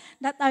parts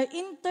that are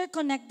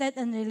interconnected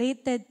and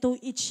related to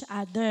each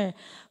other.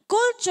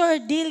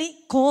 Culture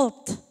dili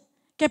cult.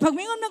 Kaya pag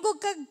mingon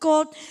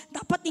nagkag-cult,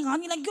 dapat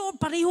ingani lang yun,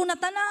 pareho na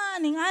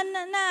tanan,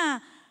 ingana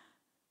na.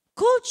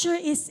 Culture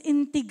is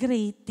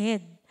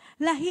integrated.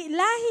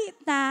 Lahi-lahi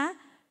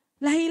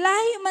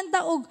man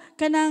taog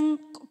kanang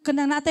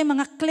natay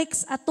mga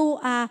cliques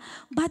atoa,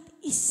 but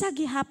isa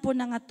gihapon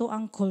ang ato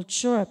ang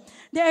culture.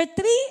 There are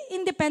three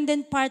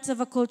independent parts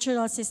of a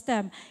cultural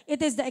system.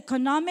 It is the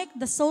economic,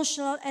 the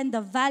social, and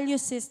the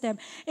value system.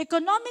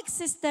 Economic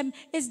system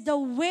is the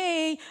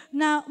way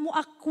na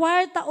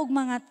mo-acquire ta og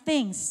mga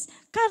things.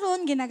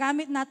 Karon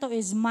ginagamit nato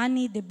is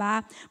money, di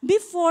ba?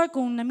 Before,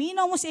 kung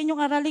naminaw mo sa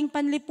inyong araling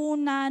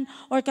panlipunan,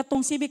 or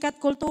katong civic at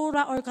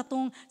kultura, or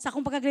katong sa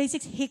akong pagka-grade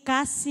 6,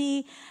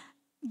 hikasi,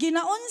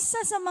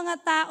 ginaunsa sa mga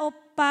tao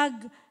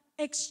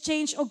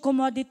pag-exchange og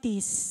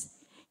commodities.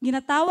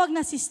 Ginatawag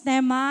na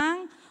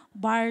sistemang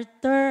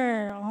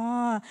barter.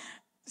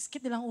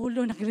 Sakit ilang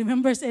ulo,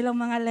 nag-remember sa ilang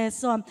mga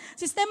lesson.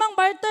 Sistemang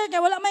barter, kaya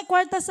wala may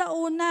kwarta sa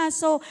una.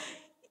 So,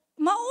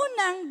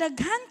 maunang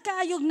daghan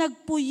kayog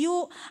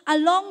nagpuyo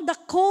along the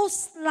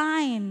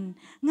coastline.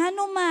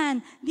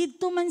 Nganuman,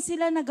 dito man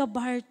sila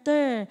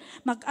nagabarter.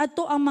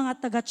 Mag-ato ang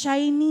mga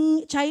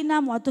taga-China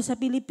mo ato sa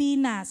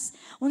Pilipinas.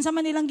 Unsa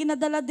man nilang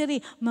ginadala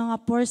diri, mga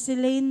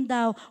porcelain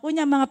daw.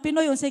 Unya mga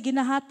Pinoy unsay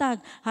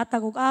ginahatag,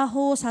 hatag og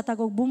ahos, hatag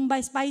og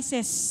Bombay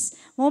spices.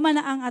 Mo man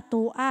na ang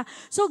atoa.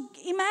 So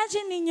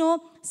imagine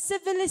ninyo,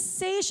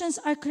 civilizations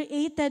are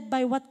created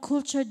by what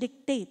culture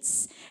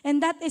dictates.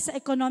 And that is the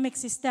economic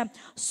system.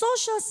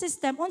 Social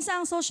system, unsa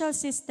ang social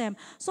system?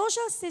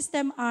 Social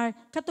system are,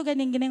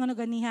 katuganing ginengon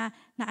ganiha,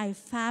 na ay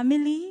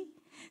family,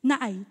 na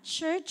ay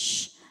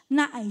church,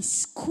 na ay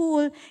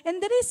school.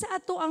 And there is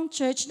ato ang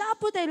church, na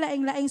po tayo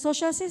laing-laing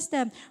social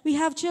system. We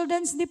have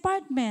children's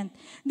department.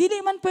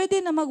 Dili man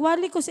pwede na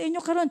magwali ko sa inyo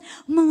karon,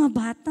 mga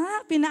bata,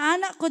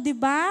 pinaana ko, di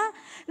ba?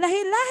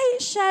 Lahi-lahi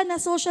siya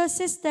na social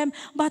system,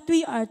 but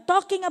we are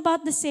talking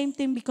about the same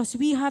thing because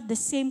we have the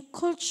same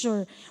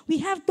culture. We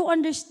have to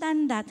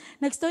understand that.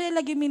 Nagstorya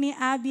lagi mi ni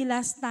Abby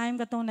last time,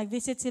 katong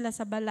nag-visit sila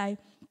sa balay.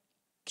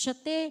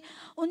 Siyate,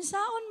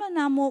 unsaon man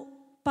namo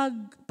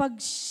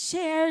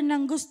pag-share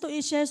ng gusto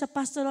i-share sa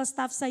pastoral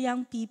staff sa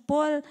young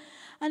people.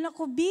 Anak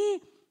ko,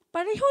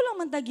 pareho lang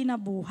man ta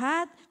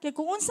ginabuhat. Kaya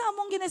kung unsa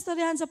among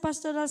ginastoryahan sa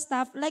pastoral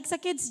staff, like sa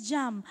kids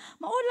jam,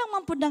 maulang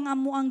man pud ang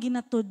amo ang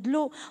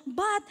ginatudlo.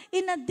 But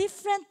in a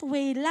different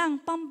way lang,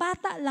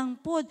 pambata lang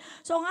pud.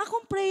 So ang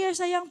akong prayer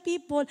sa young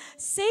people,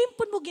 same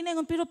pud mo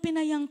ginaingon pero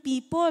pinayang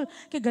people.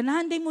 Kaya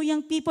ganahan din mo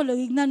young people, o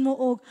ignan mo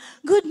og,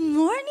 good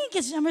morning,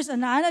 kids jammers,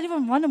 ana di ba,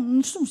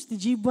 si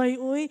Jibay,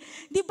 oy.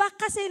 Di ba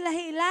kasi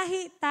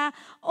lahi-lahi ta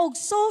og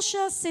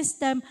social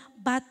system,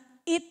 but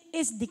it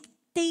is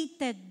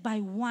dictated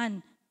by one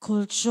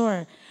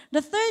culture.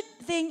 The third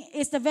thing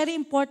is the very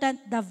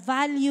important, the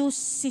value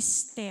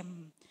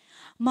system.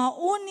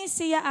 Mauni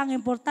siya ang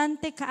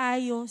importante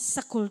kaayo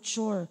sa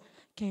culture.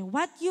 Okay,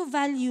 what you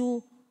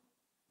value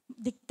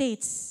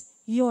dictates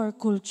your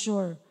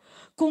culture.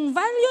 Kung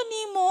value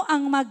nimo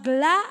ang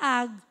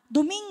maglaag,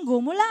 Domingo,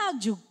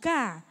 mulaag jud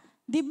ka.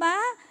 Di ba?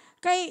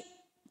 Kay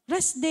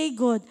rest day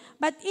good.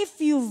 But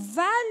if you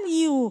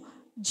value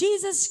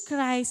Jesus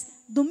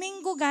Christ,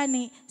 Domingo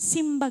gani,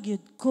 simba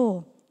gyud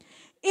ko.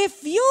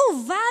 If you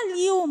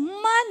value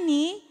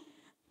money,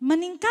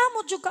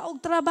 maningkamot jud ka og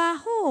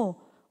trabaho.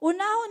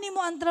 Unahon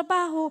nimo ang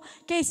trabaho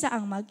kaysa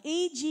ang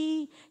mag-AG,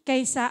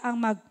 kaysa ang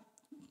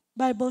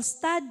mag-Bible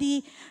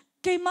study,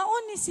 kay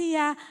mauni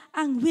siya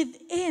ang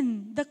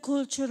within the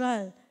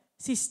cultural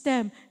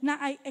system na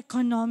ay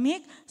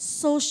economic,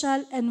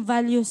 social, and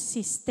value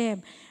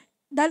system.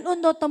 Dalon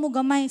daw tamo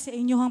gamay sa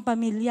inyong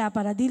pamilya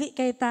para dili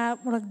kay ta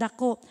murag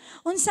dako.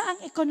 Unsa ang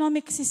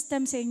economic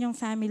system sa inyong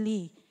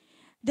family?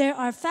 There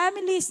are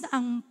families na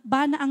ang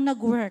bana ang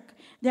nag-work.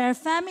 There are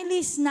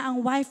families na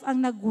ang wife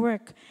ang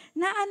nag-work.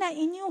 Naa na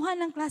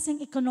inyuhan ng klaseng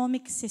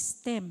economic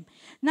system.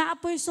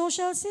 Naapoy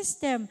social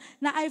system.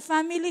 Na ay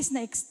families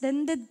na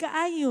extended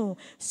kaayo.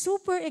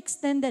 Super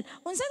extended.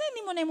 Unsa na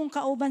nimo na imong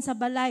kauban sa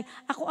balay?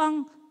 Ako ang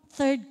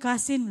third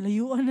cousin,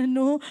 layuan na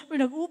no.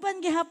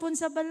 Nag-uban gihapon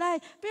sa balay.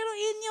 Pero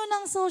inyo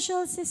ng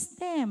social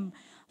system.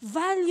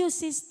 Value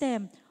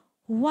system.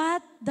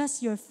 What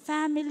does your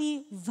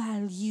family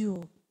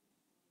value?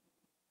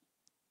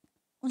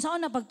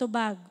 Unsaon na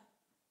pagtubag?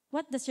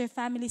 What does your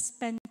family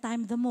spend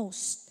time the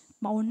most?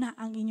 Mauna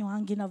ang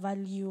inyong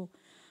gina-value.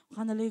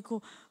 Kanalay ko,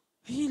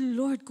 hey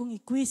Lord, kung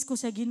i-quiz ko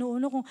sa Ginoo,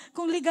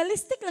 kung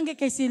legalistic lang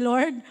kay si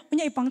Lord,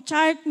 unya ipang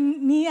chart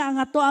niya ang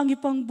ato ang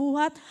ipang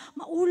buhat,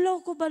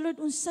 maulaw ko ba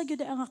Lord, unsa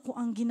gyud ang ako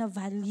ang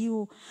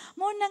gina-value.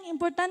 Mao nang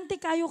importante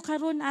kayo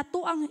karon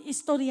ato ang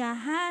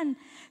istoryahan.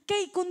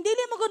 Kay kung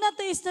dili mo gud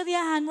nato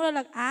istoryahan, mo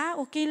lang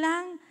okay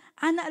lang.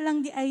 Ana lang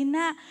di ay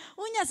na.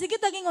 Unya, sige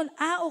tagingon,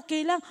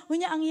 okay lang.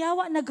 Unya, ang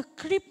yawa,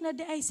 nag-creep na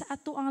di ay sa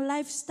ato ang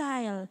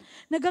lifestyle.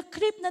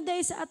 Nag-creep na di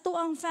ay sa ato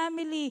ang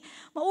family.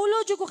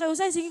 Maulo dyo ko kayo,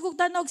 sige kong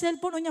tanaw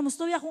cellphone, unya,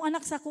 mustorya kong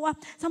anak sa kuha.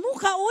 Sa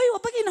mukha, uy,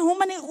 wapag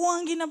inahuman ko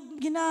ang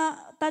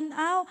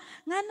ginatanaw.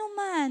 Nga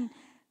naman,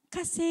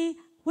 kasi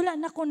wala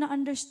na ko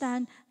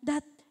na-understand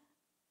that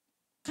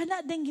kana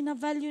din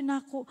gina-value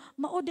na ako,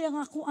 maudi ang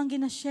ako ang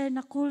gina-share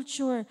na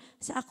culture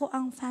sa ako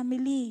ang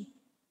family.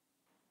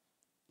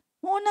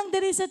 Unang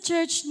diri sa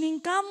church,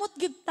 ningkamot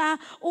gyud ta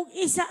og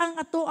isa ang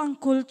ato ang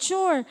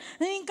culture.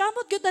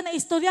 Ningkamot gyud ta na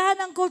istoryahan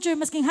ang culture,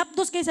 masking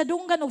hapdos kay sa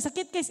dunggan og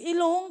sakit kay sa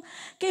ilong,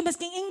 kay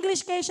masking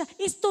English kay siya,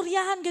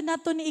 istoryahan gyud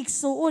nato ni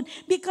igsuon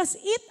because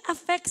it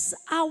affects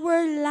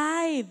our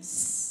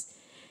lives.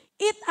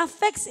 It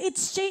affects, it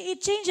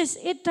changes,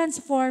 it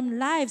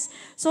transforms lives.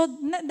 So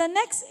the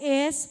next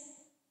is,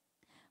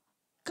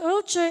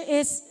 culture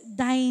is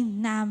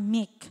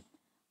dynamic.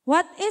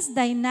 What is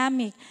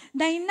dynamic?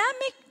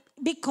 Dynamic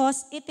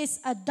because it is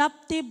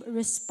adaptive,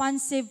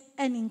 responsive,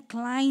 and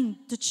inclined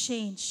to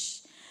change.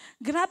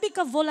 Grabe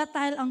ka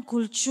volatile ang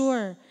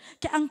culture.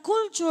 Kaya ang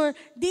culture,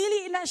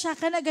 dili na siya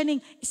ka na ganing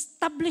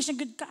establish na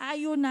good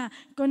kaayo na.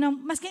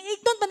 Maski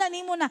igton pa na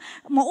nimo na,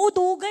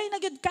 maudugay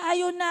na good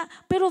kaayo na.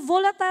 Pero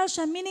volatile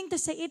siya, meaning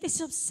to say it is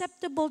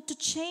susceptible to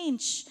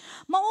change.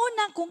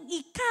 Mauna kung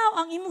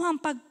ikaw ang imuhang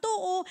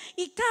pagtuo,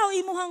 ikaw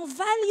imuhang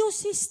value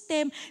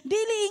system,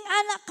 dili ing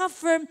anak ka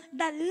firm,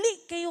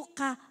 dali kayo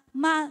ka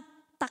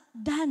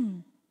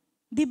takdan.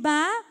 Di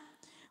ba?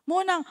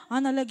 Munang,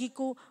 nalagi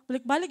ko,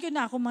 balik-balik yun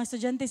na ako mga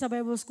estudyante sa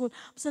Bible School.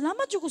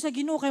 Salamat yun ko sa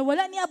Ginoo kay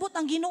wala niabot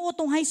ang Ginoo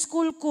tong high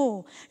school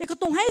ko.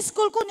 Tong high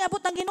school ko niabot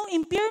ang Ginoo,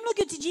 impyerno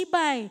yun si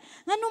Jibay.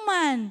 Ngano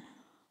man,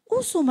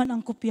 uso man ang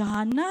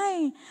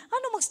kopyahanay.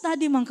 Ano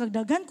mag-study man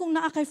kagdagan kung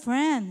naa kay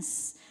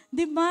friends?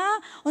 Di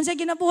ba? Unsa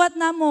ginabuhat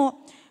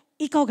namo?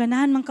 Ikaw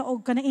ganahan man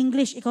kaog ka na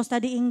English, ikaw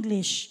study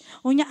English.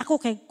 Unya ako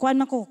kay kuan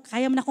man ko,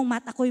 kaya man akong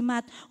math, ako'y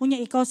math. Unya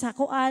ikaw sa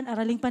kuan,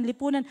 araling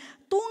panlipunan.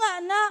 Tunga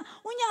na.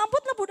 Unya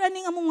ambot na pud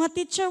aning among mga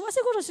teacher. Wa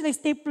siguro sila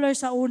stapler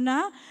sa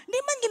una. Di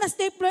man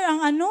gina-stapler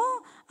ang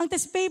ang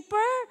test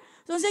paper.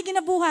 So unsay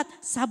ginabuhat?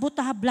 Sabot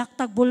ta black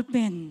tag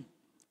ballpen.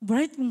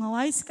 Bright mga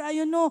wise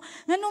kayo no.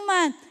 Ngano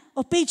man?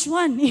 Page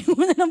 1.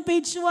 Iwan na ng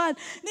page 1.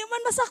 Di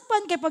man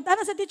masakpan kay pag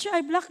ana sa teacher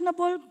ay black na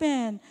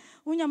ballpen.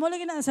 Unya mo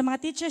lagi na sa mga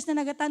teachers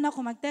na nagatanaw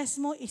ko mag-test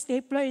mo,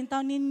 stapler in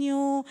town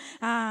ninyo,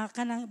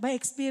 kanang by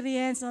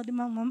experience, di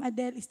Ma'am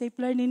Adele,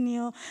 stapler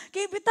ninyo.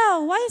 Kay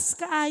bitaw, wise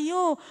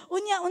kaayo.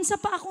 Unya unsa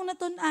pa akong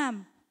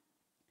natun-am?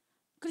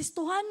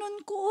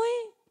 Kristohanon ko oy.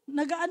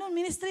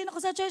 ministry na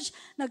ko sa church,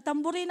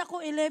 nagtamburin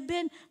ako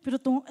 11,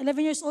 pero tong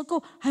 11 years old ko,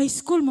 high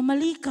school,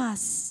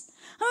 mamalikas.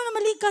 Ano na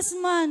malikas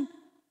man?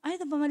 Ay,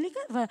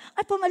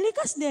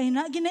 pamalikas di ay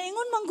na.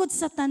 Ginaingon manggod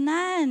sa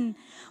tanan.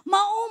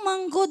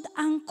 Manggod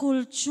ang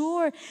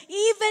culture.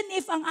 Even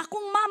if ang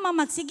akong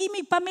mama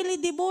magsigimig family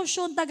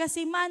devotion taga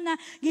simana,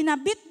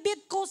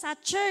 ginabit-bit ko sa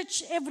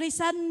church every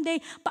Sunday,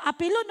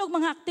 paapilon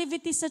og mga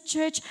activities sa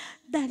church,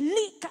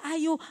 dali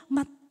kaayo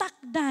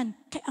matakdan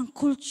kay ang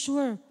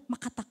culture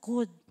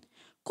makatakod.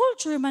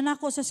 Culture man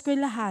ako sa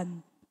eskwelahan.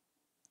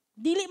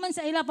 Dili man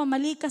sa ila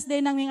pamalikas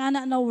din ng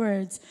anak na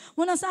words.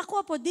 Muna sa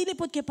ako po, dili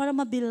po kay para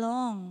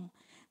mabilong.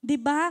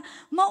 Diba?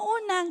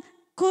 Maunang,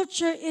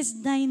 culture is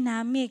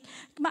dynamic.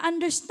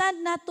 Ma-understand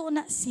nato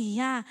na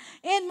siya.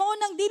 And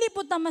maunang dili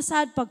po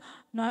tamasad pag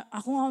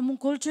ako nga mong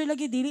culture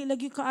lagi, dili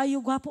lagi kaayo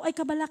gwapo, ay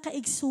kabala ka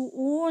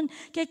igsuon.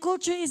 Kay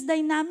culture is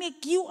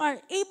dynamic. You are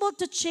able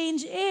to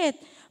change it.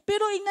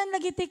 Pero ingnan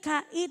lagi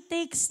ka, it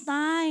takes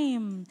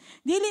time.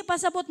 Dili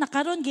pasabot na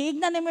karon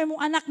giignan mo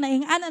imong anak na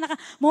ingana na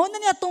mao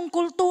na niya tong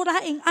kultura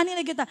ingani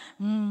na kita.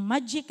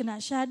 Magic na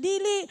siya.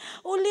 Dili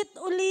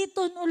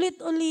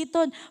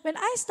ulit-uliton. When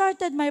I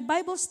started my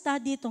Bible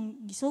study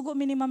tong gisugo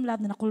minimum lab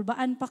na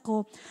nakulbaan pa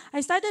ko, I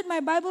started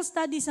my Bible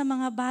study sa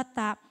mga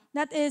bata.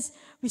 That is,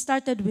 we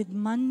started with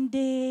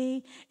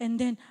Monday, and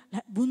then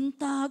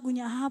buntag,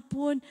 unya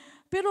hapon.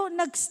 Pero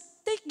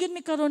nag-take yun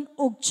mi karon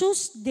og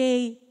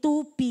Tuesday,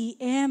 2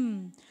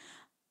 p.m.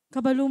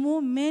 Kabalo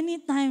mo, many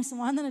times,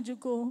 mana na dyan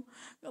ko,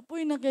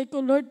 kapoy na kay ko,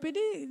 Lord,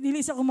 pwede,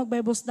 dili sa ako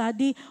mag-Bible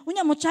study.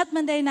 Unya mo, chat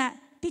man dahil na,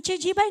 Teacher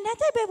G, ba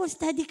natin Bible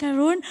study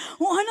karon?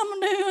 O ano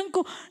man na yun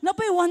ko,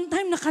 napay one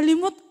time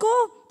nakalimot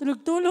ko.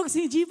 Tulog-tulog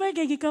si G,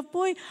 kay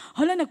Gikapoy.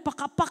 Hala,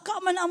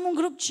 nagpaka-paka man among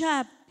group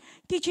chat.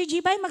 Teacher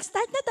G-Bay,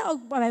 mag-start na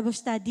taog Bible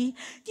study.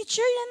 Teacher,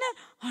 yan na.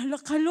 Hala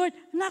ka, Lord,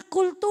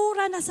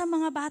 nakultura na sa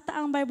mga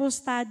bata ang Bible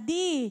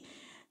study.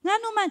 Nga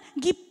naman,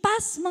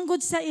 gipas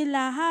manggod sa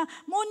ilaha.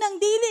 Munang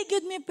dili,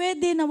 gyud mi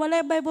pwede na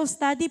wala Bible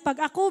study.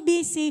 Pag ako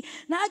busy,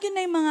 naagyon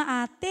na yung mga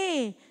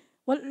ate.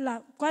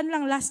 Kuan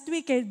lang last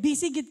week,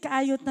 busy gyud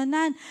kaayo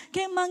tanan.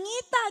 Kay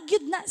mangita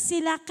gyud na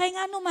sila. Kay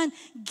nga naman,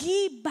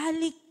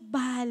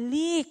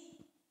 gibalik-balik.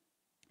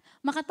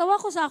 Makatawa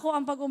ko sa ako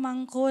ang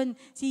pag-umangkon,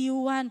 si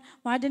Yuan.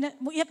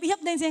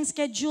 Ihap din siyang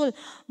schedule.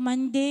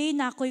 Monday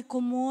na ako'y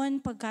kumon,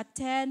 pagka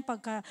 10,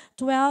 pagka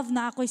 12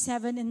 na ako'y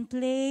 7 in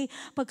play,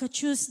 pagka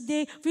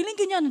Tuesday, feeling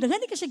ganyan,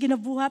 dagani ka siya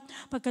ginabuhat,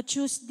 pagka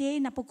Tuesday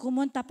na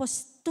pagkumon,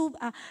 tapos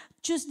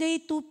Tuesday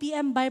 2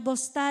 p.m. Bible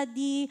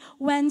study,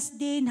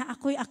 Wednesday na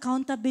ako'y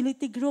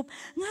accountability group.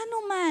 Nga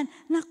naman,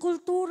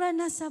 nakultura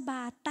na sa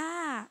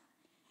bata.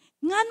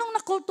 Nganong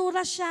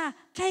nakultura siya,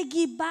 kay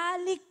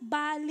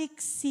gibalik-balik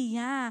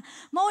siya.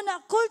 Mauna,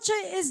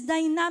 culture is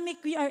dynamic.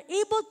 We are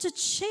able to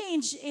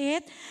change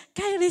it.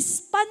 Kay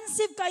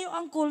responsive kayo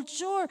ang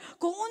culture.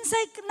 Kung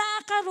unsay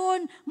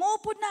naakaron,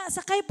 maupod na,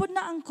 sakay pod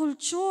na ang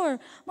culture.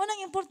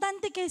 Maunang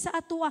importante kay sa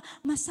atua,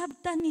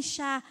 masabtan ni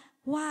siya.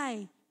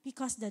 Why?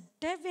 Because the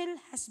devil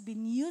has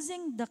been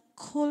using the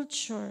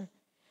culture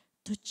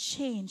to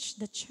change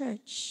the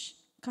church.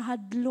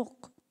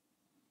 Kahadlok.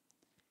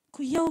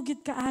 Kuyaw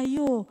gid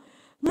kaayo.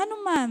 Nga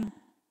naman,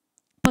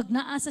 pag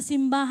naa sa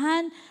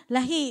simbahan,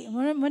 lahi.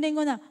 Muning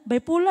ko na,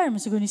 bipolar,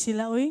 masiguro ni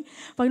sila, oy.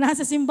 Pag naa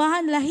sa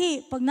simbahan,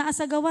 lahi. Pag naa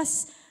sa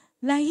gawas,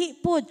 lahi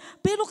pod.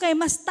 Pero kay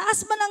mas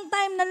taas man ang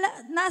time na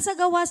nasa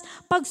gawas,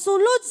 pag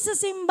sulod sa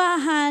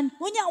simbahan,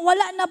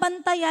 wala na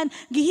bantayan,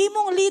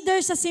 gihimong leader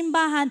sa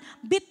simbahan,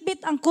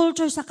 bit-bit ang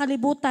culture sa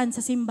kalibutan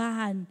sa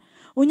simbahan.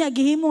 Unya,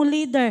 gihimong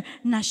leader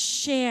na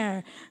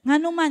share.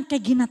 Nga naman, kay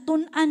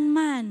ginatun-an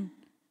man.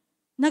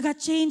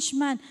 Naga-change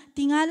man,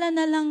 tingala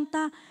na lang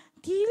ta,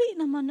 dili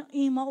naman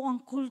imaw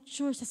ang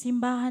culture sa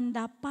simbahan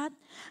dapat.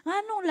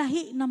 Anong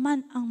lahi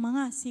naman ang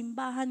mga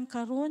simbahan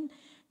karon?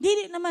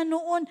 Dili naman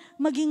noon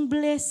maging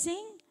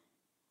blessing.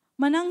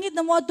 Manangit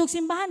na moadtog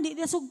simbahan, di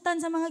sugtan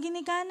sa mga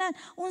ginikanan.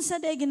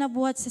 Unsa day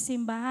ginabuhat sa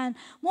simbahan.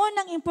 Mo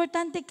nang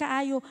importante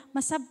kaayo,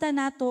 masabta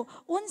nato,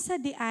 unsa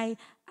di ay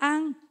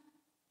ang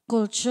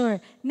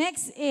culture.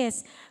 Next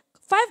is,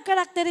 5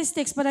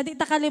 characteristics para di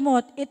ta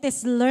kalimot. It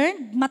is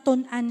learned,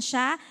 matun-an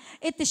siya.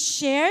 It is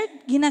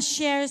shared,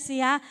 gina-share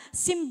siya.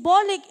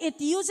 Symbolic, it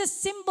uses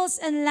symbols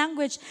and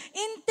language.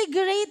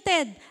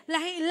 Integrated,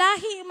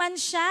 lahi-lahi man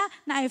siya,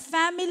 na ay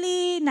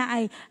family,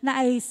 na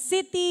ay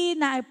city,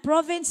 na ay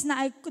province,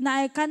 na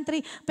ay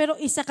country, pero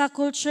isa ka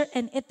culture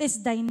and it is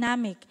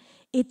dynamic.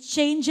 It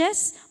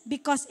changes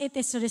because it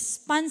is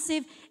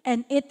responsive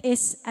and it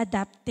is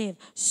adaptive.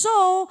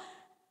 So,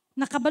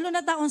 nakabalo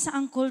na taon sa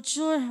ang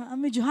culture.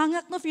 Medyo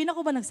hangak no, fina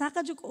ko ba,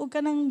 nagsakad yung ka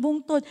ng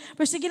bungtod.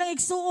 Pero sige lang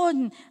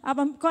igsuon.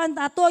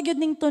 Ato agad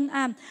ning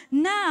tunam.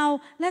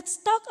 Now,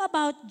 let's talk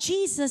about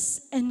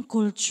Jesus and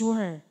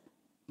culture.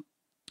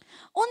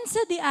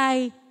 Unsa di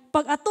ay,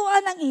 pag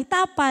atuan ang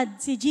itapad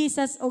si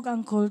Jesus o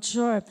ang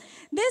culture.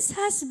 This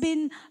has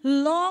been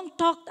long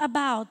talked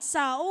about.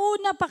 Sa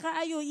una pa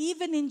kaayo,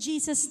 even in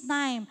Jesus'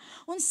 time.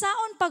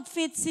 Unsaon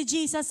pag-fit si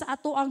Jesus sa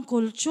ato ang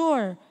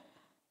culture?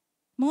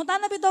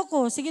 Mangutana bitaw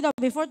ko, sige daw,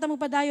 before ta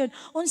magpadayon,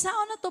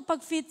 unsaon na to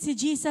pag-fit si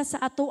Jesus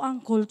sa ato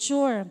ang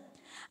culture?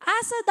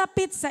 Asa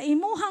dapit sa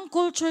imuhang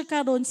culture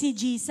karon si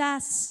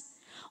Jesus?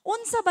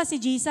 Unsa ba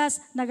si Jesus?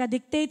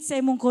 Naga-dictate sa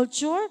imong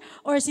culture?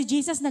 Or si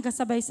Jesus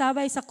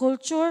nagasabay-sabay sa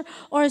culture?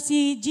 Or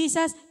si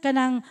Jesus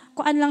kanang,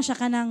 kuan lang siya,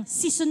 kanang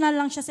seasonal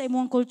lang siya sa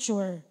imong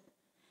culture?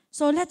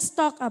 So let's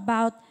talk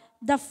about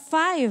the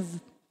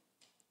 5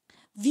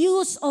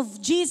 views of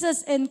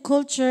Jesus and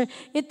culture.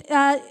 It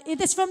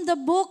is from the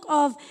book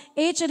of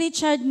H.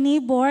 Richard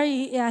Niebuhr.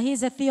 He's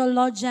a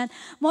theologian.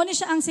 Mo ni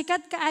siya ang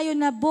sikat kaayo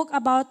na book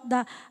about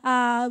the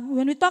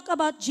when we talk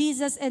about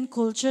Jesus and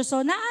culture.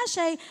 So naa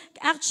siya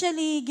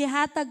actually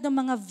gihatag ng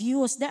mga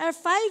views. There are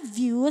 5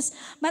 views,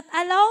 but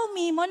allow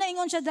me, mo na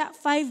ingon siya that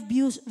 5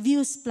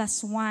 views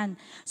plus 1.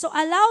 So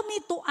allow me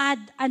to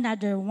add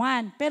another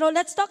one. Pero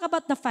let's talk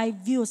about the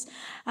 5 views.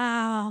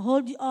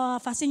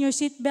 Fasten your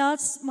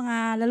seatbelts,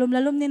 mga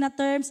lalom-lalom ni na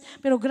terms,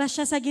 pero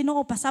grasya sa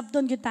Ginoo,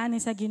 pasabton gyud tani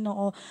sa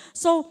Ginoo.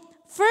 So,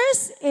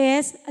 first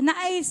is,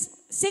 naay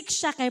 6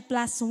 siya kay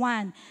plus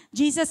 1.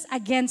 Jesus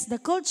against the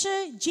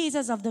culture,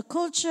 Jesus of the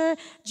culture,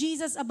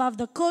 Jesus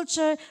above the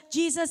culture,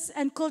 Jesus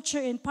and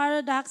culture in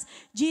paradox,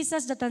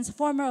 Jesus the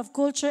transformer of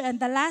culture, and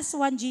the last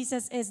one,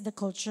 Jesus is the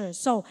culture.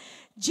 So,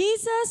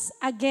 Jesus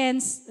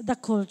against the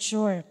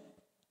culture.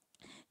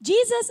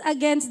 Jesus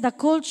against the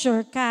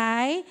culture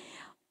kay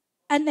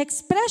an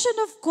expression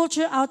of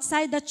culture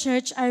outside the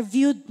church are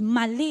viewed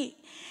mali.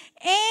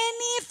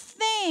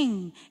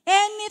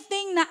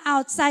 Anything na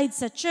outside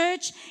sa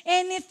church,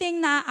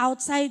 anything na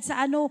outside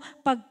sa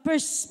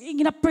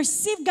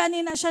perceive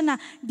ganin na siya na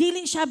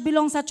dili siya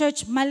belong sa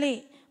church,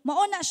 mali.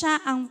 Mauna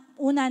siya ang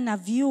una na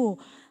view.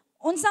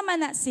 Unsa man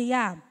na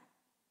siya?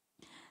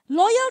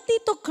 Loyalty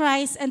to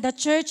Christ and the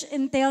church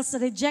entails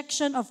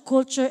rejection of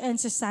culture and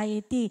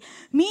society.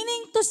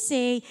 Meaning to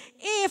say,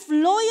 if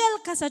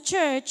loyal ka sa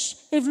church,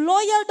 if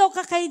loyal daw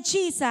ka kay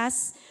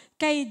Jesus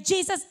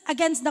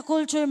against the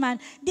culture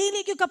man,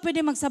 dili ka pwede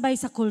magsabay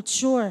sa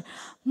culture.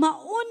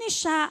 Mauni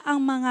siya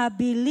ang mga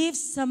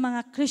beliefs sa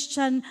mga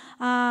Christian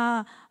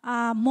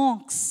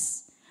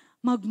monks.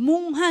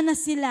 Magmungha na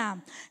sila.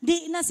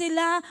 Di na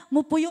sila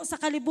mupuyo sa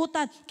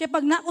kalibutan. Kaya pag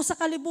nako sa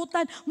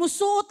kalibutan,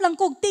 musuot lang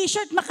kog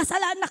t-shirt,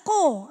 makasalaan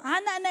ako.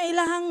 Ana na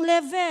ilahang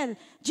level.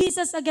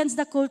 Jesus against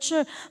the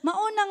culture.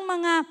 Maunang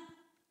mga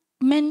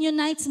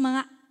Mennonites,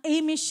 mga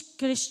Amish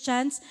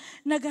Christians,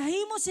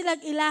 naghahimo sila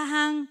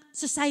ilahang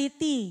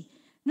society.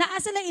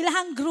 Naa silang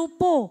ilahang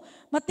grupo.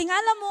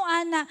 Matingala mo,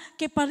 ana,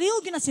 kay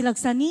pariho na silag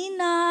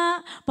sanina,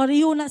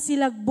 pariho na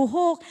silag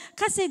buhok,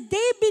 kasi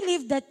they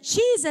believe that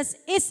Jesus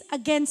is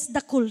against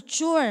the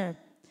culture.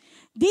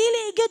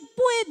 Dili gud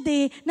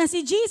pwede na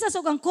si Jesus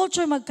o ang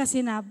culture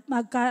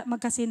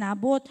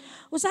magkasinabot.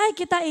 Usahay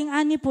kita ing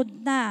anipod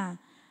na.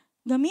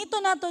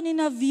 Gamito nato ni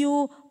na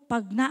view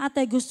pag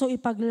naatay gusto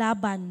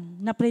ipaglaban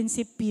na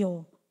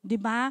prinsipyo. Di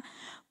ba?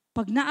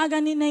 Pag naaga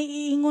ni na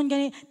iingon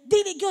gani,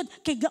 dili gyud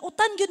kay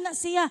gautan gyud na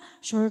siya.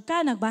 Sure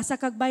ka, nagbasa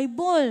kag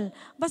Bible.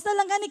 Basta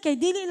lang gani kay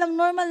dili lang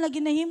normal na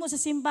ginahimo sa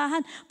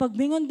simbahan. Pag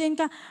mingon din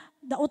ka,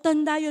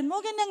 dautan dayon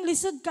mo ganang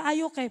lisod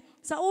kaayo kay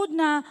saud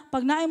na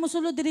pag naay mo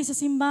sulod diri sa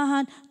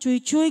simbahan,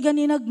 chuy-chuy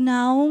gani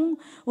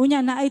nagnaong, unya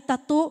naay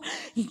tato,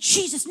 in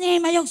Jesus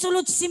name ayog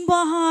sulod sa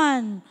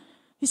simbahan.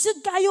 Lisod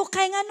kaayo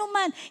kay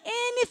nganuman,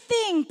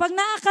 anything pag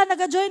naa ka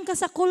naga-join ka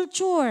sa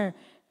culture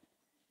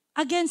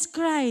against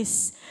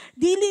Christ.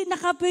 Dili na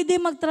ka pwede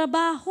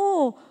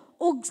magtrabaho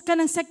o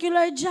kanang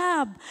secular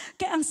job.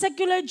 Kaya ang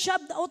secular job,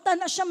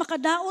 dautan na siya,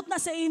 makadaot na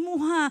sa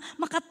imuha,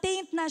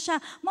 makataint na siya.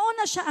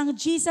 Mauna siya ang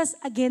Jesus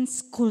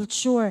against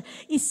culture.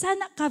 Isa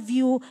na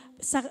ka-view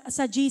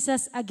sa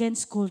Jesus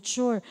against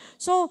culture.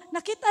 So,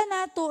 nakita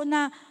nato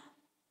na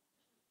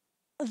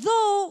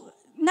though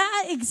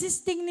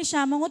na-existing ni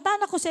siya,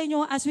 mangutana ko sa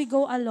inyo as we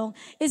go along,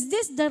 is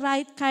this the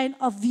right kind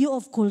of view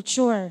of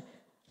culture?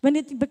 When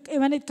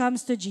it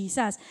comes to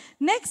Jesus.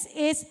 Next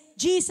is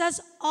Jesus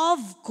of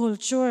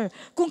culture.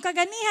 Kung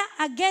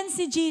kaganiha against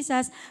si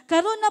Jesus,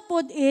 karon na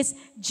pod is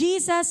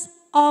Jesus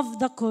of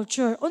the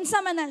culture.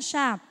 Unsa man na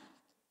siya?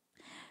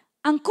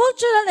 Ang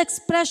cultural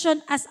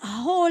expression as a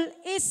whole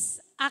is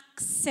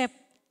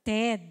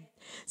accepted.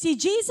 Si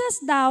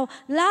Jesus daw,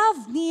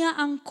 love niya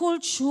ang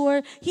culture.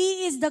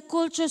 He is the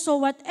culture.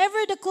 So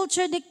whatever the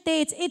culture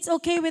dictates, it's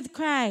okay with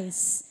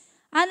Christ.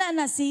 Ana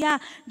na siya.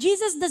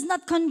 Jesus does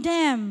not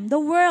condemn the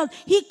world.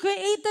 He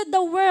created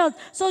the world.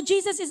 So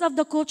Jesus is of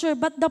the culture.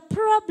 But the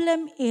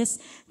problem is,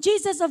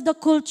 Jesus of the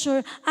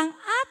culture, ang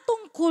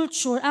atong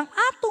culture, ang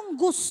atong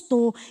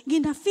gusto,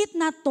 ginafit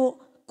nato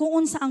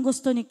kung unsa ang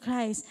gusto ni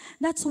Christ.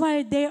 That's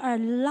why there are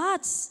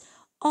lots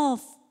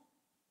of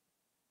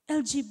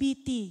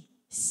LGBT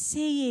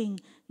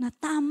saying na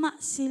tama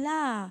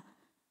sila.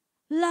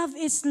 Love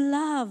is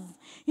love.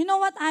 You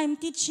know what I'm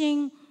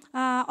teaching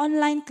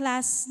online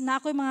class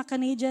na ako yung mga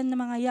Canadian na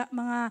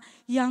mga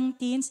young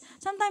teens.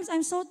 Sometimes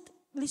I'm so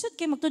lisod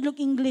kay magtudlog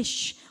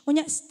English.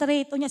 Unya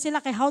straight, unya sila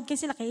kay hawd kay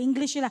sila kay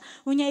English sila.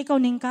 Unya ikaw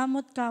ning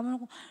kamot ka.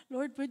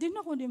 Lord, pwede na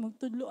ko di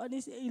magtudlo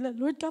ani sa ila.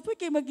 Lord, kapoy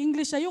kay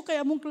mag-English sayo kay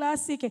among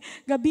klase kay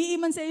gabi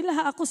man sa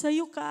ila ako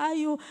sayo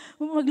kaayo.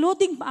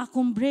 Magloading pa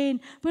akong brain.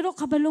 Pero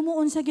kabalo mo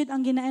unsa gyud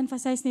ang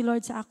gina-emphasize ni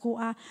Lord sa ako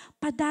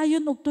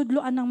padayon og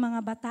tudloan ng mga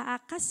bata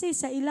kasi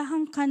sa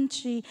ilahang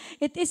country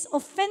it is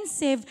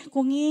offensive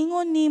kung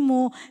iingon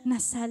nimo na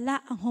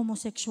sala ang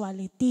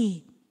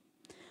homosexuality.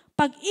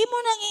 Pag imo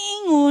nang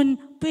iingon,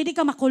 pwede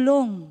ka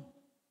makulong.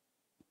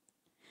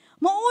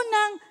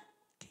 Maunang,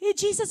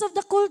 Jesus of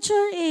the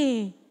culture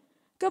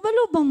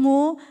Kabalo ba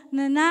mo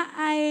na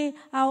naay,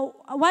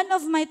 one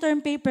of my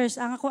term papers,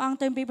 ang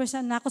term papers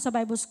na ako sa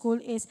Bible School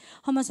is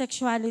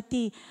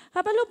homosexuality.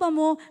 Kabalo ba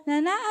mo na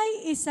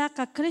naay isa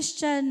ka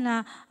Christian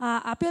na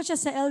appeal siya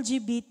sa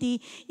LGBT,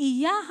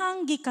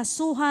 iyahang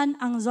gikasuhan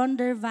ang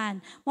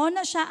Zondervan. Mao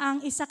na siya ang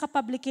isa ka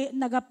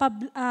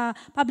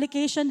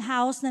publication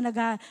house na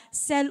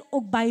naga-sell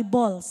og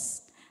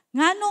Bibles.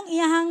 Nganong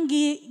iyang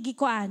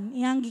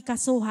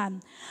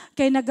gikasuhan.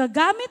 Kay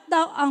nagagamit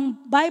daw ang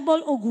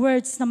Bible og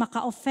words na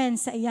maka-offend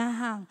sa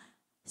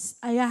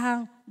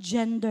iyahang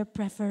gender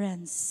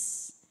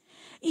preference.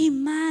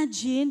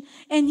 Imagine,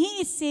 and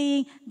he is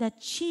saying that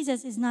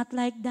Jesus is not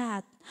like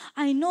that.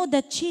 I know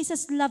that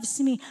Jesus loves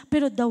me,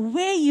 pero the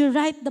way you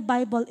write the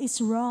Bible is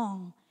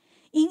wrong.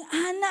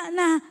 Ing-ana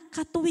na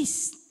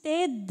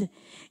katwisted.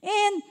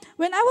 And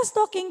when I was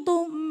talking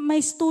to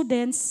my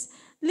students,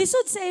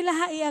 lisod sa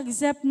ilaha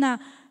i-accept na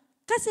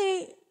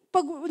kasi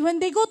when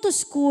they go to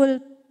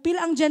school,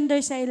 pila ang gender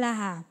sa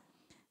ilaha?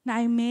 Na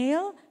ay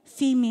male,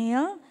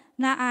 female,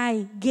 na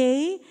ay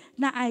gay,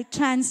 na ay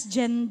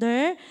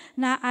transgender,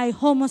 na ay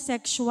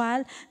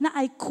homosexual, na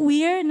ay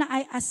queer, na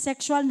ay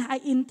asexual, na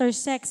ay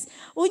intersex.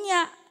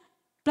 Unya,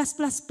 plus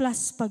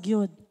pag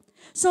yun.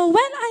 So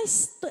when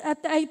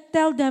I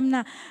tell them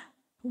na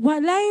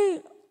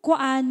walay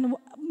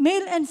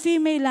male and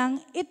female lang,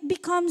 it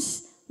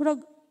becomes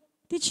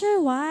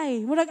teacher, why?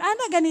 Murag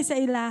ana gani sa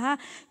ilaha.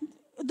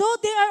 Though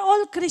they are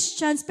all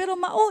Christians, pero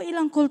mao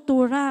ilang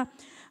kultura.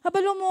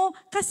 Kabalo mo,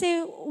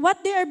 kasi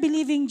what they are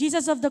believing,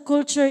 Jesus of the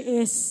culture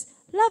is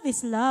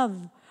love.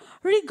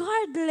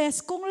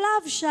 Regardless kung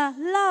love siya,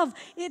 love.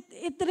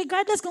 It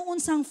regardless kung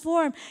unsang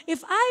form.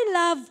 If I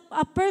love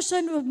a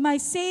person with my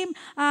same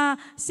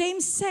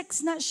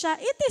sex na siya,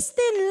 it is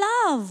still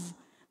love.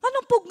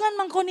 Anong pugnan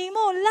man ko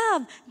nimo?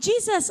 Love.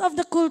 Jesus of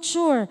the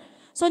culture.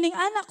 So ning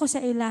anak ko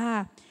sa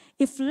ilaha,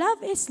 if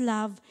love is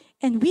love,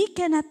 and we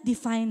cannot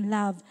define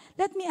love,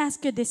 let me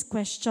ask you this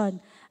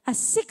question. A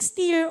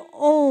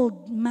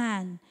 60-year-old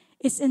man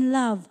is in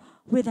love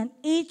with an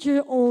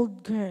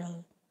 8-year-old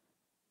girl,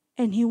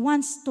 and he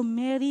wants to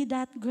marry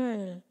that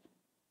girl.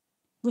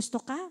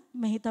 Gusto ka?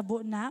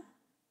 Mahitabo na?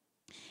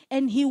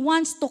 And he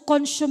wants to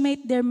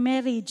consummate their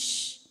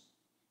marriage.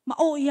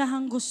 Mao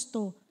iyahang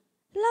gusto.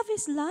 Love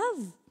is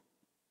love.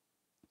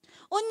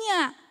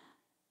 Unya,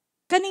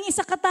 kaning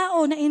isa ka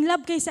tao na in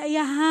love kay sa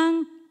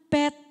iyahang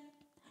pet,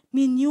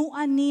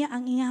 minyuan niya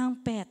ang iyang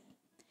pet,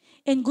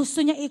 and gusto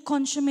niya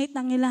i-consummate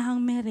ang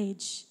ilahang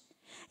marriage.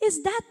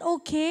 Is that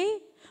okay?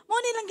 Mao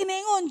nilang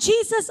ginaingon,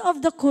 Jesus of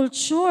the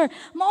culture.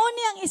 Mao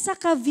niyang isa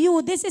ka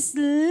view. This is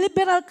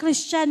liberal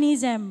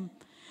Christianism.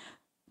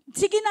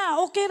 Sige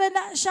na, okay ra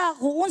na siya.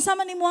 Kung unsa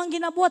man imo ang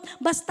ginabuhat,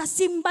 basta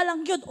simba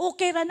lang yun,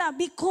 okay ra na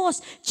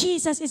because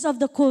Jesus is of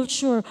the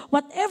culture.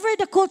 Whatever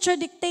the culture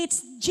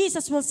dictates,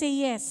 Jesus will say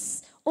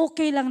yes.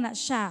 Okay lang na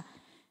siya.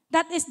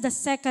 That is the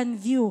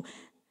second view.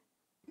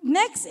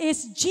 Next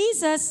is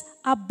Jesus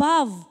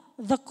above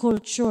the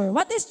culture.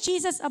 What is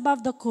Jesus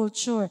above the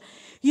culture?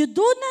 You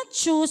do not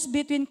choose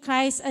between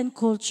Christ and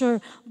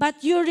culture,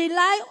 but you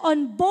rely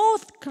on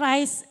both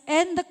Christ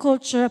and the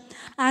culture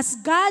as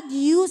God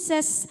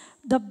uses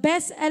the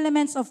best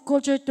elements of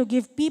culture to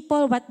give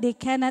people what they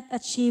cannot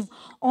achieve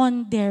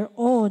on their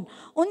own.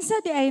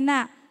 Unsa di ay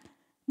na.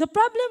 The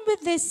problem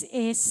with this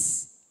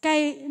is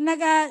kay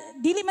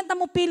dili man ta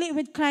mo pili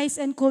with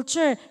Christ and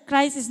culture.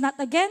 Christ is not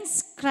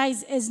against,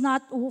 Christ is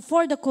not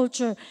for the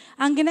culture.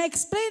 Ang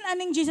gina-explain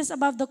aning Jesus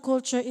above the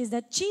culture is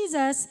that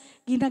Jesus,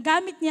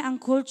 ginagamit niya ang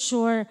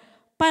culture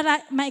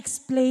para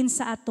ma-explain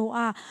sa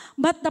atoa.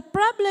 But the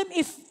problem,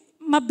 if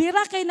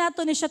mabira kay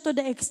nato ni siya to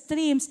the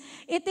extremes,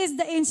 it is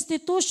the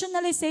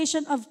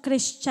institutionalization of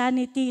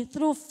Christianity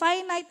through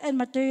finite and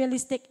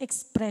materialistic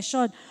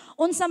expression.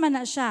 Unsa man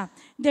na siya?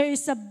 There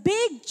is a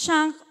big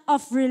chunk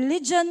of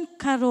religion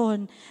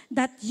karon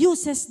that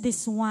uses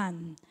this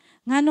one.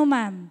 Ngano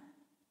ma'am?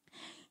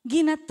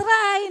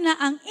 Ginatry na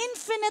ang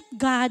infinite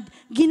God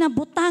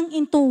ginabutang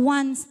into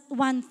one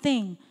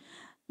thing.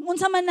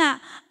 Unsa man na,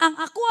 ang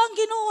ako ang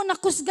Ginoo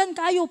nakusgan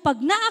kayo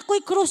pag na ako'y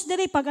cross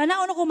diri, pag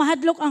anaon ako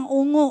mahadlok ang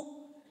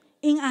ungo.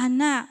 Ing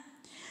ana.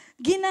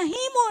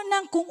 Ginahimo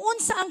nang kung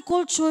unsa ang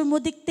culture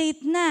mo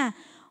dictate na.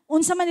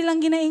 Unsa man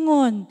nilang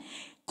ginaingon.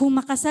 Kung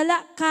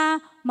makasala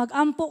ka,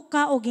 magampo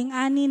ka og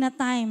ing-ani na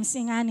times,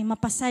 ing-ani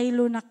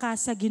mapasaylo na ka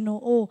sa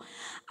Ginoo.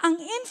 Ang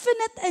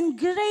infinite and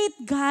great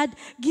God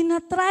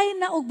ginatry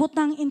na og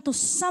butang into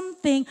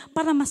something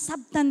para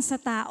masabtan sa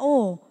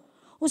tao.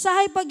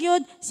 Usahay pag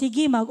yun,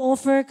 sige,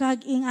 mag-offer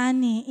kag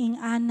ing-ani,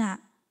 ing-ana.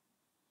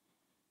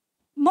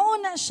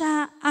 Mauna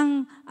siya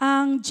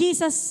ang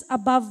Jesus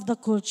above the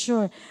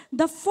culture.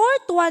 The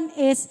fourth one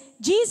is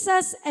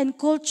Jesus and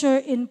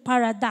culture in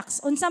paradox.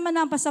 Unsa man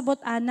ang pasabot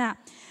ana?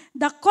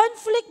 The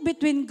conflict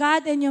between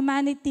God and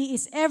humanity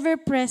is ever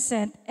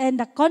present, and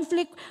the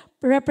conflict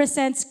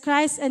represents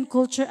Christ and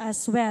culture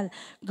as well.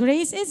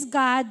 Grace is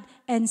God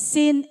and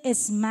sin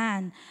is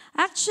man.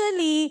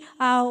 Actually,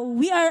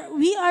 we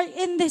are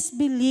in this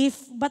belief,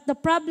 but the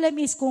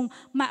problem is kung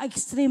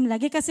ma-extreme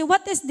lagi. Kasi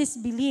what is this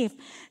belief?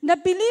 The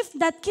belief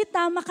that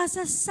kita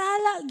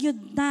makasasala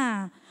gyud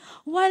na.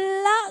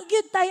 Wala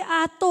gyud tay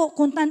ato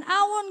kung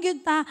tan-awon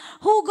gyud ta,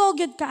 hugaw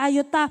gyud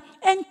kaayo ta.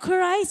 And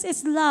Christ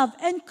is love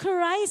and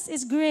Christ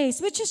is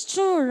grace, which is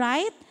true,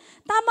 right?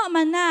 Tama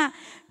man na.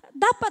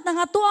 Dapat ang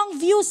ato ang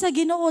view sa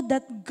Ginoo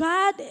that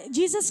God,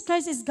 Jesus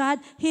Christ is God,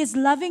 He is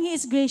loving, He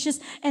is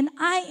gracious, and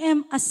I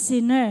am a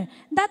sinner.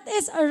 That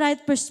is a right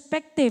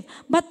perspective.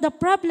 But the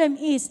problem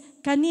is,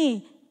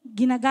 kani,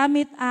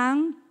 ginagamit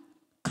ang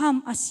come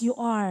as you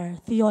are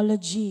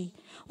theology.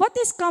 What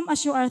is come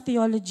as you are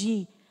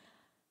theology?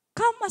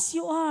 Come as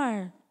you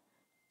are.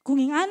 Kung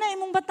ingana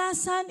imong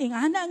batasan,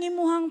 ingana ang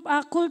imuhang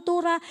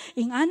kultura,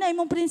 ingana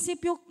imong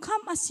prinsipyo,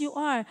 come as you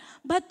are.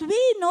 But we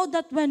know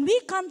that when we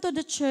come to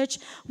the church,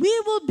 we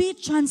will be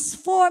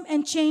transformed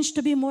and changed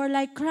to be more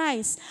like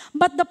Christ.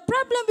 But the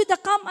problem with the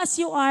come as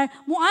you are,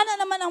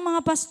 muana naman ang mga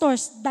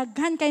pastors,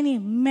 daghan kay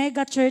ni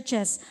mega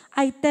churches.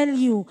 I tell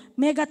you,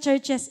 mega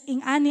churches,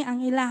 ingani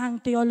ang ilahang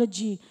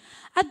theology.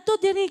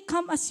 Adto diri,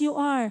 come as you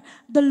are.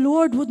 The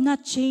Lord would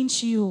not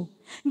change you.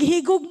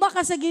 Gihigugma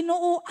ka sa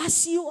Ginoo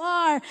as you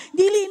are.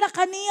 Dili na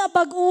kaniya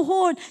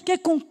bag-uhon. Kaya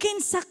kung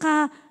kinsa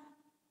ka,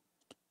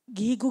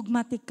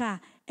 gihigugmati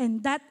ka. And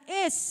that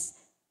is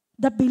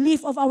the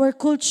belief of our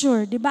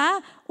culture. Di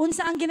ba?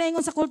 Unsa ang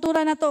ginaingon sa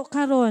kultura na to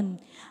karon?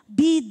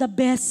 Be the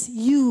best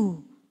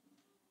you.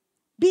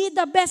 Be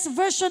the best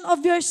version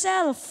of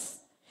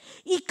yourself.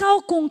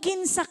 Ikaw kung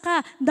kinsa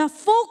ka, the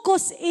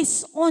focus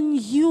is on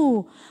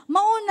you.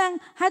 Maunang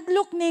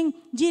hadlok ning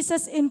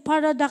Jesus in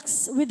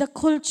paradox with the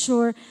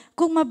culture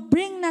kung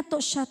mabring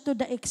nato siya to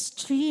the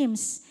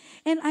extremes.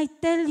 And I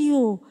tell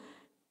you,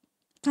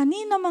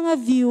 kanina mga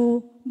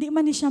view, di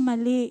man ni siya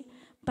mali.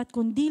 But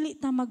kung dili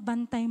ta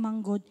magbantay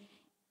manggod,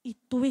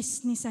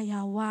 itwist ni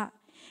sayawa.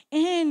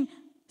 And,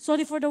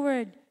 sorry for the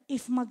word,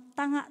 if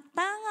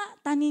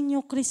magtanga-tanga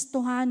taninyo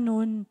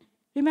Kristohanon,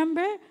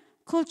 remember,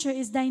 culture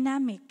is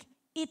dynamic.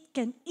 It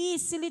can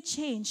easily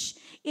change.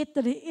 It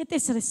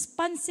is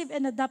responsive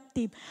and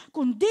adaptive.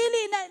 Kung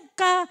dili na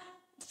ka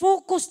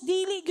focus,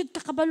 dili gyud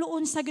ka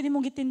kabaluon sa gyud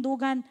imong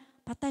gitindugan,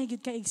 patay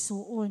gyud ka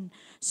igsuon.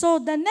 So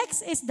the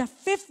next is the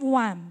fifth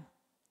one.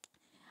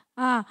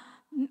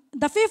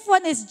 The fifth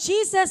one is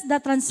Jesus, the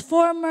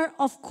transformer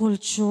of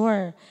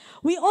culture.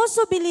 We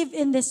also believe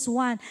in this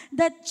one,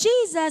 that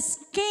Jesus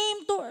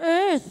came to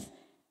earth.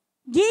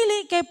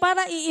 Dili kay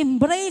para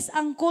i-embrace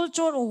ang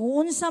culture o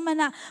unsa man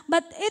na,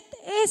 but it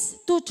is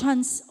to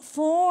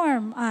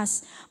transform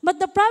us. But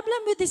the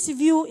problem with this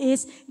view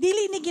is,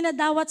 dili ni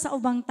ginadawat sa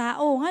ubang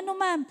tao. Ngano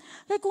ma'am?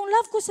 Kay kung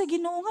love ko sa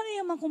Ginoo, ngano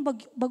yaman kung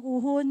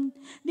baguhon?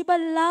 Di ba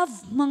love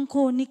man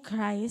ko ni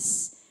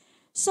Christ?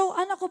 So,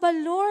 anak ko ba,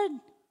 Lord,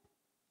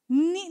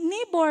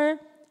 Nibor,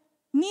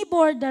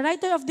 the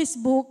writer of this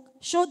book,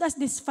 showed us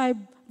these 5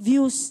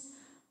 views.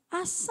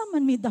 Asa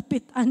man mi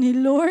dapit ani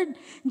Lord,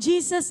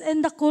 Jesus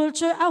and the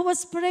culture. I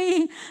was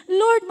praying,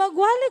 Lord,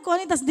 magwali ko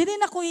ani, tas dili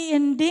na ko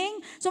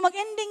i-ending. So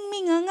mag-ending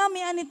mi nga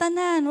mi ani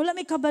tanan, wala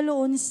mi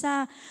kabaloon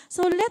sa.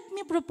 So let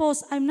me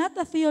propose, I'm not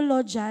a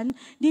theologian,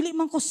 dili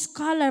man ko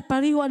scholar,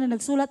 pariho na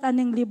nagsulat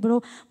aning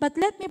libro, but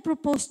let me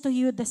propose to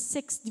you the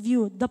 6th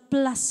view, the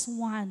plus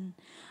one.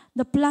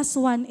 The plus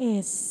one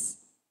is,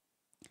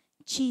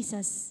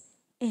 Jesus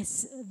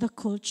is the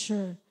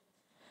culture.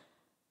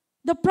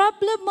 The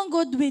problem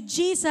manggod with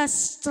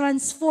Jesus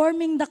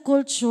transforming the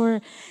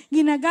culture,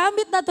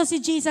 ginagamit na to si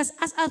Jesus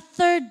as a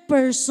third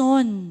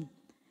person.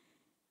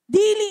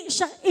 Dili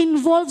siya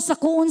involved sa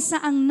kung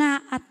sa ang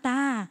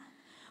naata.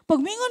 Pag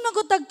mingon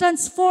magutag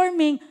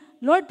transforming,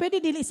 Lord,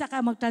 pwede dili sa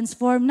ka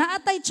mag-transform.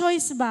 Naatay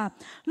choice ba?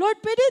 Lord,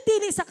 pwede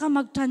dili sa ka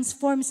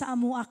mag-transform sa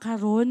amua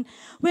karon.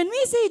 When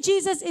we say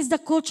Jesus is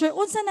the culture,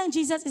 unsa nang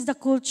Jesus is the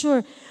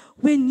culture?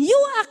 When you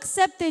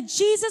accepted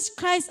Jesus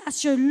Christ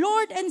as your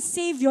Lord and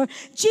Savior,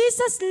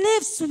 Jesus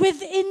lives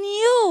within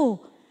you.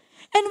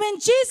 And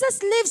when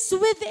Jesus lives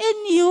within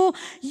you,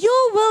 you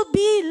will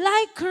be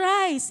like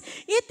Christ.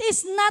 It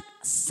is not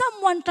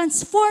someone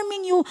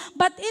transforming you,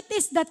 but it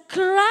is that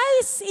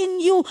Christ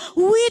in you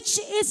which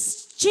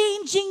is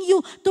changing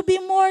you to be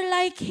more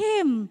like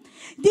Him.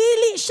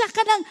 Dili siya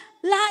kanang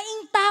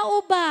laing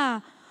tao ba?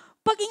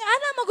 Pag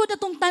ingana magod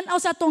atong tan-aw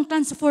sa atong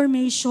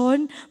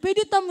transformation,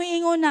 pwede ta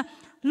moingon na,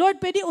 Lord,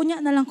 pwede unya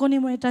na lang ko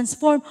nimo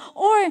i-transform.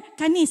 Or,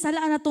 kani,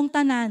 salaan na tong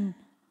tanan.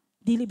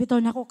 Dili bitaw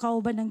na ko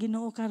kauban ng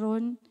Ginoo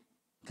karon.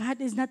 God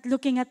is not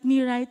looking at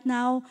me right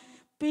now.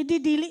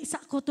 Pwede dili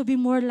sa ako to be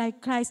more like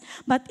Christ.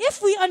 But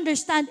if we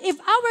understand, if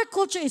our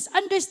culture is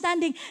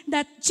understanding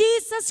that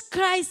Jesus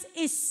Christ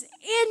is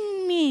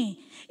in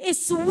me,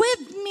 is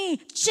with me,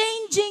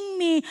 changing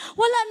me,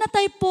 wala na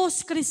tayo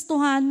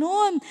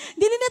post-Kristohanon.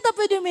 Dili na tayo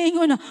pwede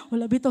maingon na,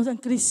 wala bitaw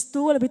ang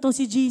Kristo, wala bitaw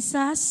si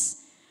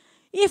Jesus.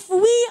 If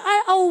we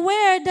are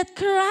aware that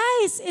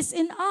Christ is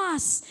in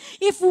us,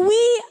 if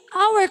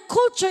our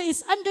culture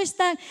is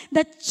understand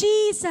that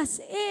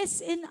Jesus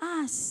is in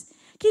us,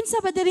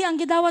 kinsa ba diri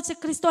ang gidawat si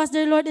Kristo as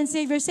their Lord and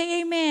Savior?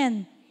 Say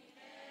amen.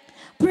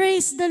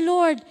 Praise the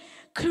Lord.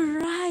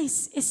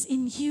 Christ is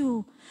in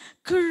you.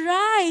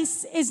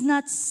 Christ is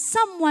not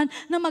someone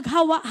na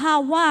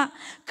maghawa-hawa.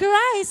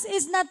 Christ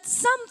is not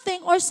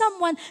something or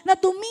someone na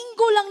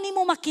Domingo lang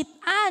nimo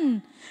makitaan.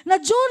 Na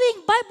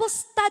during Bible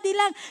study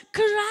lang,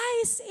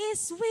 Christ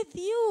is with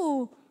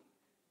you.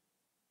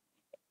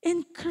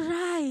 In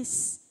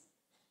Christ,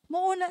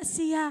 mauna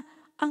siya,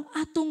 ang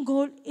atong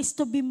goal is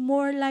to be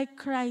more like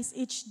Christ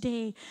each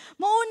day.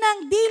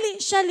 Maunang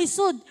dili siya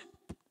lisod.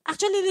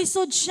 Actually,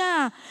 lisod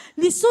siya.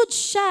 Lisod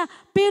siya.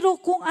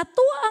 Pero kung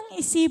ato ang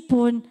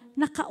isipon,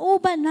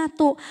 nakauban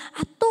nato,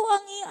 ato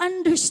ang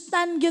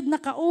i-understand yun,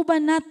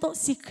 nakauban nato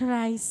si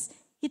Christ,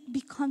 it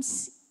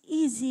becomes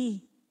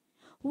easy.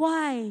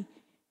 Why?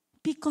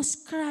 Because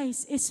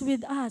Christ is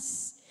with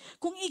us.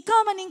 Kung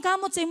ikaw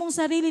maningkamot sa imong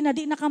sarili na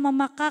di na ka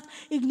mamakak,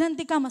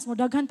 ignanti ka, mas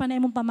modaghan pa na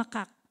imong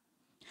pamakak.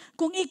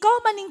 Kung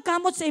ikaw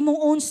maningkamot sa imong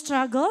own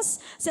struggles,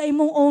 sa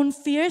imong own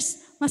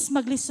fears, mas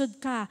maglisod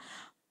ka.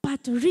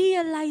 But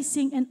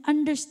realizing and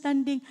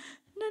understanding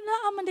na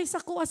naaman day sa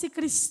kuha si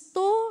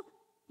Kristo,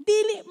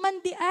 dili man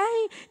di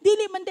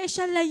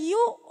siya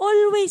layo,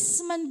 always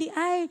man di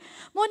ay.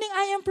 Morning,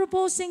 I am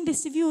proposing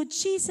this view,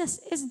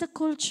 Jesus is the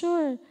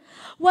culture.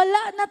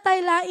 Wala na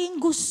tayo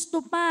laing gusto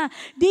pa.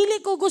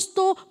 Dili ko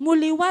gusto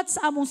muliwat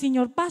sa among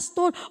senior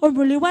pastor or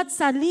muliwat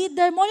sa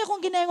leader. Mo yung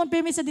kung ginayon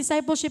permi sa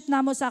discipleship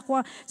namo sa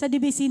ako sa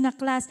DBC na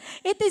class.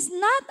 It is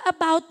not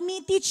about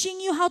me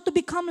teaching you how to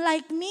become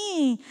like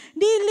me.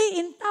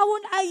 Dili in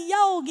tawon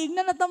ayaw.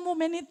 Gignan na mo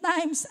many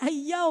times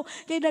ayaw.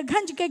 Kay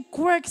daghan kay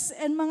quirks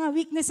and mga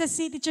weaknesses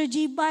si Teacher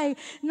G-Bay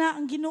na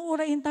ang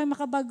ginuura in tayo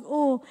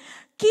makabag-o.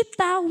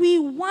 Kita,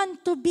 we want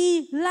to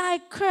be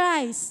like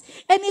Christ.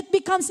 And it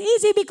becomes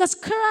easy because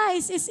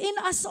Christ is in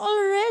us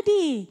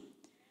already.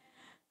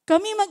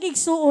 Kami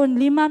mag-igsuon,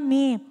 5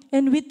 mi.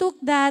 And we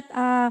took that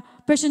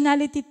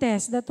personality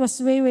test. That was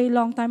way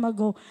long time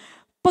ago.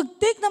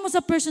 Pag-take na mo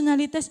sa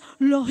personality test,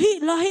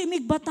 lahi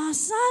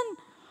migbatasan.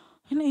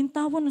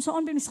 Hinaintawan,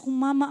 saan ba sa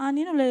kong mama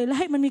ani,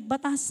 lahi man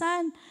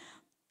migbatasan.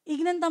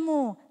 Ignanta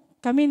mo,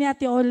 kami ni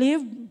Ate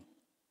Olive,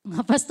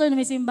 mga pastor na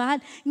may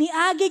simbahan,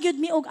 niagi gyud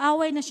mi og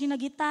away na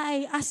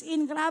sinagitay, as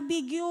in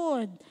grabe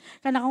gyud.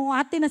 Kana kung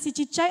ate na si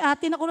Chichay,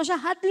 ate na ko na siya,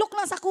 hadlok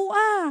na sa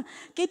kuha.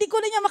 Kay di ko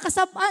na niya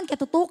makasab-an, kay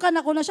tutukan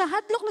na ko na siya,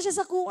 hadlok na siya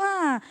sa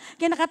kuha.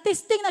 Kay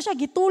nakatesting na siya,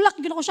 gitulak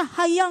gyud ko siya,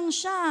 hayang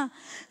siya.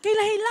 Kay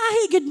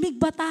lahi-lahi gyud mig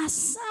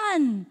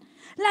batasan.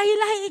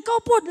 Lahi-lahi ikaw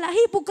pod,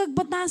 lahi pud kag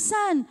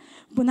batasan.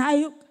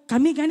 Bunayo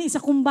kami gani sa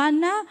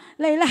kumbana,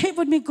 lahi-lahi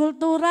pod mi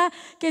kultura,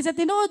 kaysa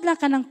tinuod lang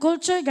kanang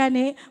culture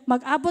gani,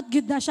 mag-abot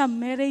gyud na siya,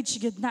 marriage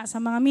gyud na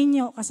sa mga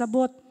minyo,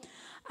 kasabot.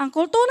 Ang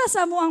kultura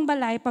sa amuang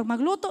balay, pag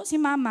magluto si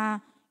mama,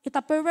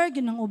 itaperware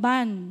gyud ng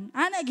uban.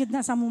 Ana gyud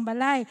na sa among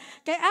balay.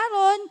 Kay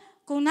aron,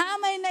 kung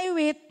naamay na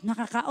iwit,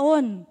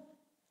 nakakaon.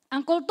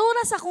 Ang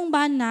kultura sa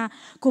kumbana,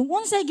 kung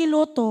unsay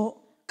giluto,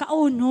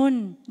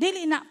 kaunon.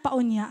 Dili na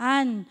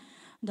paunyaan.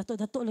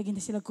 Dato-dato lagi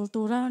na sila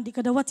kultura. Di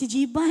kadawat si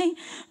Jibay.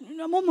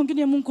 Mo,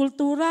 magiging mong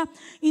kultura.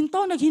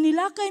 Intaw,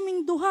 naghinilakay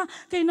ming duha.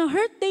 Kay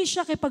na-hurt day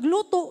siya. Kay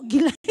pagluto,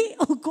 gilahi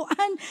o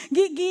kuan.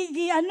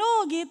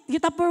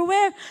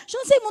 Tupperware.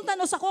 Siya say mong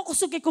tanaw sa ko.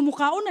 Kusog kay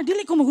kumukaon na.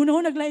 Dili ko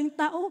magunahon naglaing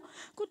tao.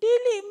 Kung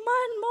dili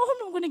man,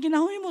 mo kung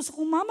naginahoy mo sa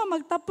kong mama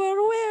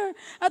mag-Tupperware.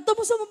 At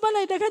mo sa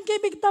mabalay, daghan kay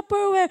big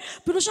Tupperware.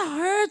 Pero siya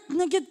hurt.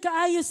 Nagyad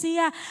kaayo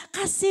siya.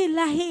 Kasi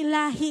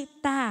lahi-lahi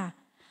ta.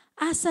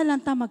 Asa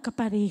lang ta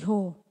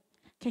magkapareho.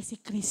 Kay si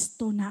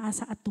Kristo naa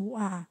sa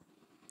atua.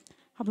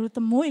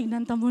 Habulutan mo,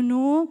 ignanta mo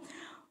no.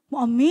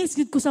 Mo-amaze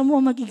gud ko sa mo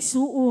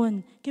mag-igsuon.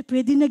 Kay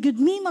pwede na gud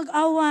mi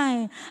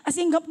mag-away. As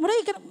in,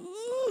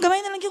 gamay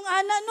na lang yung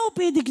ana no.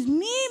 Pwede gud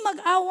mi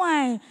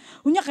mag-away.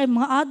 Unya kay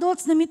mga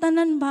adults na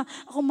mitanan ba.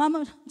 Ako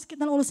mama, sakit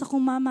na ulo sa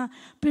akong mama.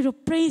 Pero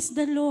praise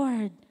the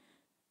Lord.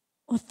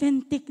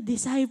 Authentic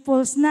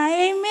disciples na.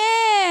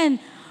 Amen!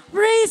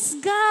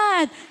 Praise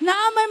God!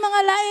 Naamay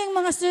mga laing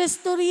mga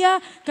storya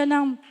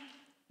kanang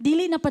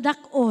dili na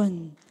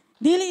padakon.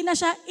 Dili na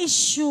siya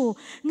issue.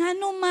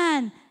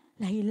 Nganuman,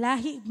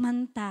 lahi-lahi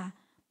man ta.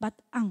 But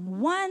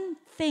ang one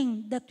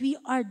thing that we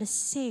are the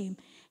same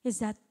is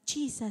that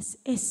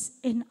Jesus is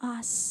in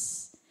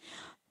us.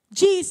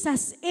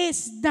 Jesus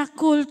is the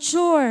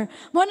culture.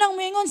 Mo nang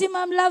mingon si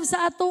Ma'am Love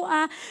sa ato,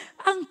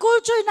 ang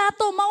culture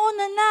nato,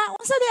 mauna na.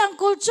 Unsa di ang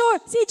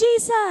culture? Si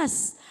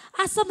Jesus.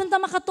 Asa man ta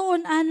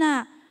makatuon,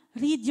 ana?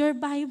 Read your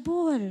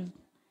Bible.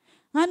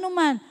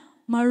 Nganuman,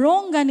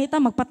 marong ganita,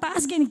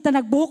 magpataas ganita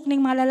nagbuhok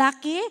ng mga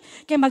lalaki,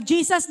 kay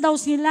mag-Jesus daw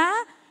sila,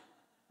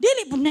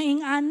 Dili po na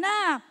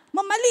ana.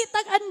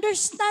 Mamalitag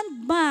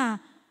understand ba?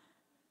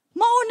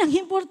 Maunang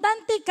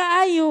importante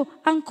kaayo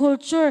ang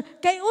culture.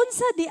 Kay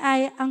unsa di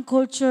ay ang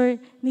culture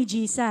ni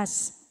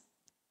Jesus.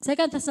 2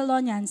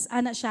 Thessalonians,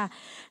 ana siya.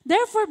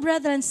 Therefore,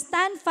 brethren,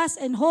 stand fast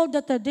and hold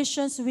the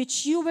traditions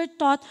which you were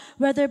taught,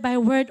 whether by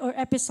word or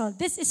epistle.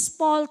 This is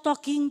Paul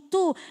talking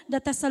to the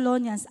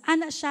Thessalonians.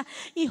 Ana siya,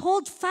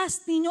 i-hold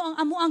fast ninyo ang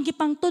amuang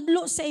gipang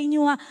tudlo sa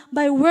inyo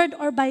by word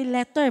or by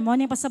letter. Mo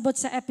ni pasabot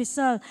sa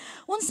epistle.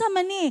 Unsa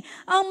man ni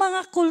ang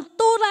mga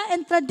kultura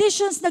and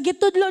traditions na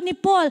gitudlo ni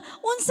Paul?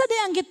 Unsa di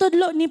ang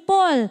gitudlo ni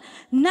Paul?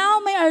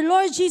 Now may our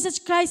Lord Jesus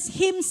Christ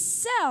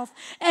Himself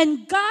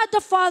and God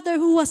the Father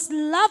who has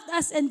loved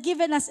us and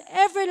given us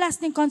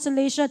everlasting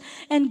consolation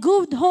and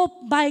good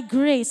hope by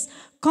grace,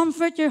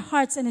 comfort your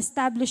hearts and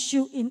establish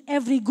you in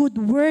every good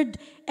word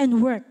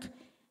and work.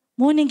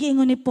 Muning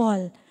giingon ni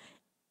Paul,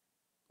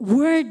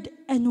 word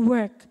and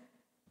work,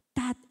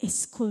 that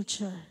is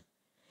culture.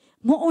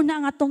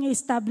 Muuna ang atong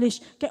i-establish.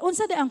 Kaya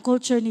unsa di ang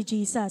culture ni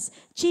Jesus?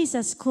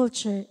 Jesus'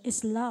 culture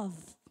is love.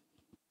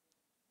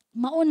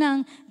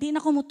 Maunang, di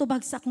na ko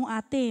mutubag sa akong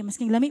ate,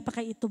 masking lami pa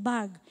kay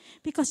itubag.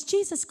 Because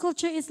Jesus'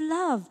 culture is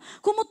love.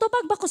 Kung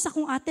mutubag ba ko sa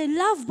akong ate,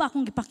 love ba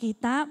akong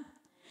ipakita?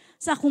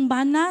 Sa akong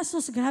bana,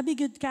 sus, grabe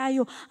good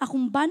kaayo.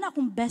 Akong bana,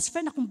 akong best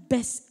friend, akong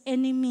best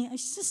enemy. Ay,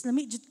 sus,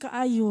 lami good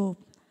kaayo.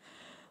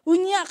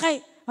 Unya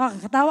kay,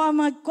 katawa ang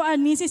mga kuan,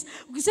 misis,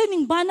 kasi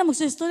ning bana,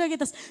 magsastorya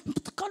kita,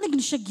 patakalag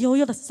na siya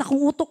giyoyo, sa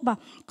akong utok ba,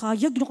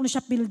 kaya gina ko na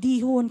siya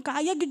pildihon,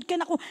 kaya gina ka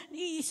na ko,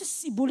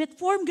 isus, bullet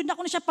form, gina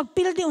ko na siya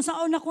pagpildihon,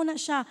 saan ako na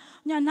siya,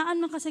 unya,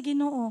 naan man ka sa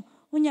Ginoo,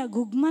 unya,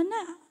 gugma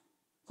na,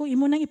 kung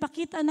imo nang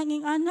ipakita ng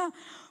ing ana,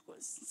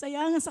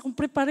 sayangan sa akong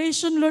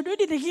preparation, Lord,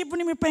 di nagipon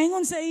ni may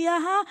pahingon sa iya,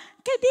 ha,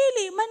 kay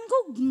dili, man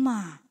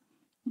gugma,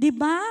 di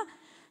ba?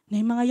 Na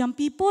yung mga young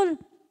people,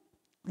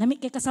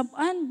 lamig kay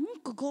kasabaan,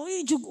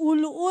 kagoy, jug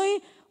ulo, oy.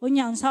 O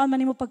niya, ang saan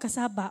man mo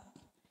pagkasaba.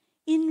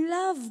 In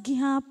love,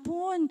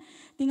 gihapon.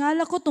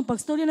 Tingala ko, itong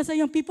pag-story na sa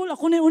iyong people,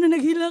 ako na yung una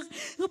naghilak.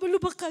 Kapalo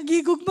ba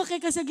kagigog ba kay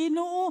ka sa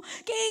Ginoo?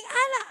 Kaya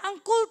ala,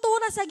 ang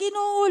kultura sa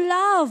Ginoo,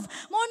 love.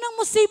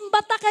 Maunang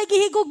musimbata kay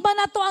gihigog ba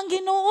na to ang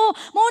Ginoo?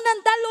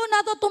 Maunang dalo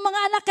na to itong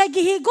mga anak kay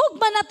gihigog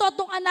ba na to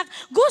itong anak?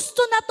 Gusto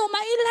na to,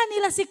 mailhan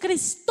nila si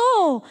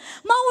Kristo.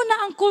 Mauna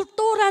ang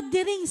kultura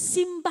diring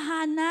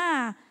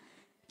simbahana.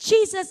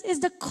 Jesus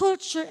is the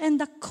culture and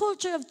the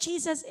culture of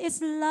Jesus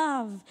is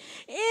love.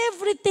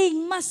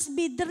 Everything must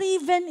be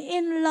driven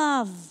in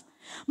love.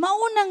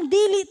 Maunang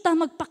dili ta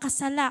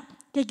magpakasala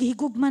kay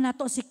gihigugma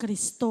nato si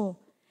Kristo.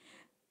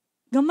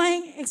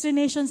 Gamayng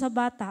explanation sa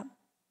bata.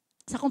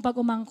 Sa akong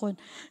pag-umangkon.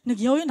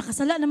 Nagyaw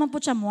nakasala naman po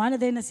siya. Muha na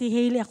din na si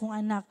Hailey akong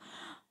anak.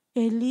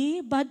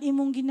 Eli, bad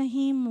imong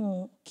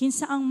ginahimo.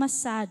 Kinsa ang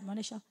masad?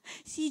 Mana siya,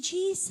 si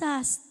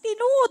Jesus,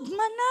 tinuod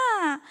man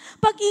na.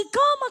 Pag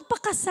ikaw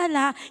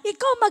magpakasala,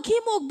 ikaw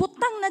maghimo og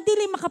butang na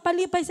dili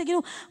makapalipay sa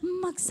Ginoo,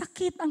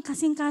 magsakit ang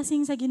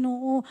kasing-kasing sa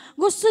Ginoo.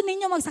 Gusto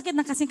ninyo magsakit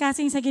ng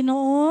kasing-kasing sa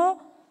Ginoo?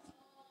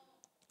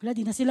 Wala,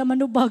 di na sila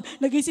manubag.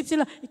 Nag-isip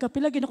sila,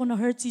 ikapila gina ko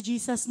na-hurt si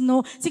Jesus, no?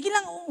 Sige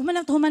lang,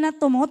 humanap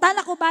to. Mangutan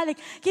ako balik.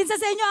 Kinsa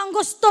sa inyo ang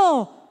gusto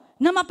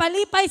na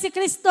mapalipay si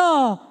Kristo?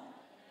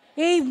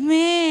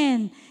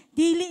 Amen.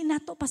 Dili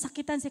nato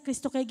pasakitan si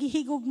Kristo kay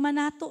gihigugma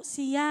nato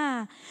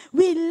siya.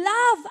 We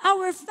love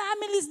our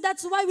families.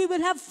 That's why we will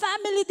have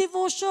family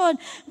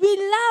devotion. We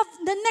love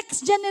the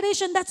next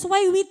generation. That's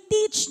why we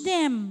teach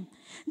them.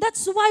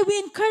 That's why we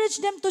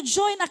encourage them to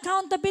join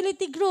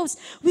accountability groups.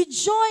 We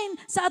join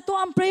sa ato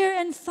ang prayer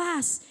and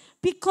fast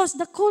because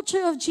the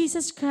culture of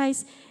Jesus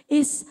Christ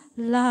is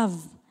love.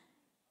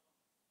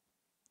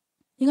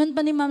 Ingon pa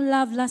ni Ma'am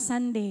Love last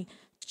Sunday,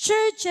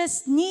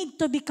 churches need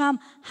to become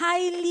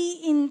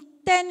highly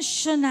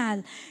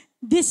intentional.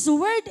 This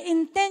word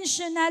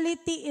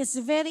intentionality is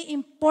very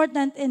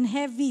important and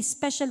heavy,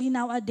 especially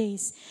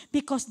nowadays.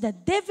 Because the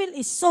devil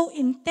is so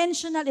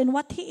intentional in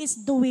what he is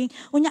doing.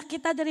 Unya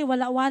kita diri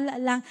wala-wala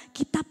lang,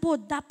 kita po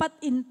dapat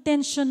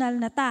intentional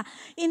na ta.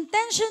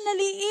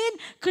 Intentionally in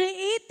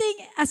creating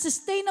a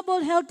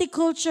sustainable, healthy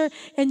culture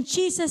and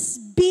Jesus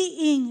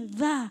being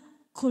the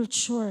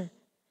culture.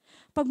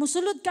 Pag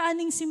musulod ka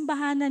aning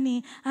simbahanan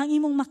ni, ang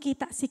imong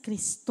makita si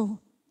Kristo.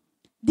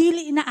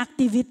 Dili na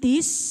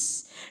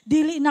activities,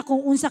 dili na kung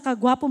unsa ka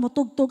gwapo mo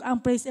tugtog ang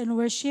praise and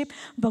worship,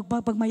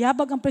 pag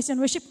mayabag ang praise and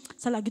worship,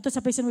 sa lagi to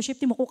sa praise and worship,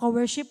 ti mo ko ka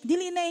worship,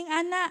 dili na ing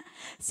ana.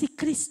 Si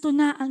Kristo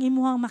na ang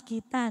imuhang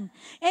makitan.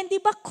 And di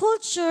ba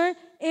culture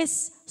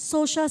is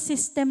social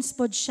systems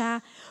pod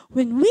siya.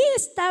 When we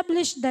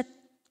establish that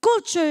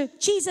culture,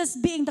 Jesus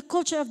being the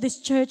culture of this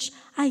church,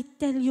 I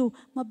tell you,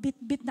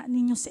 mabit-bit na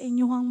ninyo sa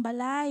inyong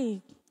balay.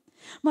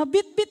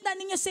 Mabit-bit na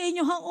ninyo sa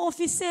inyong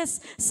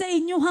offices, sa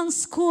inyong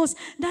schools.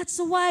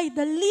 That's why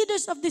the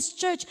leaders of this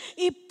church,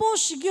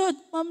 i-push good,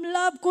 Ma'am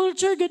Love,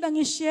 culture good ang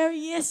i-share.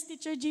 Yes,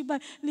 Teacher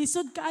Jiba,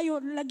 lisod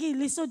kaayo, lagi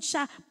lisod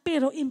siya,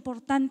 pero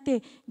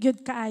importante,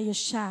 good kaayo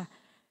siya.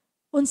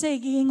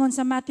 Unsay giingon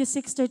sa Matthew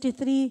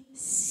 6:33,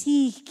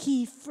 seek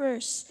ye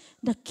first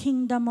the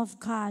kingdom of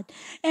God,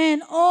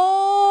 and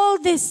all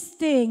these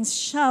things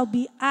shall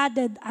be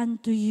added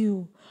unto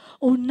you.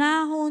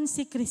 Unahon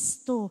si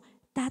Kristo.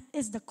 That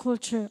is the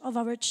culture of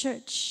our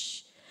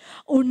church.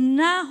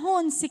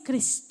 Unahon si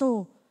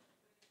Kristo.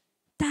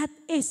 That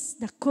is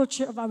the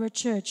culture of our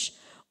church.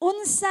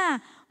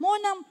 Unsa, mo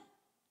nang,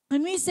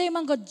 when we say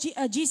man God,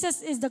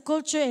 Jesus is the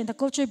culture and the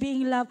culture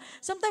being love,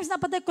 sometimes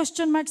napatay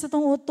question mark sa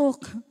tong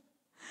utok.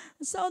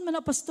 Saan man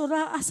na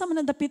pastora, asa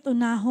man ang dapit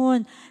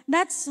unahon.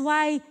 That's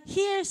why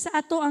here sa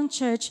ato ang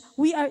church,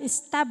 we are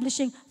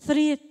establishing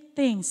 3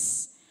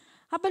 things.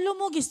 Habalo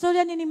mo,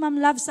 gistorya ni Ma'am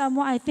Love sa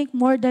mo, I think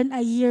more than a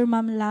year,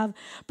 Ma'am Love.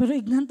 Pero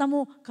ignanta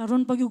mo,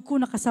 karon pag yung ko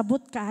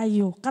nakasabot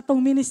kaayo, katong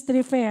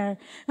ministry fair.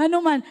 Ano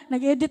man,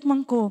 nag-edit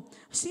man ko.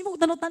 Sige mo,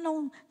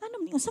 tanong-tanong,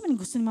 unsa man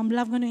gusto ni Ma'am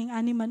Love, gano'n yung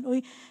animan,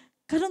 uy,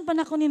 karon pa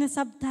na ko ni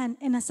nasabtan,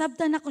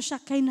 nasabtan ako siya,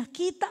 kay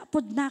nakita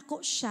pod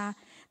nako siya,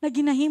 na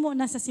ginahimo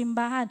na sa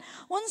simbahan.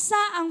 Unsa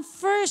ang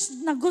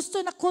first na gusto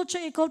na culture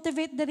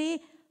i-cultivate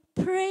diri?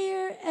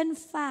 Prayer and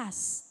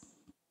fast.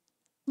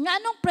 Nga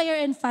anong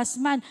prayer and fast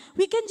man?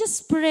 We can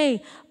just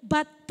pray,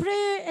 but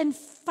prayer and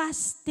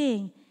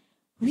fasting,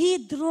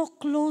 we draw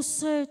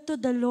closer to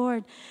the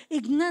Lord.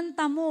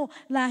 Ignanta mo,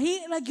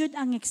 lahi ragyod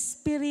ang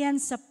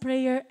experience sa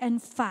prayer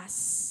and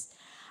fast.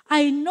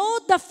 I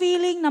know the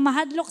feeling na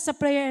mahadlok sa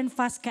prayer and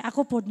fast, kaya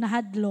ako po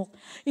nahadlok.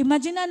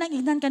 Imagine na nang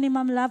ignan ka ni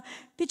Ma'am Love,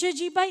 Teacher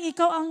G-Bay,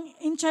 ikaw ang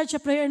in charge sa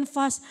prayer and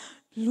fast.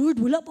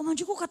 Lord, wala pa man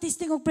ko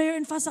katisting og prayer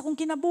and fast akong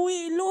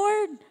kinabuhi,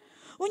 Lord.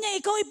 Unya,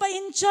 ikaw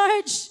ipa-in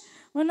charge.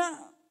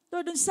 Wala,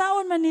 Lord,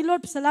 unsaon man ni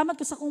Lord, salamat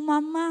ko sa akong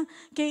mama,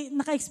 kay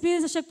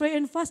naka-experience siya prayer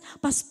and fast,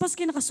 paspas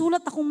kay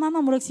nakasulat akong mama,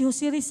 murag si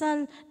Jose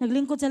Rizal,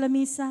 naglingkod sa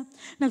lamisa.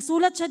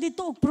 Nagsulat siya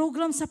dito og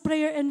program sa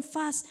prayer and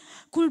fast.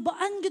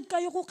 Kulbaan gud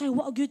kayo ko, kay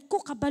wa gyud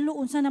ko kabalo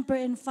unsa ng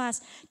prayer and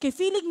fast. Kay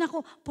feeling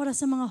nako para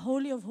sa mga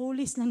holy of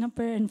holies lang ng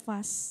prayer and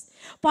fast.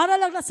 Para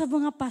lang na sa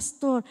mga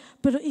pastor,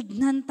 pero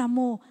ignanta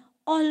mo,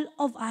 all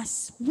of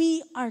us, we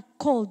are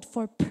called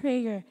for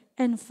prayer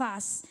and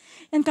fast.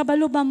 And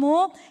kabalo ba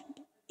mo,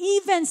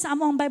 even sa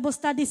among Bible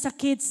study sa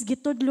kids,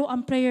 gitudlo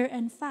ang prayer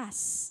and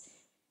fast.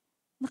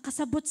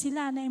 Nakasabot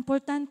sila na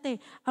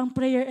importante ang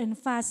prayer and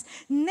fast.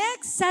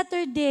 Next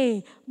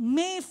Saturday,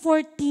 May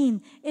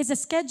 14, is the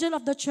schedule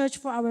of the church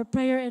for our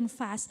prayer and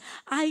fast.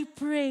 I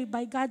pray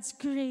by God's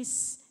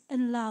grace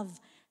and love,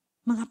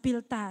 mga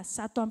pilta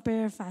sa ato ang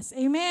prayer fast.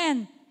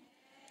 Amen.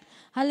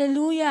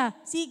 Hallelujah.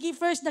 Sige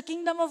first the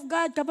kingdom of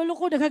God. Kabalo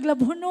ko,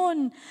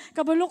 daghaglabunon.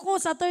 Kabalo ko,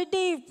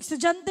 Saturday,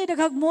 estudyante,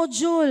 daghag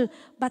module.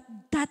 But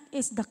that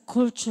is the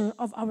culture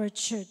of our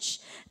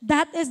church.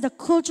 That is the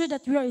culture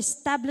that we are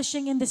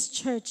establishing in this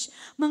church.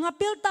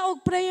 Mga pilta og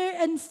prayer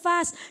and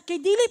fast.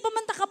 Kay dili pa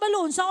man ta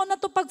kabalon, saon na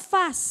to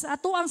pag-fast.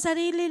 Ato ang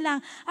sarili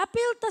lang.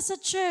 Apilta sa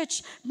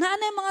church.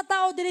 Naanay mga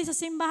tao dili sa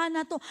simbahan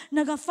nato,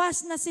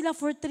 naga-fast na sila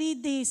for 3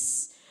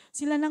 days.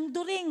 Sila nang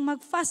during,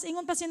 mag-fast,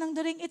 ingon pa silang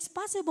during, it's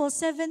possible,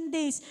 7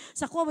 days.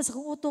 Sa kuha, sa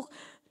kong utok,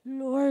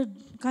 Lord,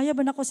 kaya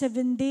ba na ako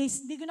 7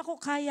 days? Hindi ko na ako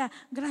kaya.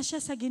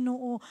 Grasya sa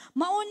Ginoo.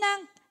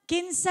 Maunang,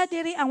 kinsa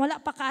diri ang wala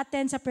pa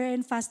ka-attend sa prayer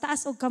and fast,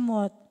 taas og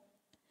kamot.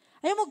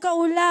 Ayaw mo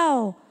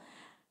kaulaw.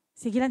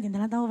 Sige lang, hindi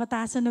na lang tayo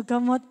mataasan og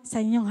kamot.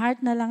 Sa inyong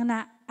heart na lang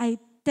na, I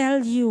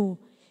tell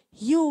you,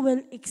 you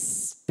will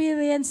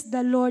experience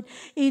the Lord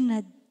in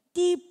a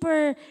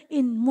deeper,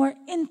 in more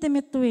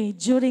intimate way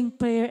during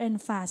prayer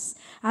and fast.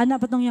 Ana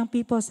pa tong young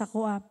people sa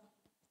kuha.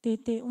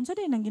 Tete, unsa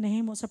din ang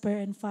ginahimo sa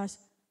prayer and fast?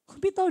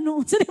 Kung bitaw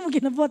no, unsa din mo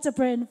ginabuhat sa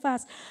prayer and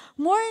fast?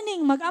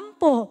 Morning,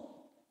 magampo.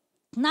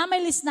 Na may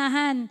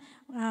listahan.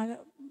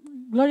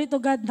 Glory to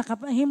God,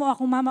 nakahimo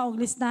akong mama og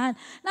listahan.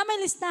 Na may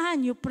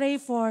listahan, you pray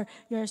for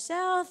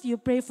yourself,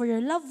 you pray for your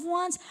loved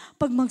ones.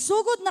 Pag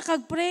magsugod na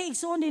kag-pray,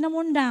 igsuon din na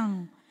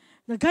mundang.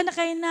 Daghan na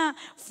kayo na,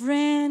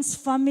 friends,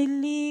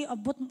 family,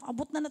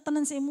 abot na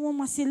natanan sa imong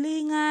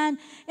masilingan.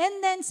 And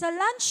then sa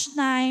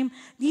lunchtime,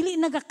 dili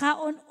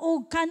nagakaon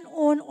og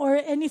kanon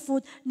or any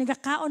food,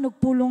 nagakaon og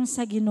pulong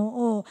sa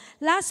Ginoo.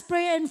 Last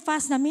prayer and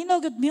fast na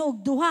minogod mi og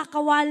duha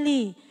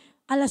kawali.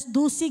 Alas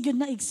 12 yun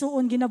na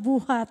igsuon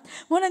ginabuhat.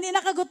 Muna di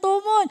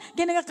nakagutomon,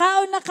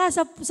 ginagakaon na ka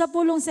sa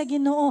pulong sa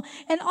Ginoo.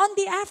 And on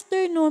the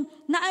afternoon,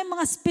 na ay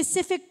mga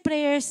specific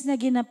prayers na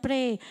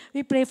ginapray.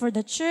 We pray for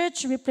the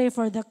church, we pray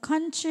for the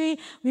country,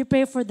 we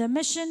pray for the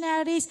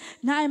missionaries,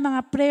 na ay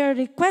mga prayer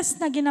requests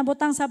na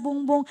ginabutang sa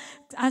bungbong,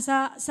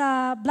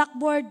 sa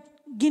blackboard,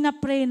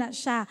 ginapray na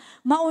siya.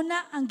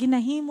 Mauna ang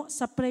ginahimo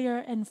sa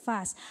prayer and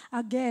fast.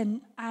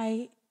 Again,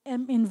 I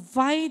am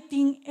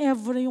inviting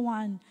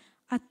everyone,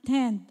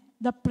 attend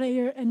the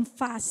prayer and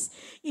fast.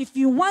 If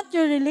you want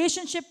your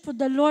relationship with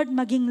the Lord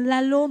maging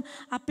lalom,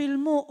 apil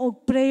mo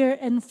og prayer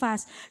and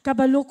fast.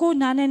 Kabalo ko,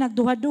 nanay,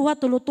 nagduha-duha,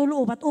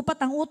 tulo-tulo,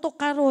 upat-upat ang utok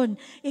karon.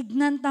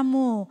 Ignanta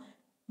mo,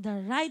 the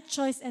right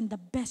choice and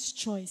the best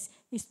choice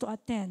is to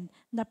attend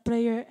the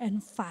prayer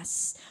and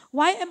fast.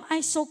 Why am I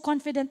so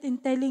confident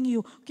in telling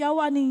you? Kaya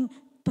waning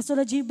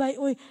Pastor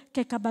Jibay, oy,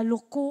 kay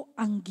kabalo ko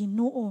ang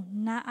Ginoo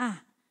naa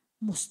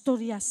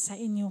mustorya sa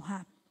inyo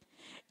ha.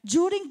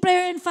 During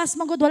prayer and fast,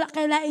 magod, wala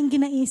kay laing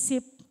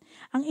ginaisip.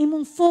 Ang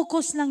imong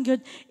focus lang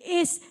yun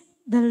is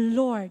the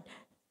Lord.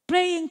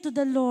 Praying to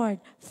the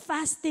Lord,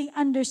 fasting,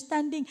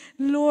 understanding,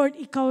 Lord,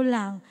 ikaw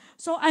lang.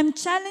 So I'm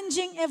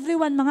challenging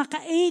everyone, mga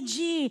ka-AG,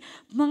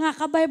 mga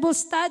ka-Bible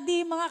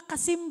study, mga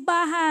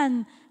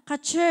kasimbahan,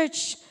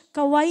 ka-church,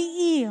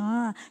 ka-YE,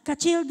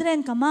 ka-children,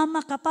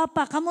 ka-mama,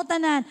 ka-papa,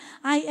 kamutanan.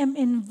 I am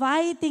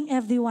inviting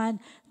everyone,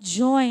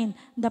 join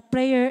the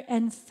prayer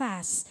and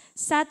fast.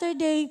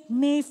 Saturday,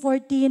 May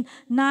 14,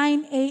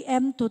 9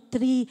 a.m. to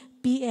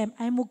 3 p.m.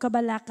 Ay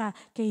mugkabalaka,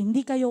 kay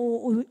hindi kayo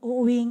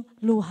uuwing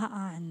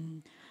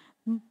luhaan.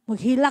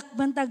 Maghilak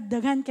man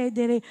tagdagan kay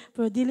dire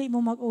pero dili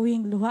mo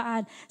mag-uwing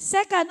luhaan.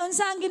 Second,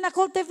 unsa ang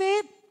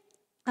gina-cultivate?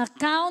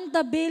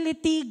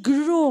 Accountability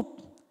group.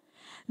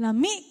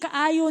 Lami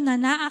kaayo na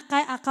naa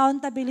kay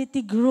accountability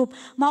group.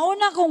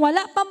 Mauna kung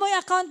wala pa mo'y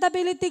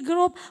accountability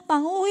group,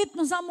 panguhit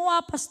no sa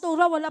mga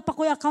pastora, wala pa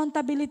ko'y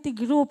accountability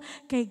group.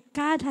 Kay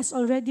God has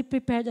already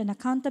prepared an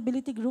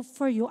accountability group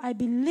for you. I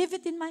believe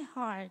it in my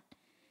heart.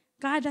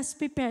 God has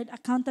prepared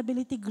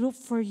accountability group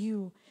for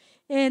you.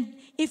 And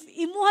if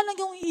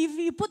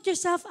you put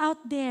yourself out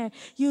there,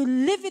 you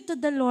leave it to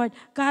the Lord,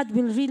 God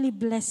will really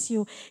bless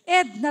you.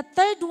 And the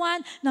third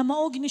one, na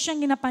maog ni siyang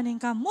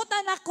ginapaningkam.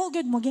 Mutan ako,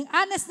 good, maging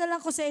honest na lang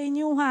ko sa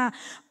inyo ha.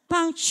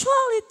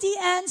 Punctuality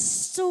and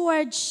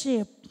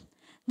stewardship.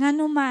 Nga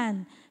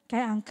naman,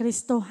 kaya ang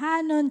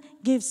Kristohanon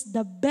gives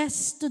the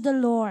best to the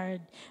Lord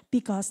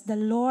because the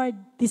Lord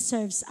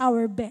deserves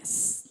our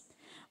best.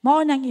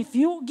 Maunang if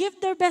you give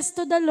their best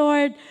to the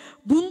Lord,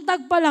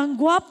 buntag pa lang,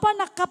 gwapa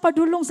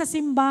nakapadulong sa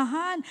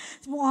simbahan.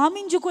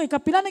 Amin dyo ko,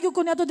 kapila na ko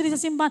niya ito diri sa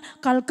simbahan,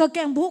 kalkag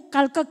kay ang buhok,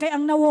 kalkag kay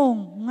ang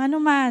nawong. Nga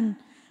naman,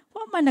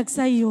 wa man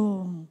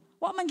nagsayong,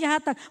 wa man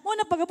gihatag.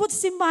 Muna pag-abot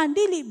sa simbahan,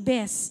 dili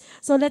best.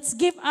 So let's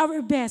give our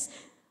best.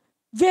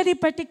 Very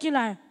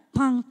particular,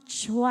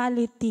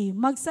 punctuality.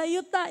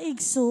 Magsayo ta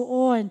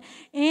igsuon.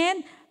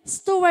 And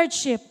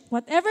stewardship.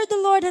 Whatever the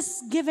Lord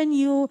has given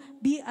you,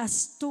 be a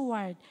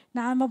steward.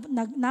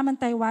 Naman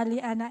tayo wali,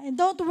 ana. And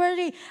don't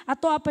worry,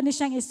 ato apa ni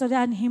siyang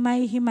istoryahan,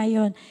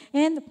 himay-himayon.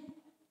 And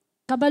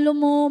kabalo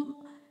mo,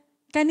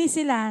 kani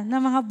sila na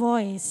mga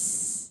boys.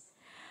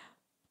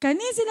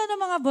 Kani sila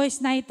ng mga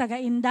boys na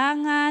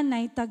taga-indangan,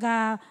 na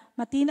taga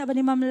Matina ba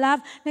ni Ma'am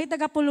Love, na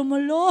taga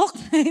Pulumulok,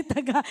 na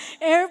taga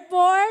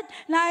airport,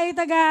 na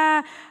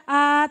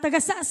taga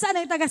Sasa,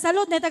 na taga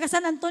Salud, na taga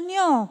San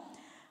Antonio.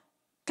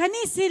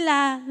 Kani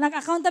sila,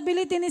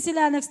 nag-accountability ni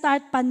sila,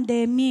 nag-start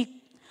pandemic.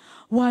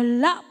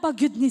 Wala pa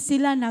gyud ni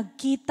sila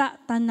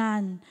nagkita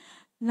tanan.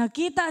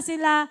 Nagkita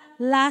sila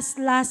last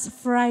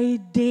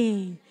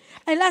Friday.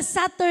 Ay last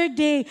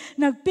Saturday,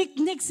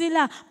 nag-picnic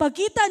sila.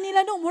 Pagkita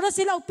nila nung mura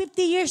sila og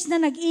 50 years na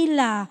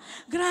nag-ila.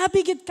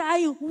 Grabe gyud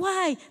kayo.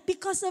 Why?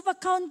 Because of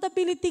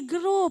accountability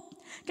group.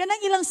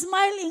 Kanang ilang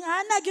smiling,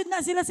 ana gyud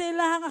na sila sa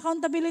ilahang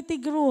accountability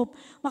group.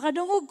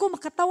 Makadungog ko,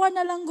 makatawa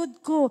na lang gud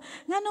ko.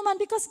 Nga naman,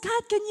 because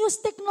God can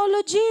use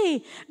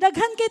technology.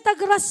 Daghan kay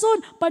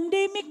tagrason,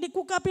 pandemic, di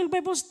ko kapil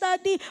Bible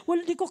study,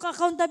 wala di ko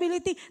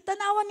ka-accountability.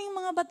 Tanawan ning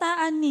mga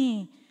bataan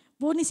ni.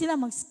 Buni sila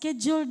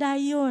mag-schedule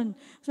dayon.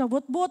 So,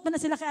 buot-buot na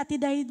sila kay Ate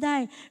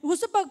Dayday.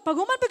 Gusto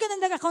pag-human pa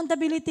ganun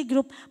accountability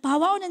group,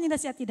 pahawaon na nila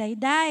si Ate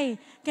Dayday.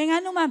 Kaya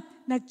nga naman,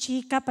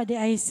 nag-chika pa di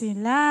ay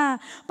sila.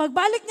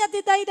 Pagbalik ni Ate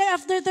Dayday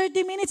after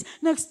 30 minutes,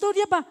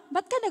 nag-storya pa,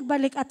 ba't ka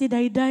nagbalik Ate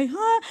Dayday?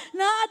 Ha?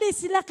 Naaday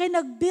sila kay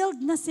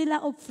nag-build na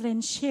sila og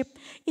friendship.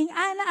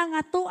 Ing-ana ang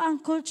ato ang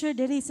culture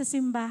diri sa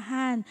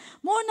simbahan.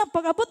 Muna,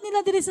 pag-abot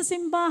nila diri sa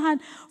simbahan,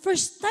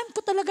 first time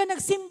ko talaga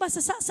nagsimba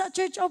sa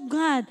Church of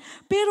God.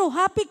 Pero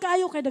happy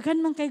kayo kay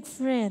daghan man kay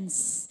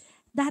friends.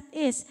 That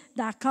is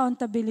the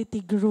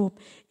accountability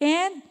group.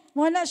 And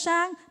wala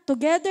siyang,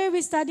 together we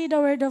study the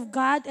Word of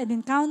God and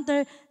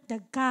encounter the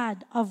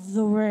God of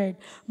the Word.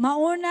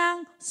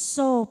 Maunang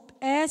SOAP,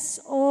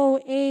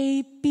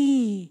 S-O-A-P.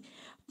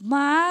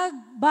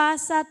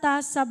 Magbasa ta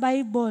sa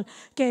Bible.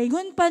 Kaya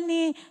yun pa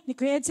ni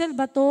Kuya Edsel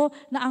Bato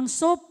na ang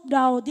soap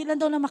daw, di lang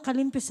daw na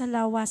makalimpyo sa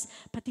lawas,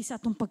 pati sa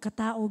atong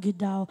pagkatao gid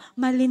daw.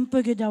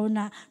 Malimpyo gid daw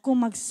na kung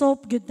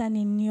mag-soap gid ta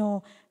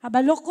ninyo.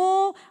 Habalo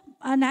ko,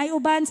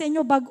 naiuban sa inyo,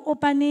 bag-o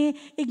pa ni,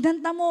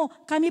 ignanta mo,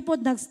 kami po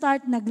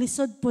nag-start,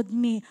 naglisod po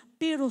mi,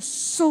 pero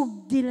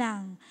sugdi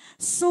lang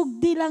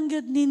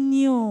yun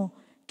ninyo.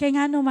 Kaya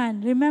nga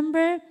naman,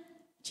 remember,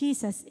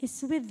 Jesus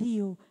is with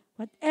you.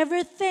 Whatever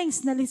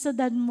things na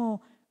lisodan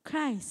mo,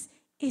 Christ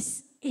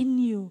is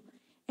in you.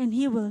 And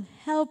He will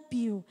help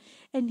you.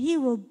 And He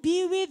will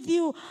be with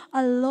you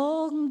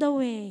along the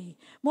way.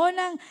 Mo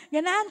nang,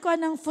 ganahan ko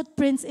ng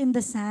footprints in the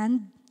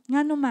sand,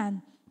 nga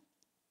naman,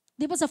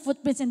 di ba sa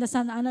footprints in the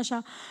sand, ana siya,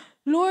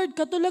 Lord,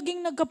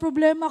 katulaging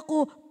nagka-problema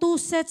ko, 2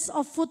 sets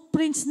of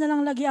footprints na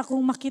lang lagi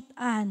akong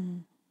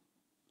makitaan.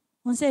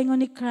 Unsa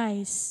ingon ni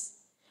Christ,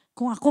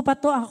 kung ako pa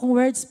to, akong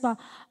words pa,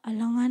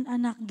 alangan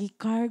anak,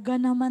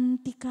 gikarga naman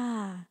ti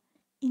ka.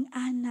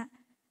 Ingana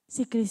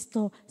si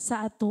Kristo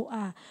sa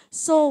atoa.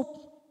 So,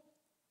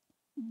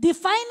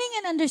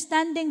 defining and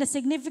understanding the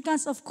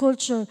significance of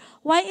culture.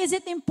 Why is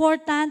it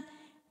important?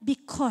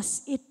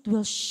 Because it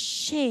will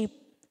shape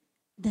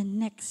the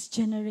next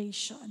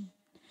generation.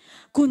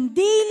 Kung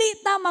dili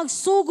ta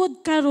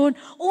magsugod karon,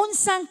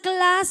 unsang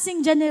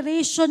klaseng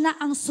generation na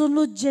ang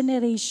sunod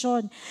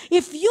generation.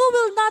 If you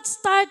will not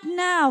start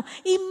now,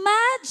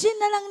 imagine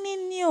na lang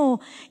ninyo,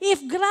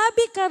 if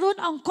grabe karon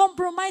ang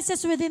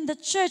compromises within the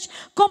church,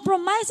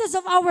 compromises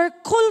of our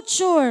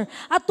culture,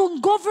 atong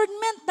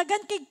government,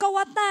 dagan kay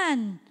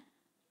kawatan.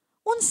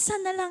 Unsa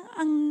na lang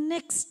ang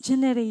next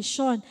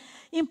generation.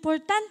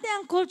 Importante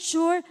ang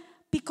culture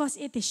because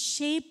it is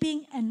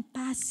shaping and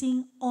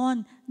passing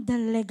on the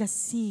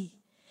legacy.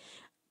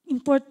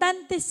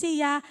 Importante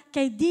siya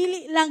kay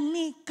dili lang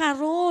ni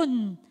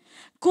karon.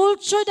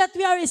 Culture that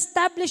we are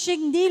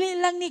establishing, dili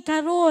lang ni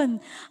karon.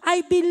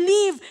 I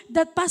believe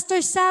that Pastor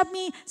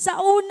Sammy sa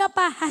una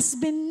pa has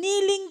been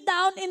kneeling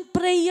down in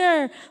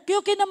prayer.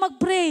 Kaya na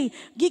mag-pray.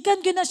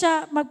 Gikan na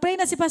siya, mag-pray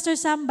na si Pastor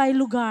Sam by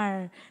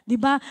lugar.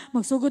 Diba?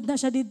 Magsugod na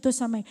siya dito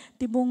sa may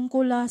tibong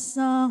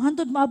kulasang.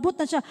 Hantod maabot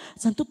na siya.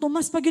 Santo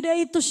Tomas pag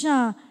yun ito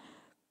siya.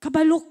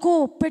 Kabalo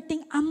ko,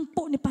 perting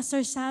ampo ni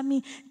Pastor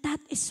Sammy.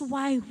 That is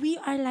why we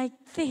are like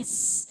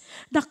this.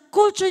 The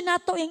culture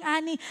nato ing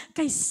ani,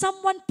 kay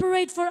someone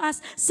prayed for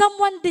us.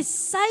 Someone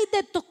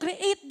decided to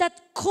create that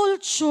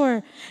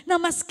culture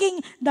na masking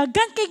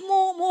dagan kay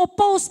mo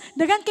oppose,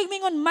 dagan kay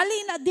mingon mali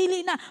na,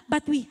 dili na.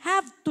 But we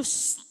have to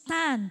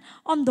stand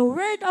on the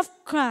word of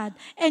God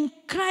and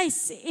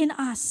Christ in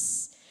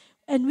us.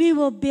 And we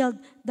will build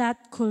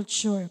that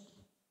culture.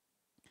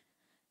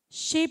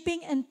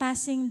 Shaping and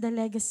passing the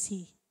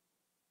legacy.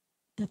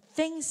 The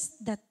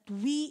things that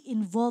we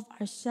involve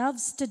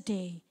ourselves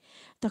today,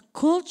 the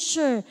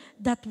culture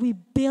that we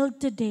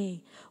build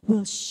today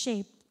will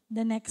shape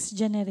the next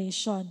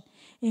generation.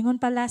 Ingon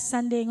pa last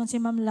Sunday, ingon si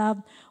Ma'am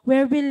Love,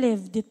 where we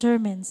live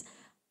determines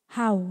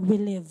how we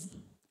live.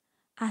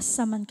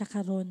 Asa man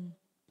kakaron.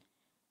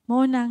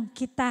 Mo nang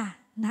kita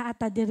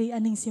naata diri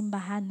aning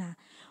simbahana,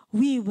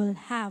 we will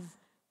have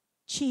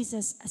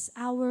Jesus as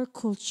our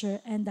culture,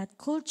 and that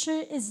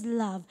culture is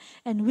love.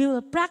 And we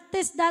will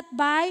practice that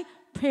by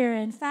prayer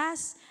and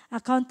fast,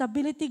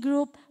 accountability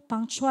group,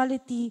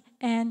 punctuality,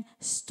 and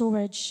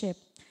stewardship.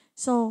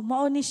 So,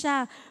 mao ni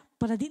siya,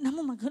 para di na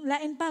mo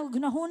maglain pa,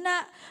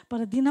 gunahuna,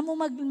 para di na mo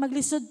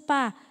maglisod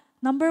pa.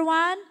 Number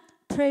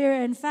 1,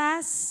 prayer and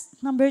fast.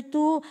 Number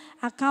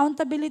 2,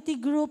 accountability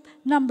group.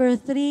 Number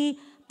 3,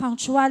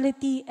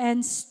 punctuality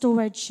and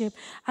stewardship.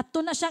 At to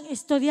na siyang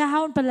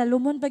istoryahon,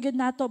 palalumon pa gyud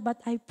nato, but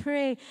I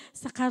pray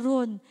sa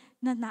karon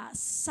na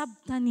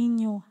nasabtan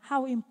ninyo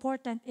how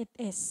important it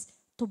is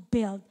to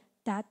build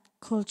that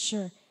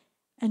culture.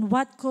 And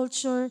what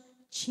culture?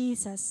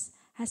 Jesus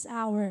has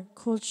our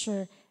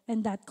culture,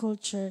 and that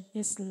culture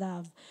is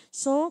love.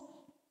 So,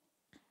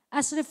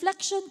 as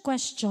reflection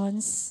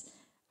questions,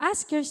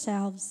 ask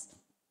yourselves,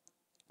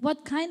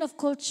 what kind of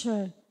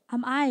culture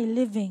am I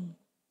living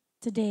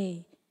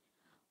today?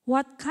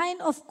 What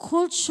kind of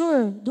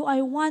culture do I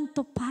want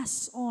to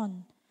pass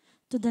on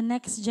to the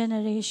next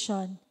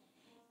generation?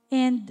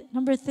 And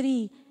number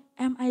 3,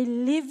 am I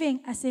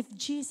living as if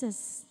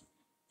Jesus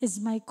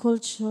is my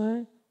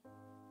culture?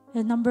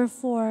 And number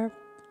 4,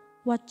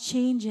 what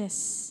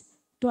changes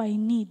do I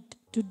need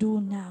to do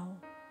now?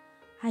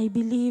 I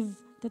believe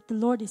that the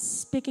Lord is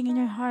speaking in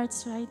your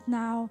hearts right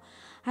now.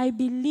 I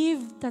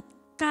believe that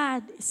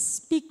God is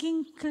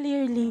speaking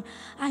clearly.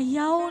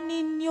 Ayaw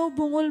ninyo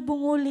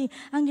bungol-bunguli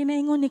ang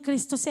ginaingon ni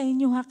Kristo sa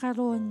inyo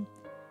karon.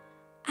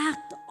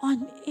 Act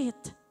on it.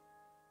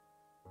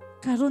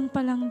 Karon pa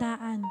lang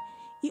daan.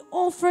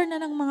 I-offer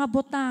na ng mga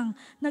butang,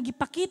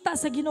 nagipakita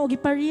sa Ginoo,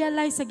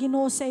 gipa-realize sa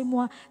Ginoo sa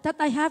imo that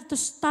I have to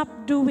stop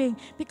doing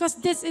because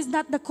this is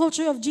not the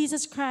culture of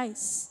Jesus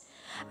Christ.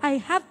 I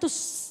have to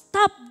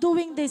stop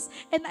doing this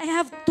and I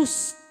have to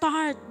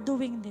start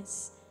doing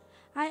this.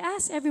 I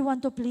ask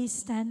everyone to please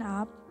stand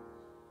up.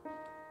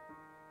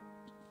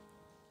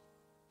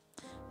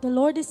 The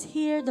Lord is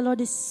here. The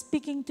Lord is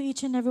speaking to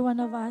each and every one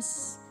of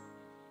us.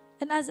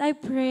 And as I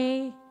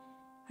pray,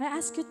 I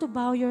ask you to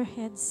bow your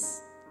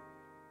heads.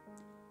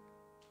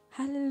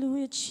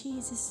 Hallelujah,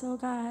 Jesus, oh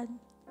God.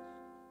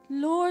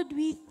 Lord,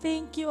 we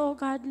thank you, oh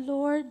God,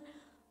 Lord,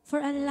 for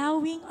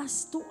allowing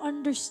us to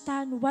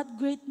understand what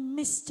great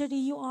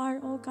mystery you are,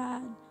 oh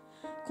God.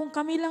 Kung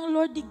kami lang,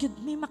 Lord, di gud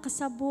mi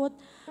makasabot,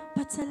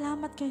 but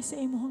salamat kayo sa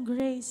imuhang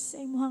grace, sa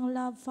imuhang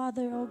love,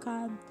 Father, oh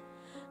God.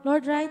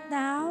 Lord, right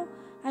now,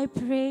 I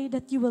pray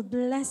that you will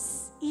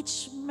bless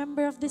each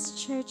member of this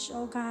church,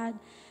 oh God,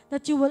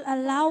 that you will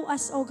allow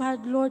us, oh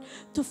God, Lord,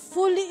 to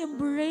fully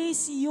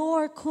embrace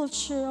your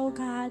culture, oh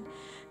God.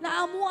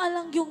 Na amo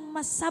lang yung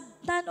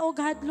masabtan, oh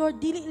God, Lord,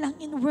 dili lang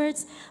in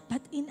words, but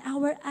in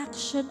our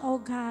action,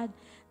 oh God.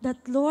 That,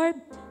 Lord,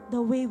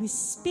 the way we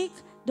speak,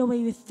 the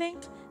way we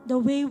think, the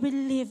way we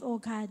live,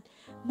 oh God,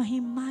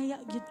 mahimaya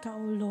gid ka,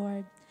 oh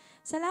Lord.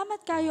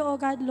 Salamat kayo, oh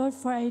God, Lord,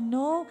 for I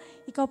know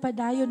ikaw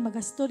padayon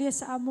magastorya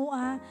sa amo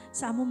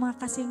mga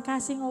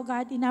kasing-kasing, oh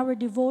God, in our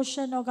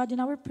devotion, oh God, in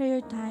our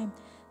prayer time.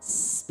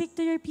 Speak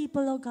to your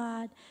people, O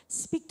God.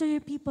 Speak to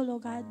your people, O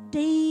God.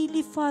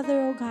 Daily,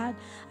 Father, O God.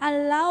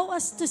 Allow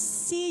us to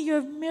see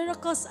your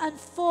miracles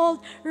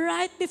unfold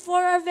right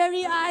before our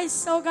very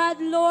eyes, O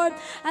God, Lord.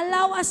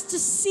 Allow us to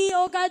see,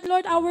 O God,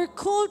 Lord, our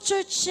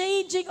culture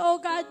changing, O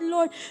God,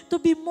 Lord, to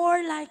be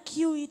more like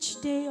you each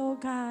day, O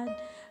God.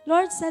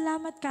 Lord,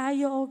 salamat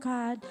kayo, O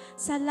God.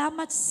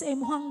 Salamat sa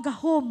imuhang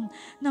gahom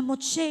na mo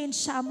change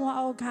sa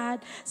amuha, O God.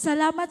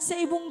 Salamat sa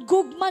imong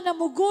gugma na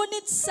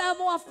mugunit sa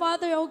amuha,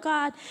 Father, O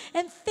God.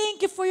 And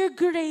thank you for your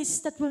grace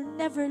that will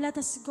never let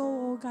us go,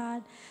 O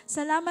God.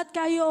 Salamat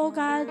kayo, O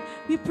God.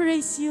 We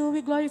praise you.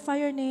 We glorify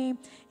your name.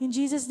 In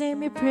Jesus'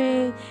 name we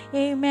pray.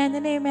 Amen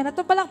and amen. At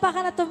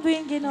palakpakan at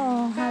tumbuhin,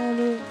 Ginoo.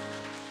 Hallelujah.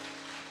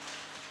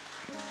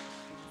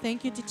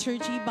 Thank you, Teacher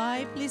G.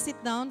 Bye. Please sit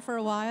down for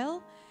a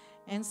while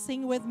and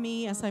sing with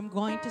me as I'm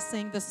going to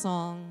sing the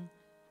song,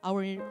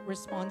 our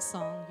response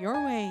song. Your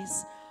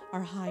ways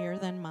are higher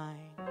than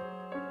mine.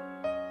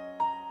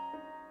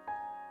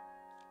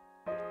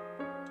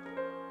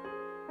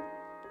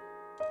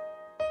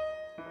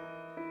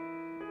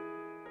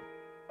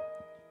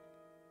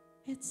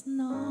 It's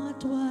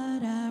not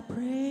what I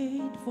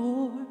prayed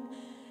for.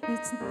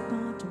 It's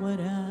not what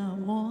I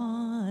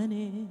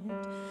wanted.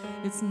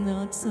 It's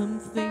not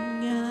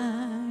something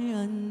I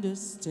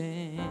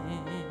understand.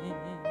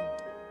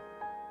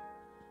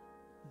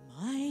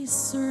 My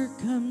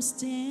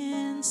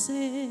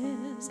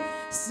circumstances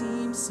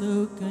seem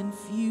so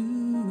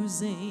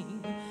confusing.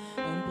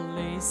 I'm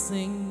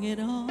placing it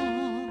all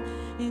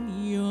in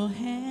your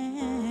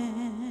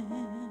hands.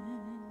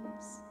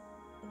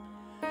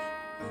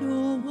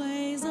 Your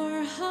ways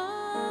are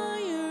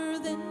higher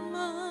than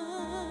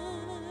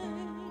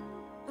mine.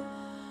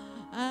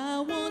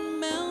 I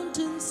want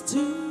mountains to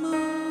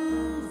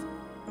move.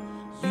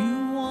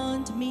 You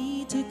want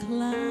me to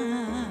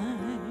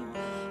climb.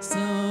 So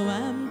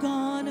I'm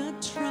gonna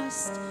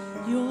trust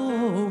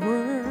your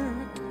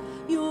work,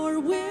 your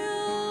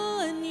will,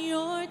 and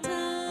your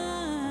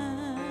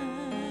time.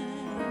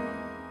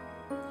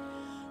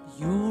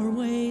 Your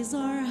ways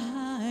are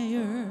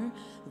higher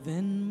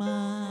than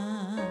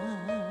mine.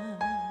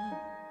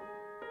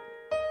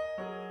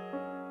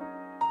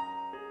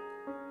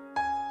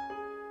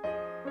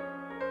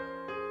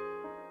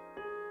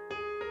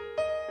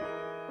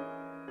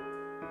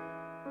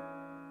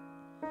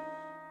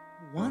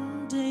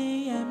 One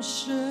day I'm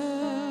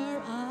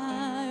sure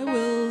I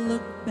will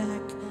look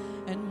back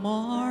and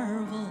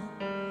marvel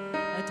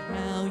at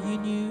how you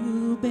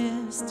knew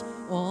best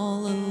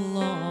all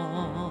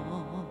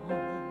along.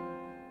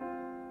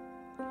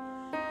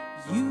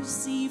 You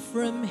see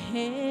from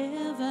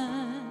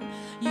heaven,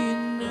 you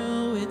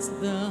know it's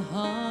the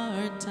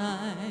hard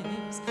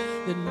times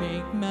that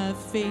make my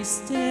faith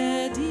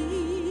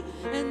steady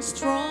and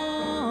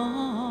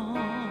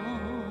strong.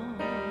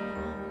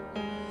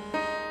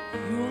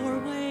 Your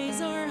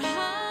ways are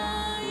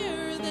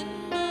higher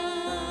than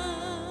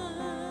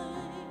mine.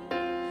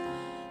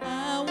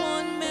 I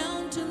want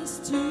mountains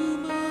to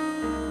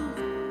move.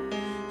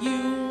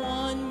 You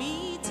want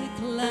me to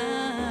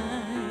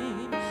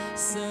climb.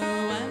 So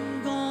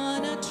I'm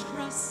gonna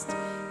trust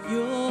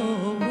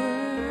your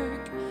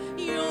work,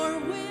 your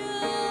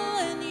will,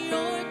 and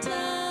your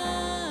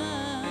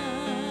time.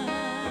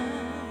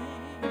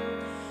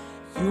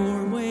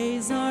 Your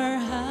ways are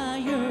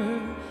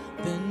higher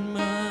than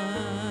mine.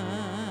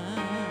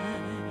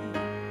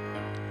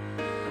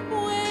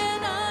 When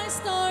I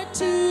start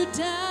to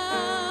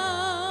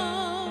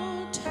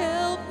doubt,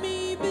 help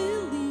me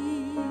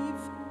believe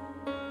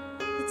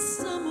that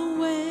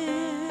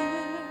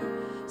somewhere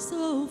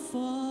so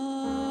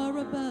far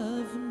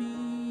above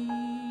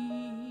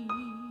me,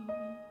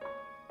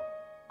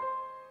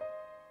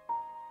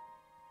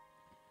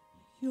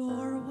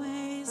 your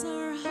ways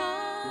are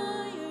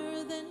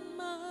higher than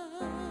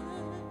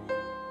mine.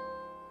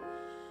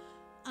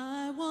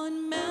 I want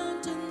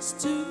mountains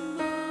to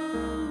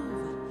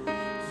move.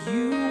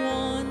 You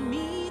want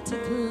me to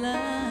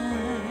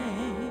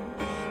climb.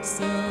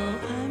 So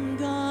I'm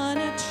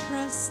gonna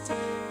trust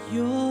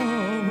your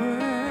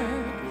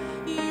work,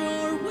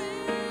 your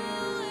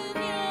will, and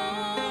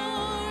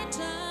your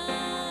time.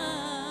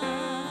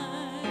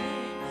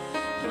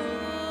 Oh,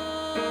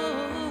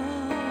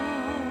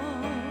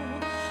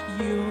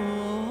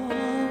 your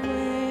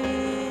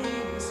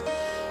ways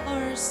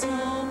are so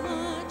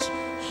much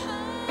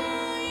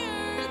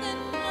higher than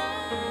mine.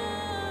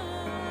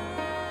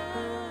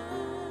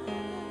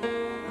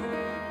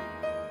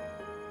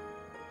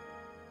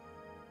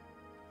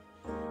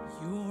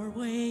 Your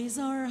ways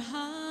are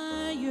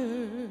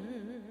higher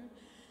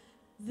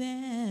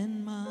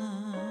than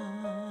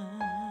mine.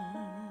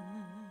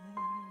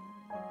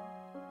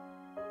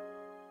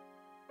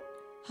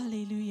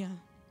 Hallelujah.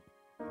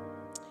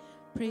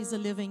 Praise the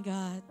living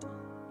God.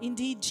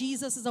 Indeed,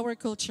 Jesus is our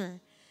culture,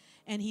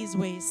 and his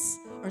ways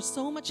are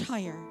so much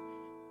higher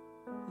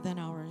than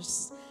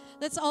ours.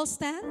 Let's all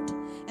stand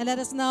and let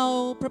us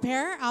now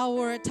prepare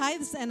our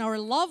tithes and our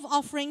love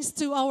offerings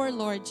to our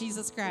Lord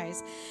Jesus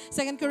Christ.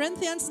 2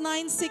 Corinthians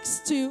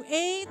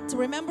 9:6-8.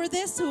 Remember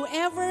this,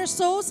 whoever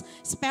sows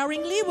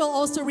sparingly will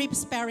also reap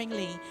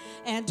sparingly,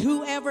 and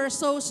whoever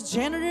sows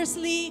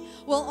generously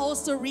will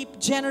also reap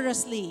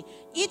generously.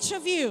 Each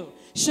of you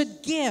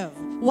should give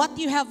what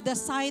you have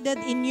decided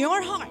in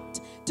your heart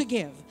to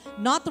give,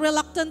 not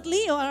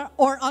reluctantly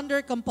or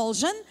under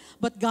compulsion,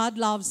 but God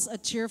loves a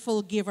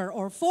cheerful giver,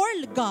 or for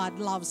God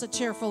loves a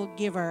cheerful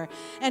giver.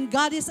 And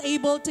God is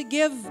able to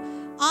give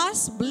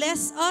us,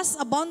 bless us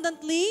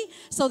abundantly,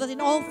 so that in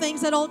all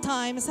things at all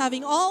times,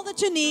 having all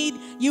that you need,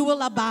 you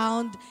will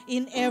abound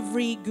in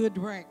every good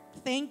work.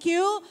 Thank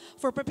you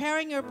for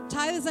preparing your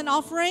tithes and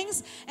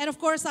offerings. And of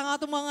course, ang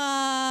atong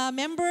mga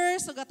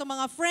members, ang atong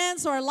mga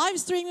friends who are live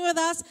streaming with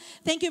us,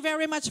 thank you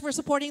very much for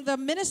supporting the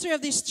ministry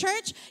of this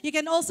church. You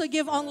can also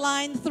give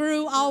online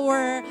through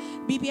our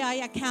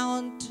BPI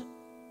account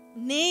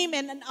name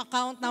and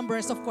account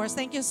numbers, of course.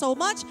 Thank you so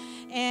much.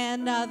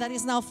 And that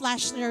is now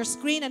flashed on your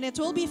screen, and it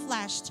will be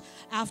flashed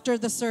after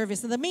the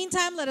service. In the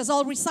meantime, let us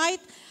all recite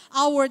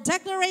our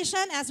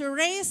declaration as we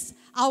raise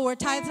our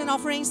tithes and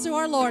offerings to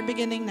our Lord,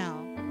 beginning now.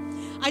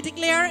 I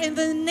declare in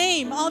the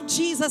name of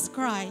Jesus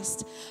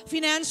Christ,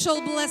 financial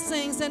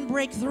blessings and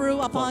breakthrough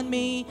upon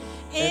me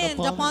and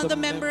upon the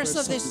members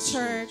of this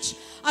church.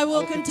 I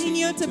will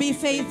continue to be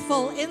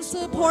faithful in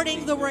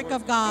supporting the work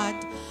of God.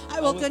 I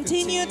will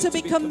continue to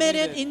be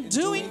committed in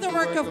doing the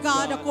work of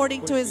God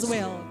according to His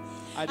will.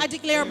 I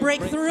declare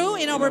breakthrough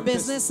in our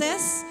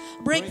businesses,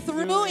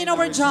 breakthrough in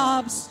our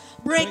jobs,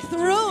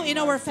 breakthrough in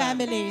our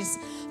families.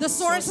 The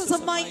sources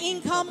of my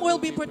income will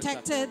be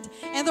protected,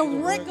 and the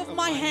work of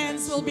my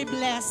hands will be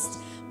blessed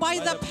by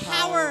the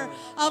power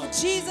of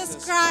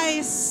Jesus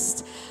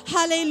Christ.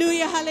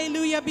 Hallelujah,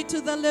 hallelujah be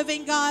to the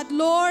living God.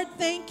 Lord,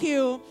 thank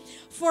you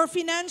for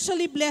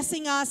financially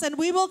blessing us, and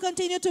we will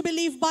continue to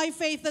believe by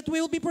faith that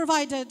we will be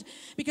provided,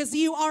 because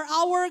you are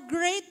our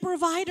great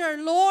provider.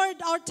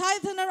 Lord, our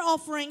tithes and our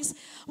offerings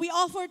we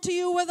offer to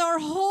you with our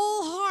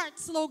whole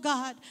hearts, Lord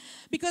God,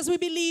 because we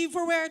believe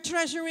for where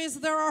treasure is,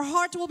 there our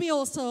heart will be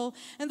also.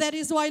 And that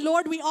is why,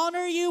 Lord, we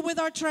honor you with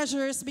our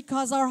treasures,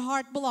 because our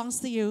heart belongs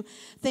to you.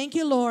 Thank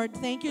you, Lord.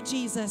 Thank you,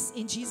 Jesus.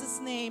 In Jesus'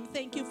 name,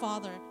 thank you,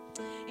 Father.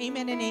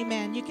 Amen and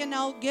amen. You can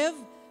now give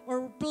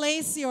or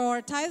place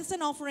your tithes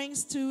and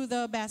offerings to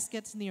the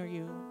baskets near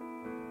you.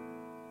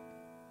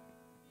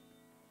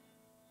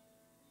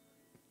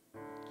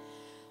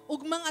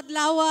 Ugmang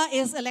adlaw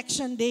is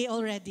election day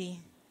already.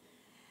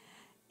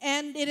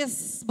 And it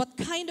is but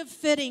kind of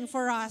fitting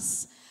for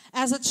us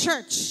as a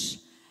church,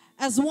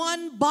 as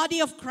one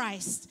body of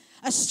Christ,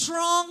 as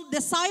strong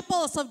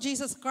disciples of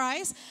Jesus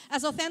Christ,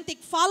 as authentic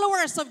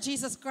followers of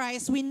Jesus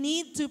Christ, we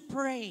need to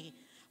pray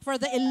for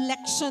the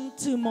election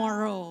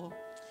tomorrow.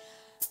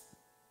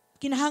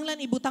 Kinahanglan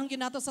ibutang yun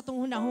nato sa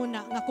itong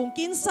hunahuna nga kung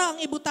kinsa ang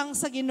ibutang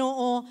sa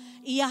Ginoo,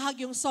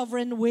 iyahag yung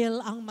sovereign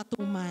will ang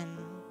matuman.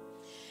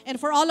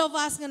 And for all of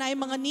us nga naay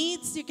mga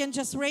needs, you can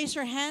just raise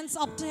your hands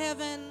up to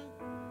heaven,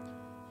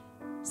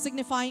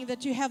 signifying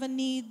that you have a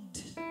need.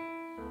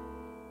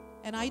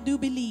 And I do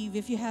believe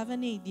if you have a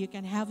need, you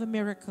can have a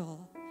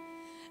miracle.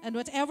 And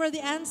whatever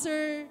the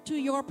answer to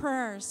your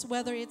prayers,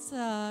 whether it's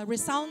a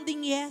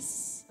resounding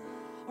yes,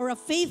 or a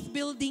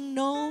faith-building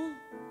no,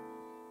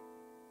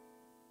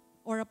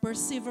 or a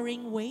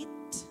persevering wait,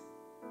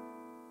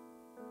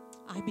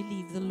 I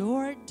believe the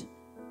Lord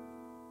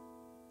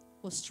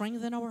will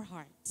strengthen our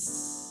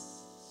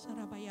hearts.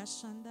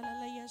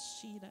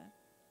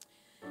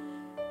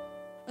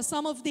 A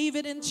Psalm of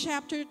David in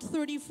chapter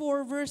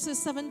 34,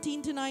 verses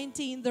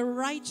 17-19, the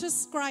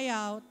righteous cry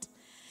out,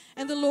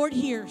 and the Lord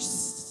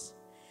hears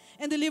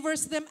and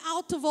delivers them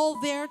out of all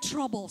their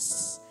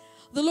troubles.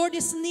 The Lord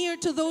is near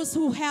to those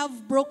who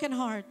have broken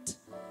heart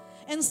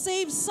and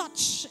saves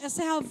such as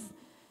have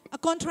a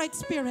contrite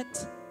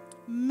spirit.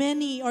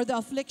 Many are the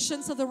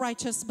afflictions of the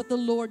righteous, but the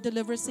Lord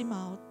delivers him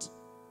out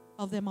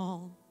of them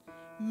all.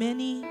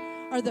 Many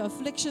are the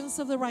afflictions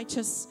of the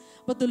righteous,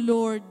 but the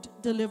Lord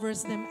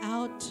delivers them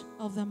out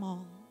of them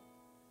all.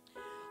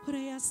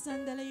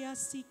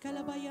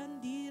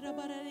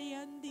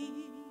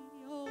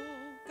 Oh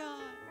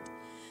God,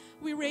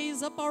 we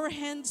raise up our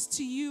hands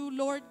to you,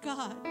 Lord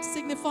God,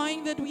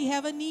 signifying that we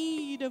have a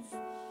need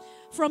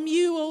from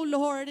you, O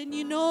Lord, and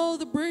you know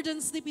the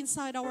burdens deep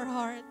inside our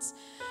hearts.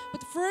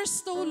 But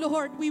first, O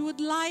Lord, we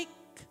would like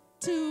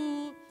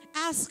to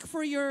ask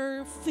for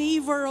your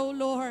favor, O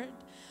Lord.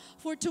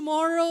 For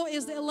tomorrow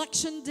is the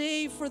election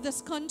day for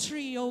this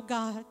country, O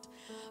God.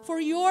 For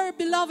your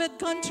beloved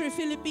country,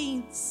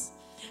 Philippines.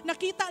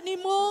 Nakita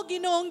nimo,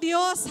 Ginoong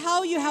Dios,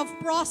 how you have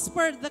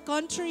prospered the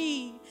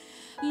country.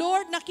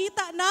 Lord,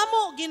 nakita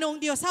namo, Ginoong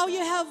Dios, how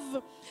you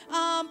have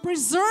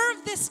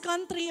preserved this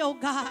country, O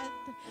God.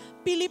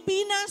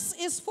 Pilipinas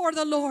is for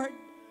the Lord.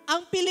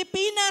 Ang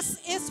Pilipinas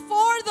is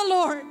for the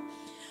Lord.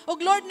 O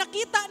Lord,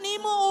 nakita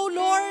nimo, O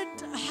Lord,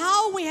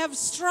 how we have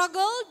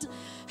struggled,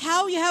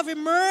 how you have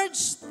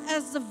emerged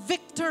as the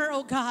victor,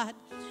 O God.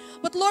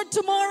 But Lord,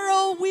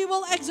 tomorrow we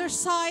will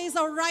exercise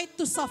our right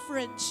to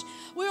suffrage.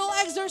 We will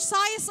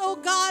exercise, oh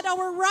God,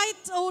 our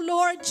right, oh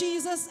Lord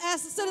Jesus,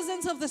 as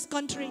citizens of this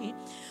country.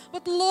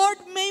 But Lord,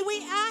 may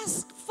we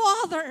ask,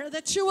 Father,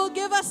 that you will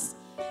give us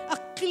a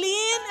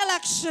clean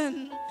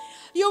election.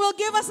 You will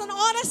give us an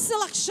honest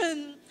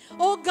election.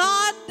 Oh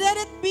God, let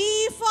it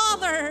be,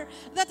 Father,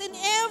 that in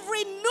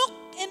every nook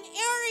and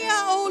area,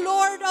 oh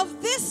Lord,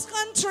 of this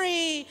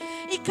country,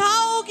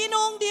 Ikaw,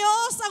 Ginoong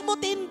Diyos, ang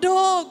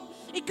mutindog.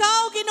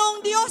 Ikaw, Ginoong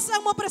Diyos,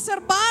 ang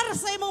mo-preserbar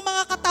sa imong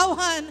mga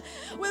katawhan.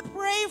 We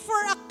pray for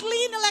a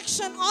clean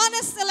election,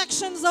 honest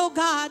elections, oh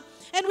God.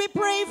 And we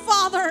pray,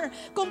 Father,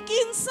 kung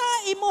kinsa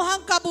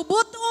imuhang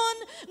kabubuton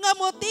nga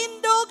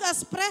motindog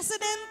as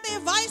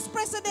Presidente, Vice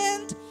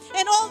President,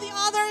 and all the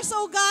others,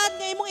 oh God,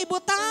 nga imong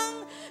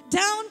ibutang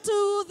down to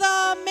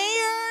the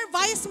Mayor,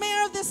 Vice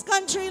Mayor of this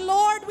country,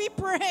 Lord, we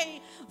pray,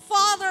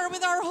 Father,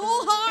 with our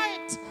whole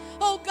heart,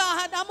 oh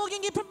God, amo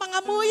ging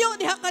ipangamuyo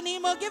diha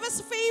kanimo. Give us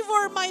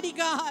favor, mighty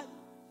God.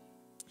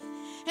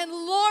 And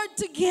Lord,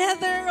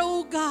 together,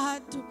 oh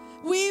God,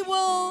 we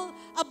will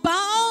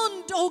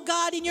abound, oh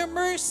God, in your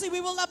mercy.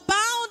 We will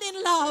abound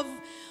in love.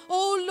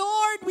 Oh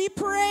Lord, we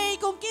pray,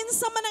 kung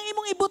kinsa man ang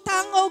imong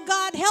ibutang, oh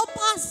God, help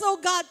us, oh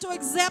God, to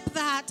accept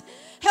that.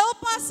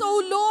 Help us,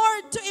 oh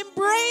Lord, to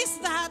embrace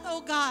that,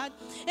 oh God.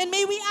 And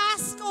may we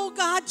ask, oh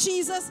God,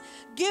 Jesus,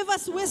 give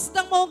us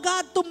wisdom, oh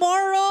God,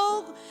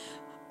 tomorrow.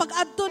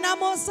 Pag-adto na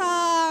mo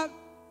sa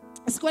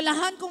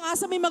eskwelahan kung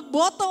asa may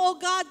magboto, oh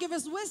God, give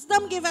us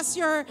wisdom, give us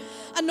your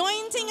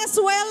anointing as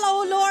well,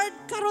 oh Lord.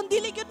 Karon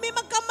dili gyud may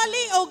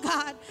magkamali, oh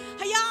God.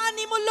 Hayaan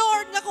nimo,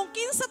 Lord, nga kung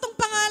kinsa tong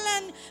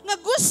pangalan nga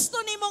gusto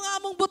nimo nga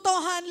among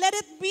botohan, let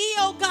it be,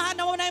 oh God,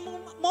 na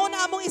mo na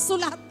among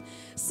isulat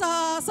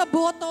sa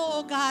boto,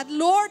 oh God.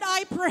 Lord,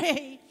 I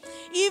pray,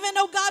 even,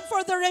 oh God,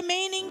 for the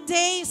remaining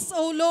days,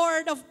 oh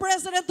Lord, of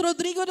President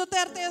Rodrigo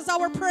Duterte as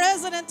our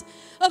president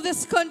of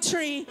this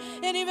country.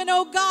 And even,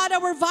 oh God,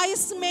 our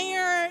Vice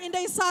Mayor,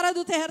 Inday Sara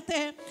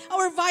Duterte,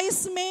 our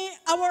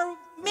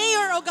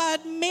Mayor, oh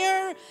God,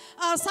 Mayor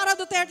Sara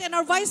Duterte, and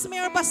our Vice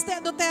Mayor Baste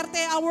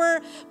Duterte,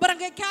 our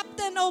Barangay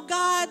Captain, oh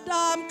God,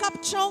 Kap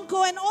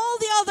Chonko, and all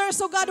the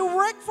others, oh God, who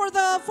work for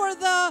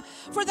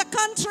the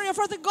country,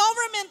 for the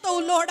government,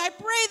 oh Lord. I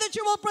pray that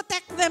you will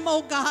protect them,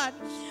 oh God.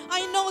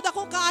 I know that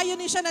kung kaayo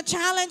ni siya na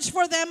challenge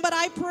for them, but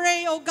I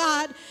pray, oh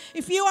God,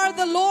 if you are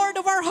the Lord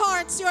of our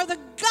hearts, you are the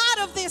God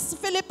of this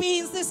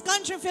Philippines, this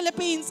country,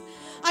 Philippines,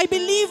 I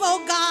believe,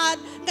 oh God,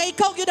 nga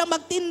ikaw gyud ang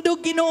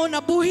magtindog, Ginoo,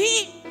 na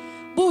buhi.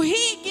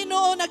 Buhi,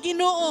 Ginoo na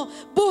Ginoo.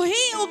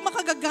 Buhi og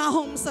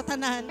makagagahom sa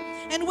tanan.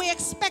 And we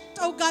expect,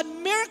 oh God,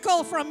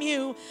 miracle from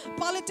you.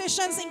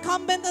 Politicians,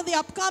 incumbent and the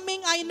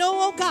upcoming, I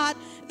know, oh God,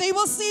 they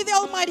will see the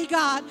Almighty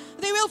God.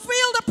 They will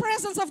feel the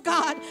presence of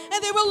God. And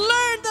they will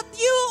learn that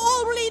you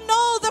already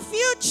know the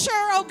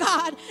future, oh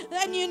God.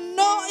 And you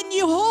know and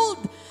you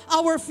hold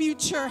our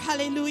future.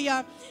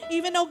 Hallelujah.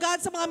 Even, oh God,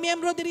 sa mga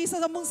miyembro diri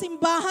sa among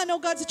simbahan, oh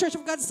God, sa Church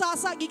of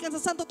COGSASA, gikan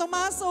sa Santo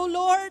Tomas, oh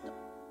Lord,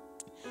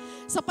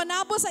 sa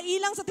panabo sa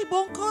ilang sa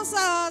tibongko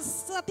sa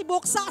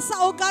COGSASA,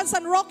 oh God,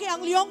 San Roque,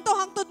 ang Leongto,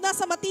 hangtod na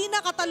sa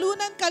Matina,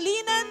 Katalunan,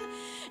 Kalinan,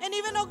 and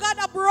even, oh God,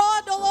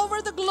 abroad, all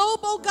over the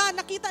globe, oh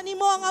God, nakita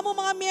nimo ang among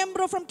mga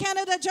miyembro from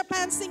Canada,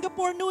 Japan,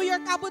 Singapore, New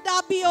York, Abu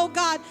Dhabi, oh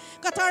God,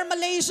 Qatar,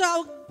 Malaysia,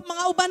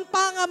 mga uban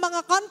pa nga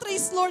mga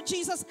countries, Lord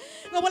Jesus,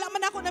 nga wala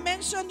man ako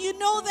na-mention. You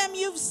know them,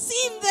 you've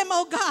seen them,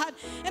 oh God.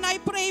 And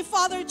I pray,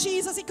 Father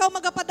Jesus, ikaw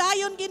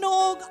magapadayon,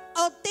 Ginoo,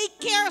 take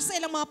care sa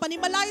ilang mga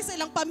panimalay, sa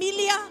ilang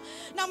pamilya,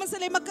 naman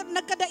sila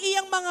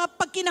nagkadaiyang mga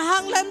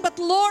pagkinahanglan. But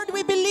Lord,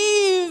 we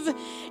believe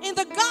in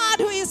the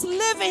God who is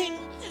living.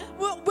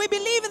 We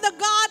believe in the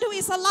God who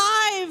is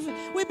alive.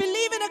 We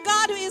believe in a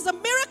God who is a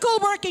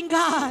miracle-working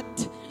God.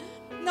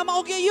 Na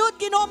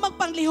maugayod, Ginoo,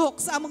 magpanglihok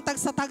sa among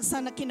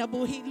tagsa-tagsa na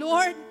kinabuhi.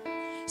 Lord,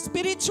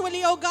 spiritually,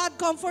 oh God,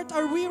 comfort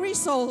our weary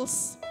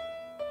souls.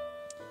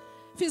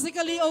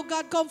 Physically, oh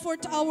God,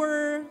 comfort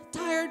our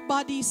tired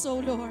bodies,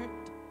 oh Lord.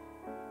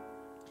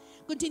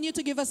 Continue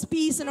to give us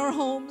peace in our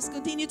homes.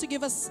 Continue to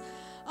give us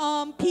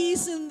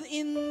peace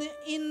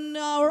in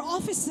our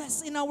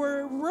offices, in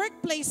our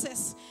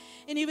workplaces,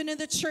 and even in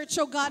the church,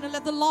 oh God, and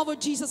let the love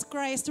of Jesus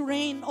Christ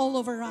reign all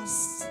over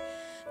us.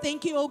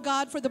 Thank you, O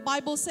God, for the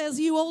Bible says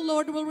you, O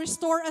Lord, will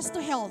restore us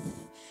to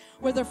health,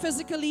 whether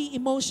physically,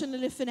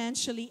 emotionally,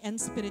 financially, and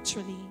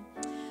spiritually.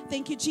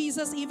 Thank you,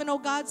 Jesus, even,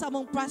 O God, sa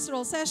among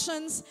pastoral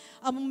sessions,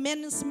 among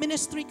men's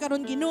ministry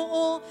karon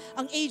Ginoo,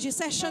 ang AG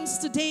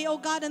sessions today,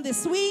 O God, and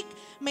this week,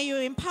 may you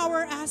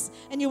empower us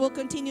and you will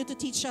continue to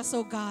teach us,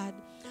 O God.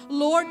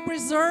 Lord,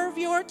 preserve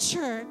your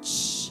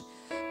church.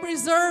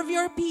 Preserve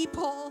your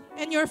people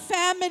and your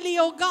family,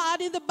 O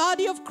God, in the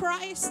body of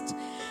Christ.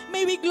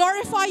 May we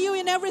glorify you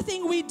in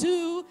everything we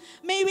do.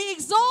 May we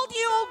exalt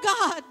you, O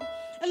God.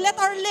 And let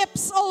our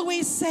lips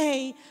always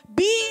say,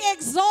 be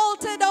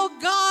exalted, O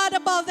God,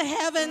 above the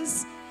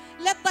heavens.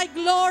 Let thy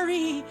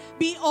glory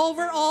be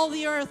over all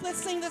the earth.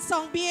 Let's sing that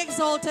song, Be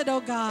Exalted, O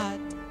God.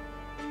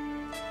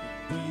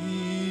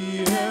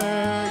 Be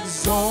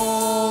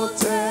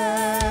exalted,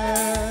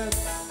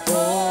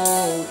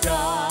 O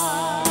God.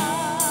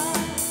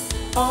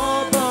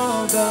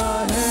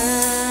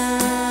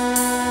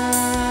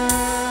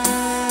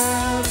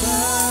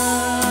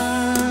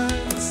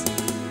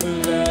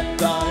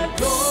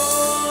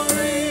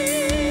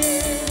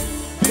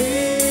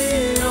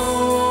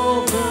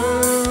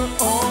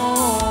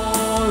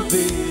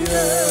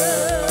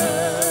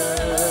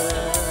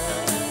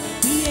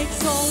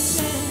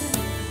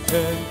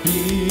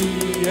 Be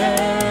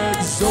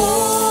exalted,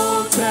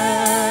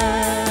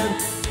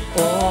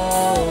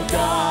 O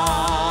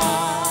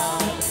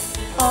God,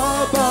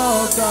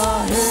 above the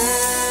heavens.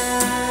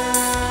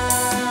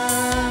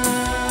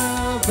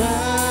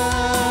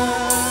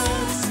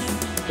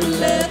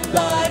 Let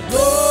thy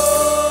glory,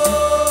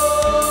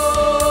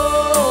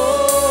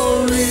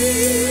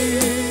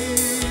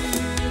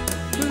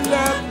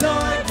 let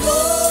thy glory,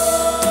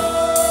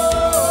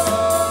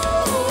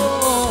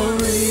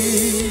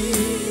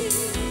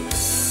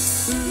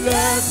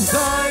 let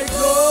thy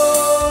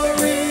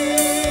glory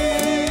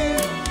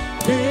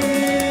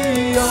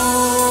be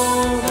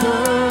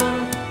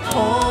over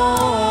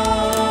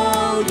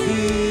all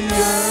the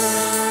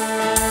earth.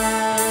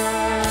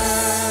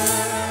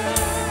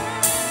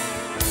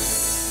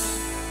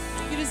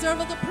 You deserve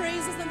all the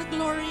praises and the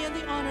glory and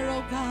the honor,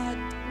 O God.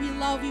 We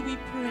love you, we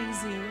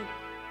praise you.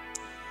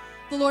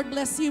 The Lord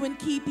bless you and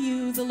keep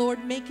you. The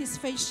Lord make his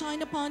face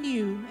shine upon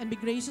you and be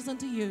gracious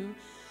unto you.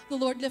 The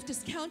Lord lift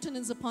his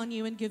countenance upon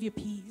you and give you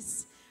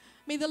peace.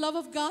 May the love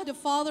of God, the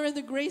Father, and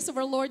the grace of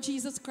our Lord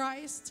Jesus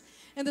Christ,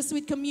 and the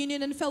sweet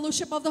communion and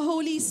fellowship of the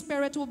Holy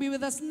Spirit will be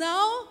with us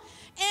now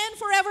and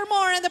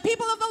forevermore. And the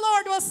people of the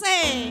Lord will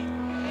say,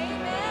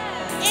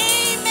 Amen.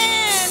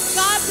 Amen.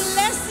 God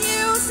bless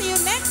you. See you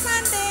next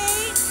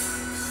Sunday.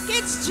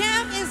 Kids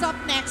Jam is up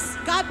next.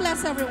 God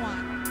bless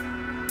everyone.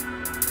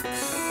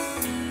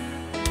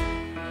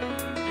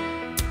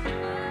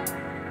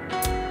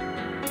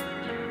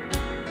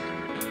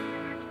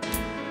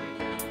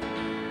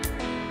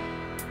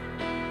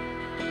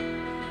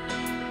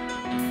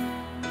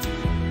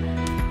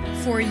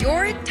 For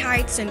your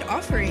tithes and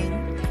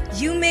offering,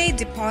 you may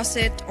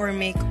deposit or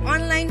make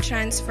online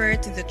transfer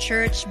to the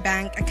church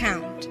bank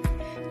account.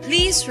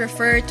 Please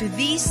refer to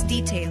these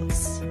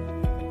details.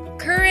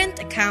 Current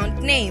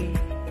account name: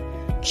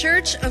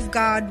 Church of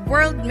God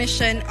World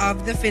Mission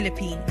of the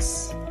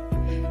Philippines.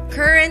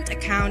 Current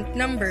account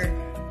number: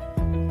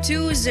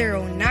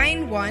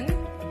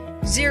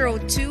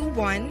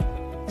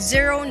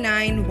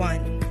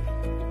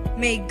 2091-021-091.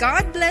 May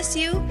God bless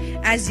you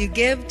as you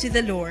give to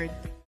the Lord.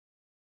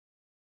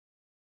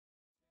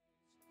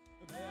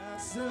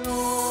 Bless the Lord,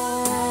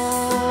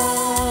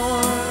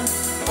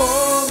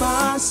 oh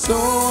my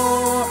soul.